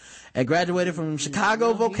anymore, and graduated from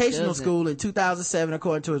Chicago Vocational School in 2007,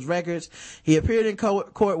 according to his records. He appeared in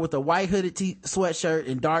court with a white hooded sweatshirt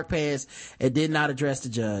and dark pants and did not address the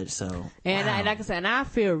judge. So, and like I said, and I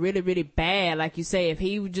feel really, really bad. Like you say, if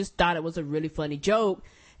he just thought it was a really funny joke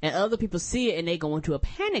and other people see it and they go into a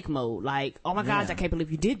panic mode, like, oh my gosh, I can't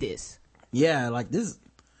believe you did this. Yeah, like this,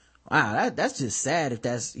 wow, that's just sad if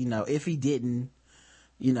that's, if he didn't,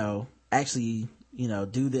 actually,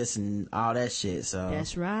 do this and all that shit. So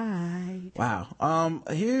that's right. Wow.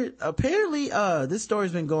 Here, apparently, this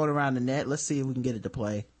story's been going around the net. Let's see if we can get it to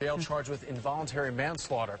play. Jail charged with involuntary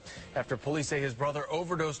manslaughter after police say his brother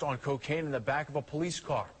overdosed on cocaine in the back of a police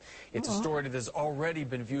car. It's a story that has already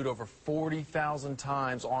been viewed over 40,000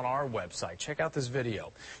 times on our website. Check out this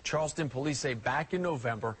video. Charleston police say back in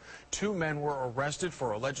November, 2 men were arrested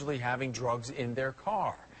for allegedly having drugs in their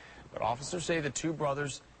car. But officers say the 2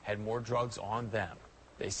 brothers had more drugs on them.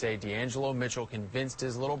 They say D'Angelo Mitchell convinced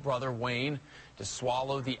his little brother, Wayne, to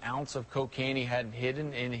swallow the ounce of cocaine he had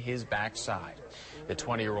hidden in his backside. The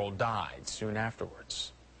 20-year-old died soon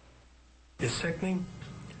afterwards. It's sickening.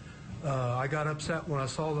 I got upset when I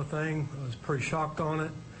saw the thing. I was pretty shocked on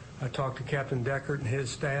it. I talked to Captain Deckert and his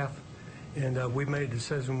staff, and we made a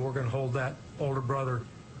decision we're going to hold that older brother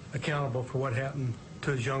accountable for what happened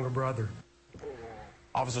to his younger brother.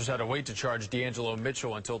 Officers had to wait to charge D'Angelo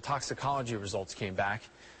Mitchell until toxicology results came back.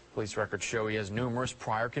 Police records show he has numerous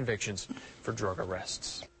prior convictions for drug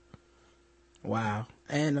arrests. Wow.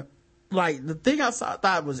 And, like, the thing I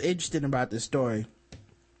thought was interesting about this story,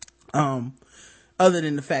 other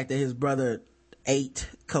than the fact that his brother ate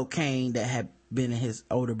cocaine that had been in his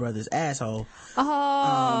older brother's asshole.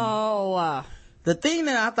 The thing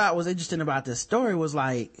that I thought was interesting about this story was,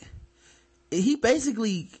 like, he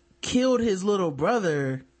basically killed his little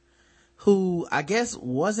brother who I guess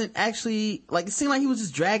wasn't actually, like, it seemed like he was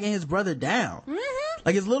just dragging his brother down.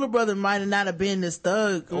 Like, his little brother might have not have been this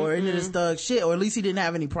thug or into this thug shit, or at least he didn't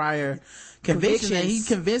have any prior convictions. And he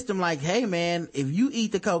convinced him, like, hey man, if you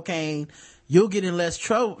eat the cocaine, you'll get in less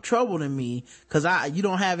trouble than me, cause you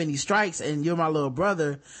don't have any strikes and you're my little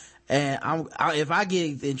brother. And if I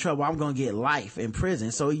get in trouble, I'm gonna get life in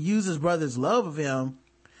prison. So he used his brother's love of him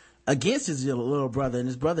against his little brother, and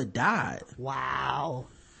his brother died. Wow.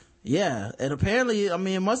 Yeah, and apparently, I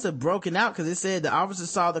mean, it must have broken out, because it said the officer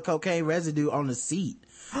saw the cocaine residue on the seat.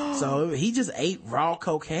 So he just ate raw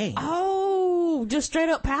cocaine. Oh, just straight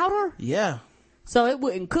up powder? Yeah. So it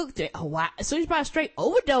wouldn't cook it. Oh, wow. So he's probably straight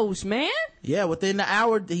overdose, man. Yeah, within the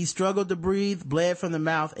hour, he struggled to breathe, bled from the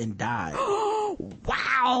mouth, and died.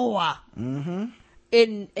 Wow.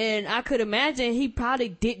 And I could imagine he probably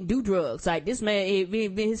didn't do drugs. Like, this man, it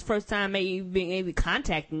been his first time maybe being able to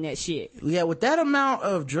contacting that shit. Yeah, with that amount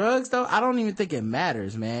of drugs, though, I don't even think it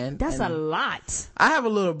matters, man. That's a lot. I have a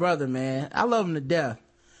little brother, man. I love him to death.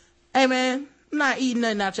 Hey, man, I'm not eating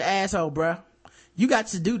nothing out your asshole, bruh. You got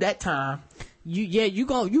to do that time. You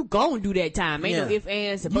gon' do that time. Ain't no ifs,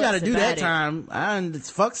 ands, or buts. You gotta do that about it. time.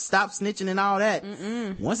 Fuck, stop snitching and all that.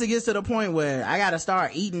 Once it gets to the point where I gotta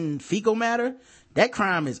start eating fecal matter, that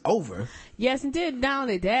crime is over. Yes, and then not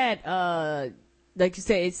only that, like you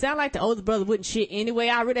said, it sounded like the older brother wouldn't shit anyway.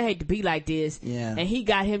 I really hate to be like this. Yeah. And he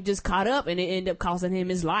got him just caught up, and it ended up costing him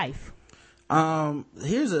his life.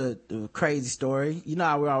 Here's a crazy story. You know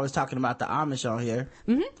how we're always talking about the Amish on here.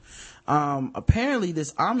 Apparently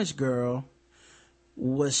this Amish girl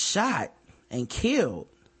was shot and killed.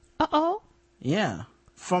 Yeah.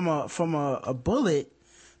 From a bullet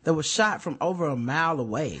that was shot from over a mile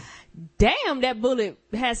away. Damn, that bullet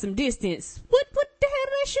has some distance. What the hell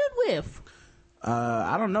did they shoot with?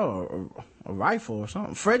 I don't know, a rifle or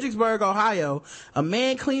something. Fredericksburg, Ohio, a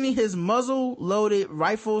man cleaning his muzzle-loaded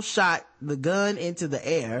rifle shot the gun into the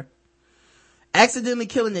air, accidentally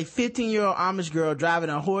killing a 15-year-old Amish girl driving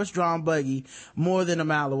a horse-drawn buggy more than a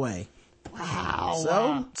mile away.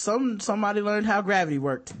 Wow. So, somebody learned how gravity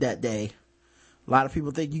worked that day. A lot of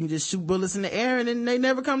people think you can just shoot bullets in the air and then they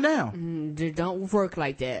never come down. They don't work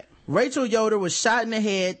like that. Rachel Yoder was shot in the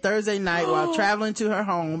head Thursday night while traveling to her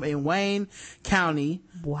home in Wayne County,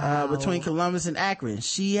 between Columbus and Akron.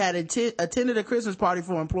 She had attended a Christmas party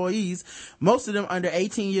for employees, most of them under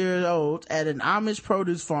 18 years old, at an Amish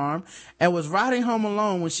produce farm, and was riding home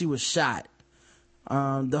alone when she was shot.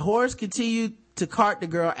 The horse continued to cart the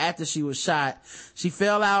girl after she was shot. She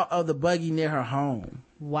fell out of the buggy near her home.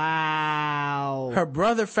 Wow. Her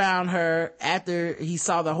brother found her after he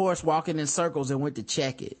saw the horse walking in circles and went to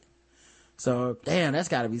check it. So, damn, that's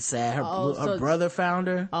gotta be sad. Her brother found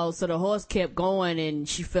her. Oh, so the horse kept going and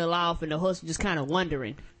she fell off and the horse was just kind of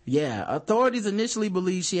wondering. Yeah. Authorities initially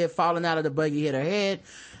believed she had fallen out of the buggy, hit her head,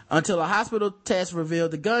 until a hospital test revealed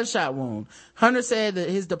the gunshot wound. Hunter said that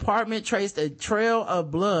his department traced a trail of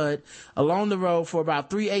blood along the road for about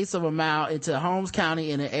 3/8 of a mile into Holmes County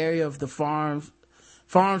in an area of the farms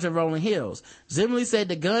and rolling hills. Zimmerly said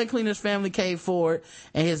the gun cleaner's family came forward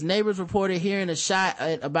and his neighbors reported hearing a shot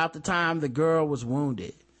at about the time the girl was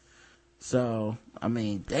wounded. So, I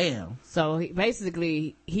mean, damn. So it went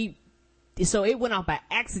off by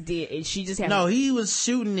accident and she just had... No, he was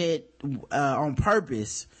shooting it on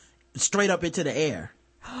purpose straight up into the air.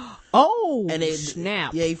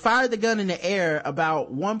 Snap. Yeah, he fired the gun in the air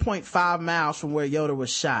about 1.5 miles from where Yoder was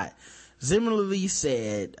shot. Zimmerly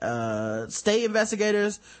said, state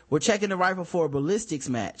investigators were checking the rifle for a ballistics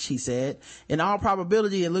match, he said. In all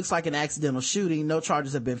probability, it looks like an accidental shooting. No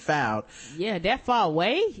charges have been filed. Yeah, that far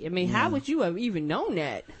away? I mean, how would you have even known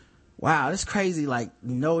that? Wow, that's crazy. Like,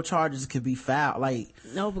 no charges could be filed. Like,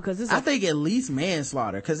 no, because I think at least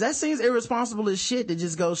manslaughter, because that seems irresponsible as shit to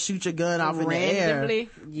just go shoot your gun off in the air.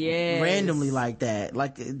 Randomly like that.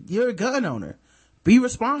 Like, you're a gun owner. Be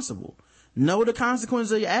responsible. Know the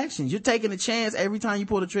consequences of your actions. You're taking a chance every time you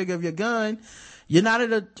pull the trigger of your gun. You're not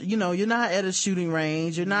at a shooting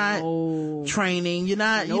range. You're not training. You're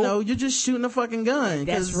not, you're just shooting a fucking gun.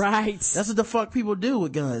 That's right. That's what the fuck people do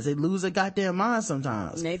with guns. They lose their goddamn mind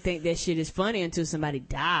sometimes. And they think that shit is funny until somebody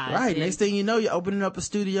dies. Right. Next thing you know, you're opening up a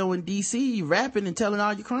studio in DC, you rapping and telling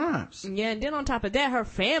all your crimes. Yeah. And then on top of that, her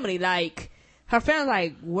family,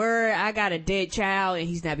 where I got a dead child and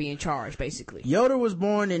he's not being charged, basically. Yoder was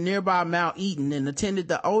born in nearby Mount Eaton and attended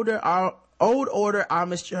the Old Order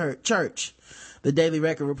Amish Church. The Daily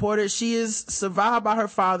Record reported she is survived by her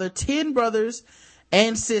father, 10 brothers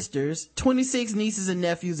and sisters, 26 nieces and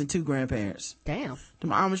nephews, and 2 grandparents. Damn. Them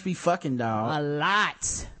Amish be fucking, dog. A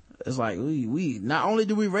lot. It's like, we not only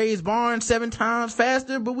do we raise barns 7 times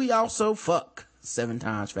faster, but we also fuck. 7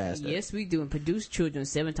 times faster. Yes, we do, and produce children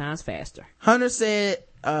 7 times faster. Hunter said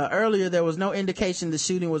earlier there was no indication the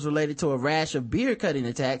shooting was related to a rash of beard cutting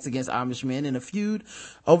attacks against Amish men in a feud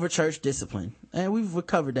over church discipline. And we've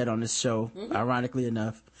covered that on this show, ironically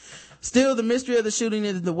enough. Still, the mystery of the shooting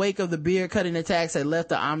in the wake of the beard cutting attacks had left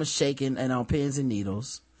the Amish shaken and on pins and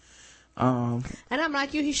needles. And I'm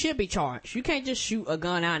like you, he should be charged. You can't just shoot a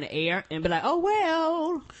gun out in the air and be like, oh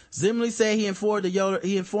well. Zimley said he informed the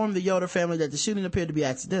Yoder family that the shooting appeared to be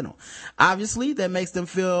accidental. Obviously, that makes them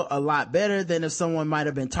feel a lot better than if someone might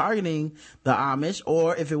have been targeting the Amish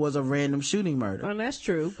or if it was a random shooting murder. Well, that's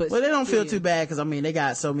true. But well, they don't feel too bad because, I mean, they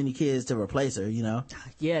got so many kids to replace her, you know.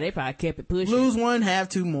 Yeah, they probably kept it pushing. Lose one, have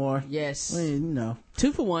 2 more. Yes. Well, you know.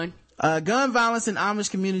 2 for 1. Gun violence in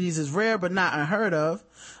Amish communities is rare but not unheard of.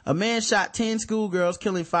 A man shot 10 schoolgirls,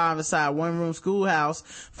 killing 5 inside a one-room schoolhouse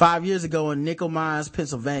 5 years ago in Nickel Mines,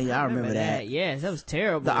 Pennsylvania. I remember that. Yes, that was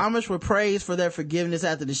terrible. The Amish were praised for their forgiveness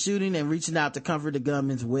after the shooting and reaching out to comfort the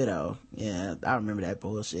gunman's widow. Yeah, I remember that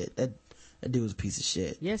bullshit. That dude was a piece of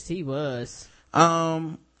shit. Yes, he was.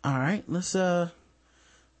 All right, let's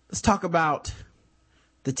talk about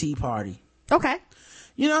the Tea Party. Okay.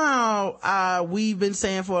 You know how we've been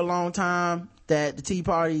saying for a long time that the Tea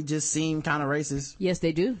Party just seemed kind of racist? Yes,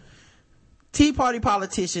 they do. Tea Party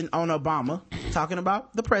politician on Obama, talking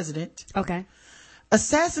about the president. Okay.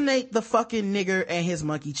 Assassinate the fucking nigger and his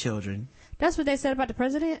monkey children. That's what they said about the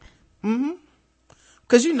president? Mm-hmm.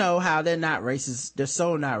 Cause you know how they're not racist. They're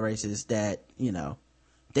so not racist that, you know,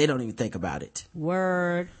 they don't even think about it.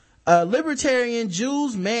 Word. Libertarian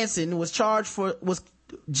Jules Manson was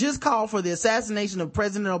just called for the assassination of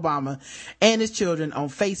President Obama and his children on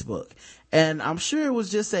Facebook. And I'm sure it was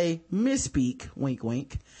just a misspeak, wink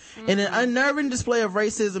wink. In an unnerving display of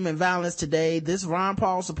racism and violence today, this Ron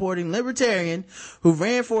Paul supporting libertarian who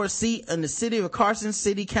ran for a seat in the city of Carson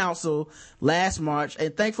City Council last March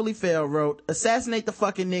and thankfully failed wrote, assassinate the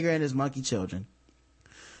fucking nigger and his monkey children.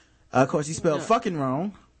 Of course, he spelled fucking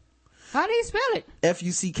wrong. How do you spell it?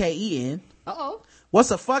 F-U-C-K-E-N. Uh-oh.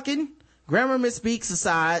 What's a fucking? Grammar misspeaks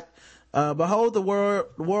aside, behold the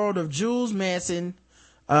world of Jules Manson,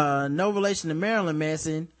 no relation to Marilyn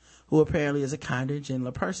Manson, who apparently is a kinder,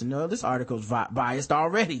 gentler person. No, this article's biased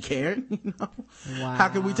already, Karen. You know? Wow. How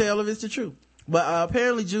can we tell if it's the truth? But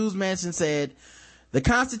apparently Jules Manson said, the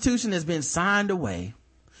Constitution has been signed away.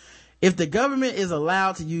 If the government is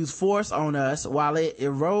allowed to use force on us while it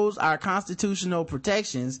erodes our constitutional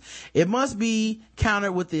protections, it must be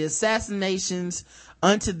countered with the assassinations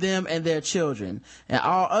unto them and their children and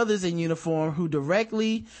all others in uniform who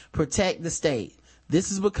directly protect the state. This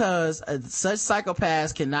is because such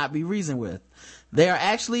psychopaths cannot be reasoned with. They are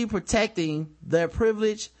actually protecting their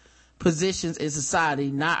privileged positions in society,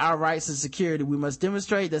 not our rights and security. We must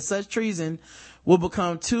demonstrate that such treason will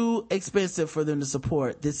become too expensive for them to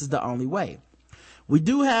support. This is the only way. We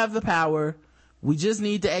do have the power. We just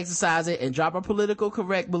need to exercise it and drop our political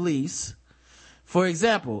correct beliefs. For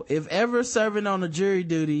example, if ever serving on a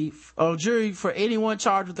jury for anyone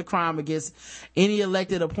charged with a crime against any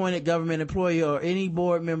elected appointed government employee or any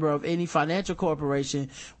board member of any financial corporation,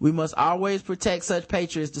 we must always protect such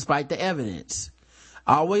patriots despite the evidence.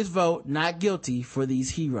 Always vote not guilty for these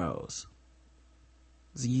heroes.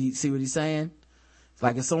 So you see what he's saying? It's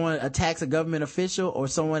like if someone attacks a government official or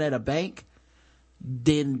someone at a bank,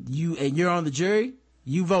 then you're on the jury,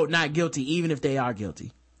 you vote not guilty even if they are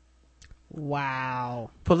guilty. Wow.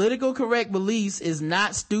 Political correct beliefs is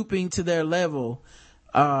not stooping to their level,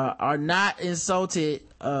 are not insulted,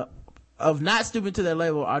 of not stooping to their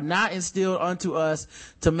level, are not instilled unto us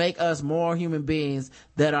to make us moral human beings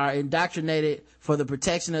that are indoctrinated for the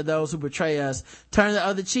protection of those who betray us. Turn the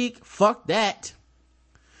other cheek? Fuck that.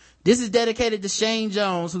 This is dedicated to Shane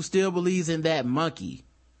Jones, who still believes in that monkey.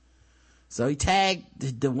 So he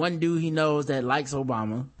tagged the one dude he knows that likes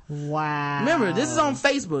Obama. Wow. Remember, this is on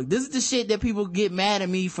Facebook. This is the shit that people get mad at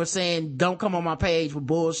me for saying, don't come on my page with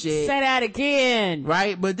bullshit. Say that again.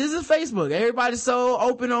 Right? But this is Facebook. Everybody's so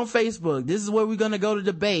open on Facebook. This is where we're gonna go to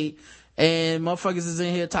debate, and motherfuckers is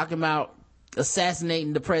in here talking about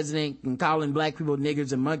assassinating the president and calling black people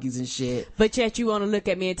niggers and monkeys and shit. But yet you want to look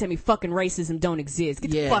at me and tell me fucking racism don't exist.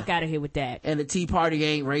 Get the fuck out of here with that. And the Tea Party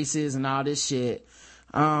ain't racist and all this shit.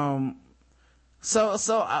 And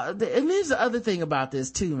there's the other thing about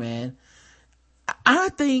this too, man. I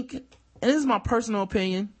think, and this is my personal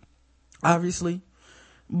opinion, obviously,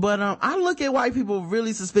 but I look at white people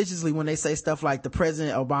really suspiciously when they say stuff like the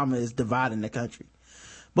President Obama is dividing the country.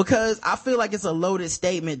 Because I feel like it's a loaded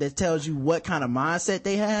statement that tells you what kind of mindset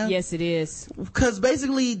they have. Yes, it is. Because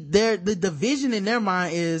basically the division in their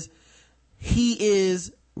mind is he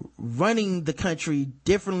is running the country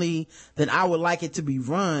differently than I would like it to be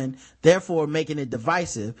run, therefore making it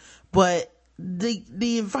divisive. But the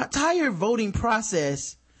entire voting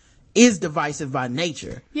process is divisive by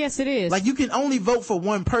nature. Yes, it is. Like, you can only vote for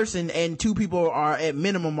one person and two people are at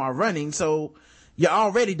minimum are running, so you're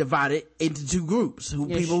already divided into two groups.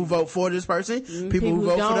 People who vote for this person, people who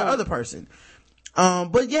vote for the other person.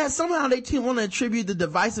 But yeah, somehow they want to attribute the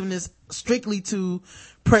divisiveness strictly to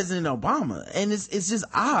President Obama. And it's just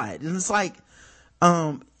odd. And it's like,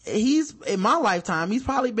 he's, in my lifetime, he's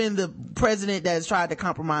probably been the president that has tried to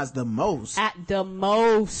compromise the most. At the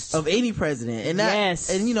most. Of any president. And that, yes.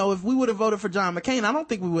 And you know, if we would have voted for John McCain, I don't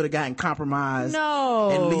think we would have gotten compromised. No.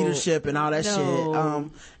 And leadership and all that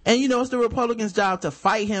shit. And you know, it's the Republicans' job to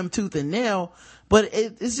fight him tooth and nail. But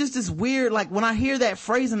it's just this weird, like, when I hear that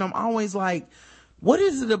phrasing, I'm always like, what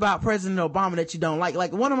is it about President Obama that you don't like?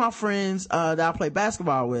 Like, one of my friends, that I play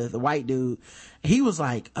basketball with, a white dude, he was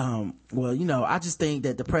like, well, you know, I just think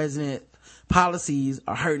that the president policies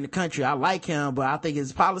are hurting the country. I like him, but I think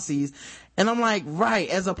his policies, and I'm like, right,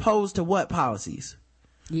 as opposed to what policies?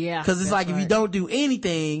 Yeah. Cause it's like, right. if you don't do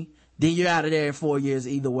anything, then you're out of there in 4 years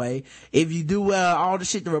either way. If you do all the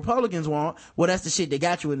shit the Republicans want, well, that's the shit that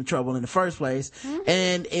got you into trouble in the first place. Mm-hmm.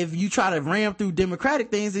 And if you try to ram through Democratic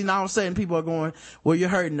things, then all of a sudden people are going, well, you're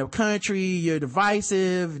hurting the country, you're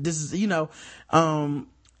divisive, this is, you know,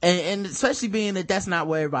 and especially being that that's not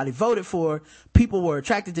what everybody voted for, people were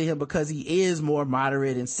attracted to him because he is more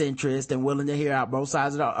moderate and centrist and willing to hear out both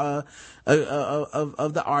sides of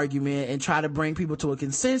the argument and try to bring people to a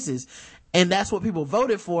consensus. And that's what people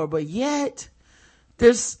voted for. But yet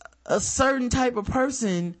there's a certain type of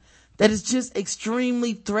person that is just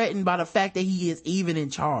extremely threatened by the fact that he is even in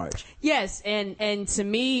charge. Yes. And to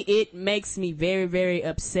me, it makes me very, very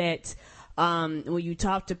upset. When you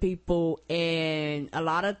talk to people, and a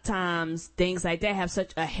lot of times things like that have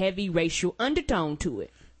such a heavy racial undertone to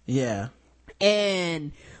it. Yeah.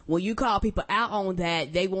 And when you call people out on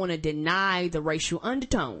that, they want to deny the racial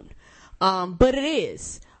undertone. But it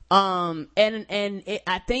is. And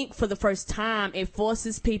I think for the first time, it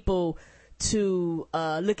forces people to,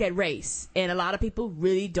 look at race. And a lot of people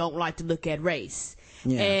really don't like to look at race.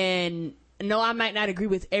 Yeah. And no, I might not agree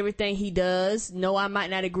with everything he does. No, I might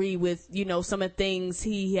not agree with, you know, some of the things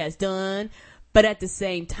he has done. But at the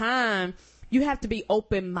same time, you have to be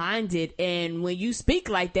open-minded. And when you speak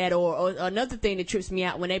like that, or another thing that trips me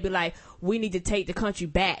out, when they be like, we need to take the country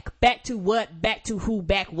back. Back to what? Back to who?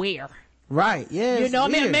 Back where? Right. Yeah. You know,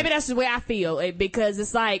 maybe that's the way I feel, because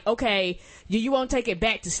it's like, okay, you want to take it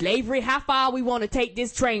back to slavery? How far we want to take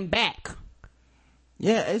this train back?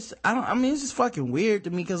 Yeah, it's just fucking weird to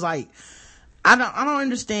me, because like, I don't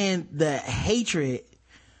understand the hatred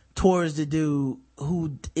towards the dude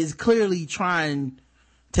who is clearly trying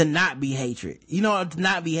to not be hatred, you know, to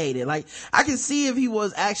not be hated. Like, I can see if he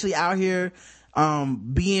was actually out here,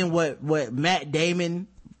 being what Matt Damon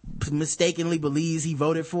mistakenly believes he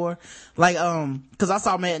voted for. Like, cause I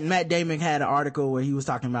saw Matt Damon had an article where he was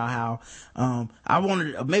talking about how, I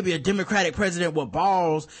wanted maybe a Democratic president with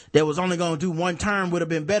balls that was only going to do one term would have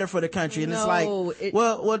been better for the country. And it's like,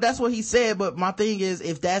 well, that's what he said. But my thing is,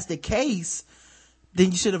 if that's the case,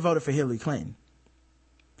 then you should have voted for Hillary Clinton.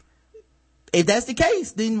 If that's the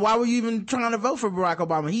case, then why were you even trying to vote for Barack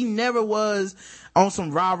Obama? He never was on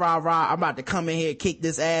some rah, I'm about to come in here, kick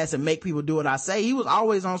this ass and make people do what I say. He was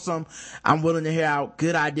always on some, I'm willing to hear out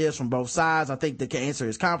good ideas from both sides. I think the answer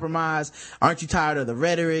is compromise. Aren't you tired of the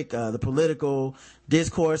rhetoric? The political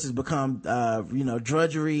discourse has become,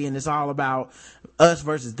 drudgery, and it's all about us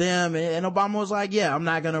versus them. And Obama was like, yeah, I'm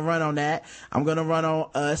not going to run on that. I'm going to run on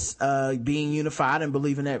us, being unified and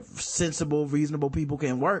believing that sensible, reasonable people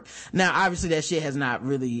can work. Now, obviously that shit has not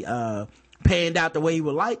really, panned out the way he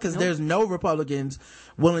would like, because there's no Republicans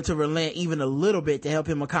willing to relent even a little bit to help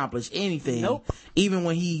him accomplish anything. Even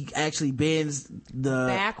when he actually bends the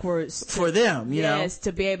backwards for them, you know. Yes,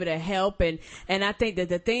 to be able to help. And I think that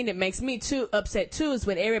the thing that makes me too upset too is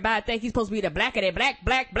when everybody think he's supposed to be the blackity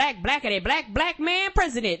black man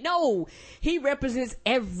president. No, he represents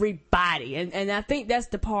everybody. And I think that's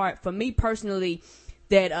the part for me personally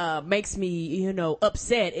that makes me,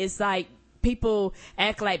 upset. It's like, people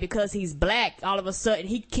act like because he's black, all of a sudden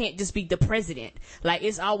he can't just be the president. Like,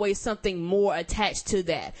 it's always something more attached to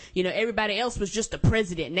that. Everybody else was just the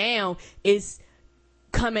president. Now it's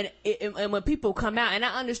coming, and when people come out, and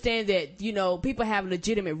I understand that, people have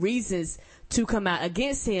legitimate reasons to come out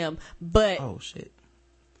against him, but... Oh, shit.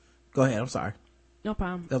 Go ahead, I'm sorry. No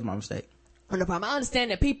problem. That was my mistake. No problem. I understand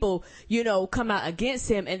that people, come out against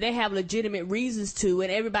him, and they have legitimate reasons to,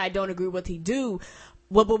 and everybody don't agree with what he do.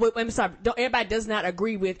 Well, I'm sorry. Everybody does not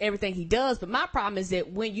agree with everything he does, but my problem is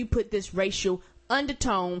that when you put this racial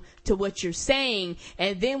undertone to what you're saying,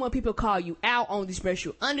 and then when people call you out on these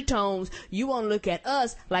racial undertones, you want to look at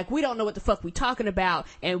us like we don't know what the fuck we talking about,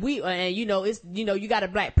 and you got a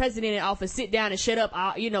black president in office, sit down and shut up,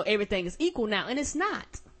 everything is equal now, and it's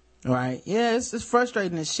not. Right. Yeah, it's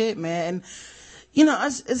frustrating as shit, man. And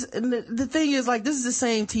the thing is, like, this is the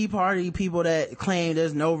same Tea Party people that claim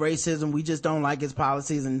there's no racism, we just don't like his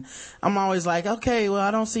policies, and I'm always like, okay, well,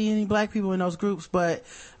 I don't see any black people in those groups, but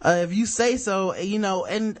if you say so,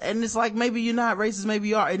 and it's like, maybe you're not racist, maybe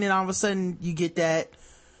you are, and then all of a sudden you get that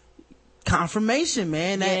confirmation,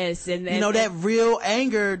 man, that yes, and that real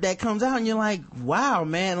anger that comes out, and you're like, wow,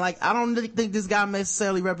 man, like, I don't think this guy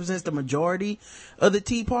necessarily represents the majority of the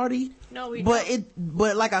Tea Party. No,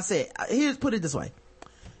 but like I said, put it this way: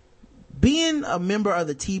 being a member of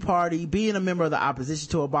the Tea Party, being a member of the opposition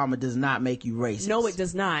to Obama does not make you racist. No, it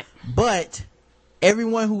does not. But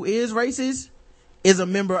everyone who is racist is a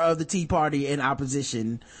member of the Tea Party in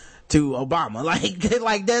opposition to Obama. Like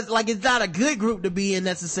that's like, it's not a good group to be in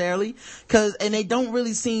necessarily, and they don't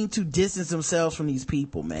really seem to distance themselves from these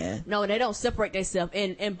people, man. No, they don't separate themselves,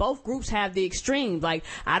 and both groups have the extreme. Like,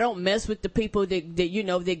 I don't mess with the people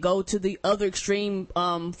that go to the other extreme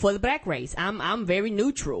for the black race. I'm very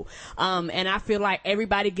neutral, and I feel like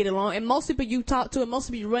everybody get along, and most people you talk to and most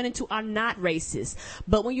people you run into are not racist.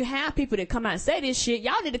 But when you have people that come out and say this shit,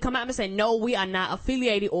 y'all need to come out and say, no, we are not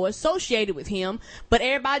affiliated or associated with him. But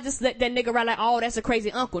everybody just let that nigga ride like, oh, that's a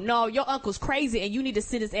crazy uncle. No, your uncle's crazy, and you need to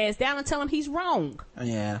sit his ass down and tell him he's wrong.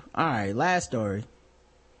 Yeah. All right, last story.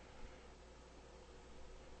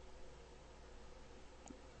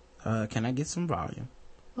 Can I get some volume?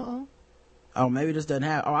 Oh, maybe this doesn't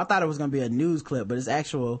have, I thought it was gonna be a news clip, but it's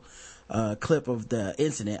actual clip of the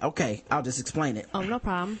incident. Okay, I'll just explain it. Oh, no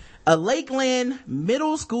problem. A Lakeland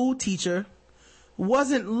middle school teacher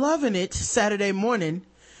wasn't loving it Saturday morning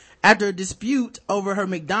after a dispute over her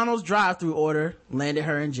McDonald's drive-thru order landed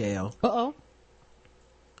her in jail.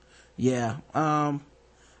 Yeah.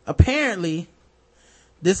 Apparently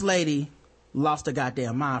this lady lost her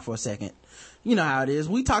goddamn mind for a second. You know how it is.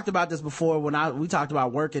 We talked about this before when we talked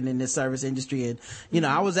about working in this service industry, and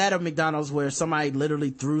I was at a McDonald's where somebody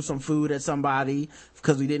literally threw some food at somebody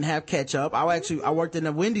because we didn't have ketchup. I worked in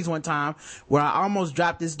a Wendy's one time where I almost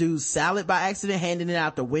dropped this dude's salad by accident, handing it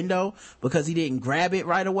out the window because he didn't grab it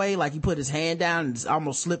right away. Like, he put his hand down and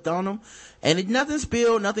almost slipped on him, and nothing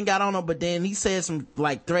spilled, nothing got on him, but then he said some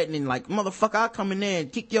like threatening, like, motherfucker, I'll come in there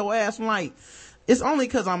and kick your ass. I'm like, it's only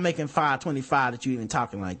because I'm making $5.25 that you even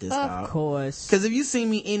talking like this, dog. Of course. Because if you see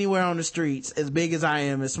me anywhere on the streets, as big as I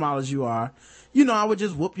am, as small as you are, I would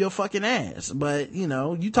just whoop your fucking ass. But,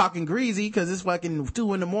 you talking greasy because it's fucking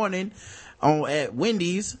 2 a.m. at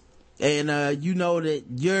Wendy's, and you know that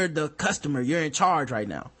you're the customer, you're in charge right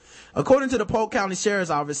now. According to the Polk County Sheriff's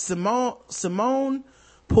Office, Simone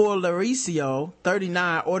Polaricio,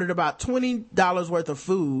 39, ordered about $20 worth of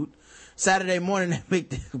food Saturday morning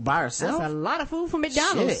by herself. That's a lot of food from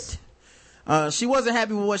McDonald's. Shit. She wasn't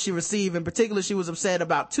happy with what she received. In particular, she was upset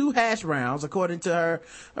about 2 hash browns, according to her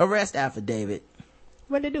arrest affidavit.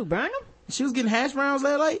 What'd they do, burn them? She was getting hash browns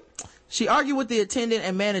that late. She argued with the attendant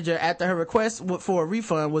and manager after her request for a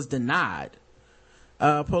refund was denied.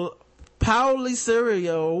 Paula,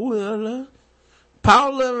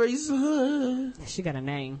 she got a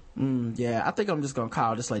name. Yeah, I think I'm just gonna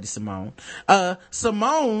call this lady Simone.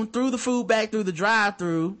 Simone threw the food back through the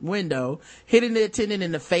drive-through window, hitting the attendant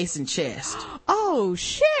in the face and chest. Oh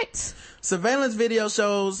shit! Surveillance video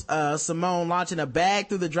shows Simone launching a bag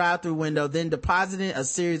through the drive-through window, then depositing a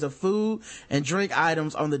series of food and drink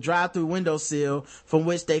items on the drive-through windowsill, from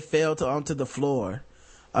which they fell onto the floor.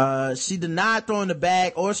 She denied throwing the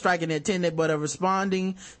bag or striking the attendant, but a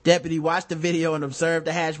responding deputy watched the video and observed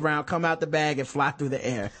the hash brown come out the bag and fly through the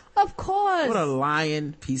air. Of course. What a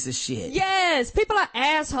lying piece of shit. Yes, people are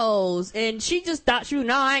assholes, and she just thought she was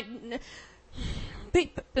not. And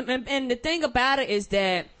the thing about it is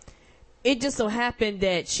that it just so happened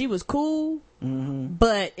that she was cool,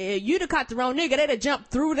 but you'd have caught the wrong nigga, they'd have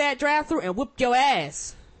jumped through that drive-through and whooped your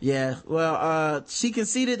ass. Yeah, well, she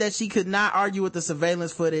conceded that she could not argue with the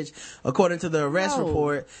surveillance footage. According to the arrest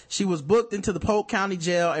report, she was booked into the Polk County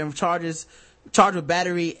Jail and charged with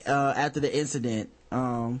battery after the incident.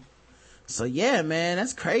 So yeah, man,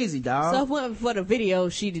 that's crazy, dog. So if it wasn't for the video,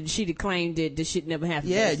 she'd claimed that this shit never happened.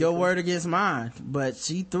 Yeah, your word against mine. But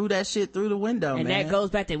she threw that shit through the window, and man. that goes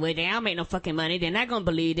back to, well, they don't make no fucking money. They're not gonna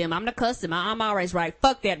believe them. I'm the customer. I'm always right.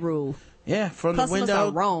 Fuck that rule. Yeah, from Customers the window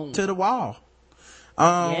are wrong. to the wall.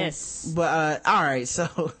 Yes. But all right,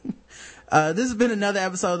 so This has been another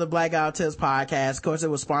episode of the Black Guy Who Tips podcast. Of course, it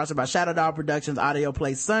was sponsored by Shadow Dog Productions, audio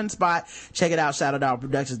play Sunspot. Check it out,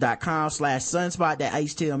 shadowdogproductions.com/sunspot, that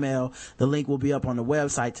HTML. The link will be up on the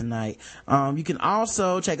website tonight. You can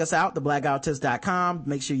also check us out, theblackguywhotips.com.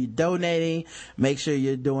 Make sure you're donating. Make sure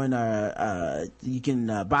you're doing, you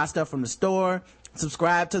can buy stuff from the store.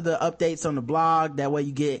 Subscribe to the updates on the blog. That way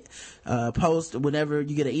you get post whenever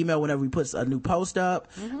you get an email whenever we put a new post up.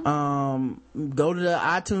 Go to the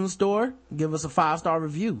iTunes store, give us a 5-star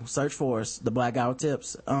review, search for us, the Black Guy Who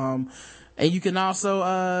Tips. And you can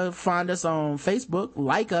also find us on Facebook,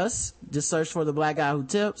 like us, just search for the Black Guy Who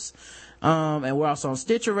Tips. And we're also on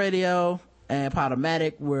Stitcher Radio and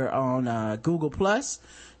Podomatic. We're on Google Plus.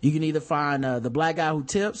 You can either find the Black Guy Who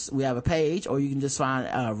Tips, we have a page, or you can just find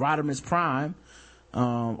Rodimus Prime,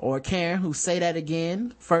 or Karen, who say that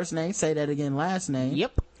again, first name, say that again, last name.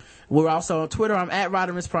 Yep. We're also on Twitter. I'm at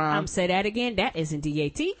Rodimus Prime. Say that again. That isn't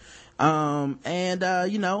DAT. And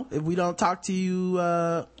you know, if we don't talk to you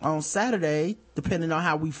on Saturday, depending on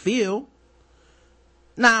how we feel,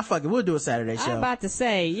 fuck it, we'll do a Saturday show. I'm about to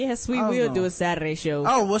say, yes, we will do a Saturday show.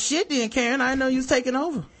 Oh, well, shit then, Karen. I didn't know you was taking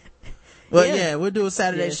over. Well, yeah, we'll do a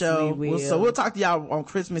Saturday show. So we'll talk to y'all on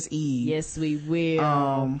Christmas Eve. Yes, we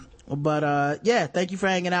will. But yeah, thank you for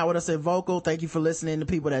hanging out with us at Vocal. Thank you for listening to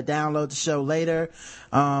people that download the show later.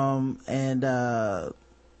 And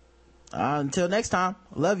until next time,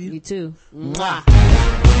 love you. You too. Mwah.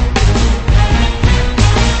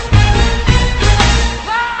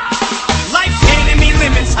 Life handed me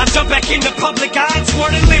lemons. I jump back into public eye and swore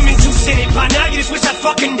to lemons who sent it. By now you just wish I'd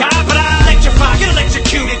fucking die, but I electrify, get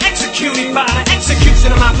electrocuted, executed by the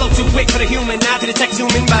execution of my flow too quick for the human eye to detect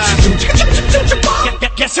zooming by.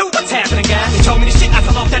 Guess who? What's happening, guys? They told me this shit, I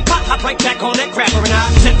fell off that pot, hop right back on that crapper, and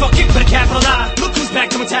I said fuck it, put a capital I. Look who's back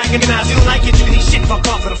to attacking, and I. You don't like it, you can eat shit, fuck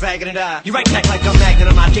off, little faggot, and die. You right back like a magnet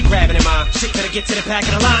on my dick grabbing in my shit, better get to the back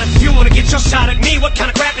of the line. You wanna get your shot at me? What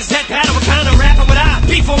kind of crap is that? Battle? What kind of rapper would I?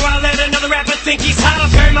 Before I let another rapper think he's hot,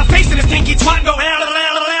 I'll bury my face in a stinky twat and go out.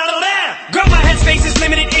 Girl, my headspace is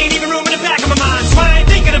limited, ain't even room in the back of my mind. So I ain't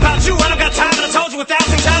thinking about you, I don't got time, but I told you 1,000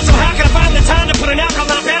 times. So how can I find the time to put an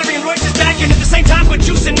alkaline battery and Royce's back and at the same time put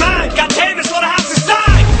juice in mine? God damn it, slaughterhouse is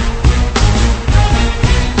dying.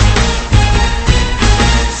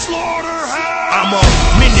 I'm a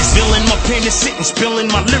menace villain, my pen is sitting, spilling,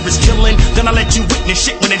 my lyrics killing. Then I let you witness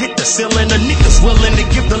shit when it hit the ceiling. The niggas willing to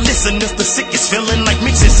give the listeners the sickest feeling, like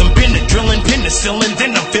mixing some Benadryl and penicillin.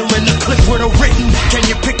 Then I'm feeling the clip word written. Can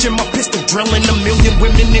you picture my pistol drilling 1,000,000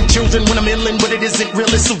 women and children when I'm illin'? But it isn't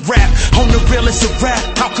real, it's a rap. On the real, it's a rap.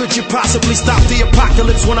 How could you possibly stop the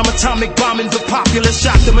apocalypse when I'm atomic bombing the populace?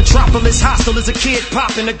 Shock the metropolis, hostile as a kid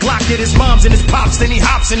popping a Glock at his mom's and his pops. Then he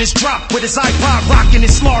hops in his drop with his iPod rocking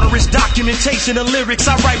his slaughterous documentation of lyrics.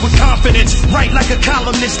 I write with confidence, write like a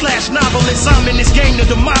columnist / novelist. I'm in this game to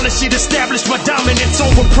demolish it, establish my dominance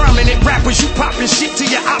over prominent rappers. You popping shit to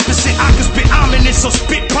your opposite. I can spit ominous, so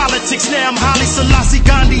spit politics. Now I'm Haile Selassie,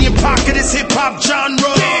 Gandhi, and Pac of this hip hop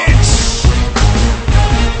genre. Bitch.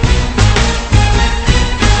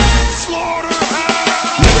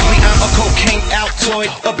 A cocaine Altoid,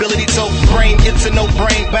 ability to brain, it's a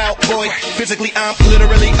no-brain bout, boy. Physically, I'm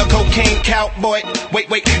literally a cocaine cowboy. Wait,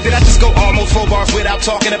 did I just go almost 4 bars without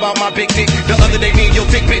talking about my big dick? The other day, me and your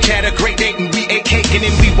thick bitch had a great date, and we ate cake, and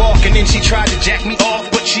then we walked, and then she tried to jack me off,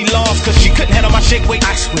 but she lost, cause she couldn't handle my shake weight.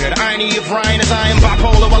 I swear, the irony of Ryan is I am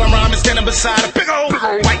bipolar while I'm rhyming, standing beside a big old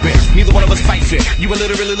white bear. Neither one of us fight fair. You were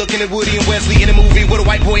literally looking at Woody and Wesley in a movie where a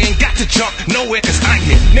white boy ain't got to jump nowhere, cause I'm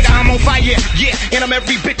here. Nigga, I'm on fire, yeah, and I'm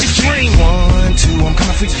every bitch's dream. 1, 2, I'm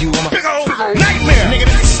coming for you, I'm a big old nightmare. Nigga,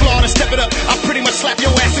 this is slaughter, step it up. I'll pretty much slap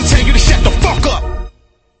your ass and tell you to shut the fuck up.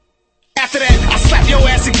 After that, I'll slap your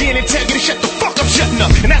ass again and tell you to shut the fuck up, shutting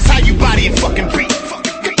up. And that's how you body and fucking beat.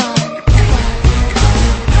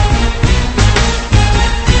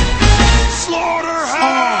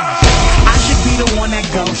 I should be the one that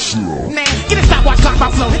goes. Man, get a stopwatch, clock my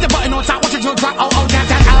flow. Hit the button on top, watch it drop. Oh, down,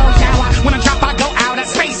 oh, shower. When I drop, I go out at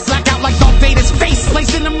space. Black out like Darth Vader's face.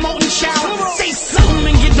 Placed in the molten shower. Say something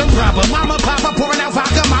and get the rubber. Mama, papa, pouring out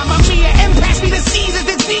vodka. Mama, Mia, and pass me the Caesar.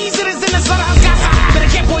 This Caesar is in the slaughterhouse. Better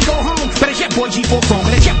jet boy go home. Better jet boy G4 Chrome.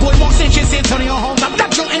 Better jet boy Mark Sanchez, Antonio Holmes. I'm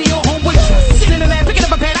not your any of your homeboys. Sitting in the lab, picking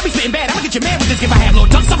up a pad. I be spitting bad. I'ma get you mad with this. If I have little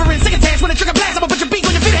duck suffering, sick attached when the trigger blast.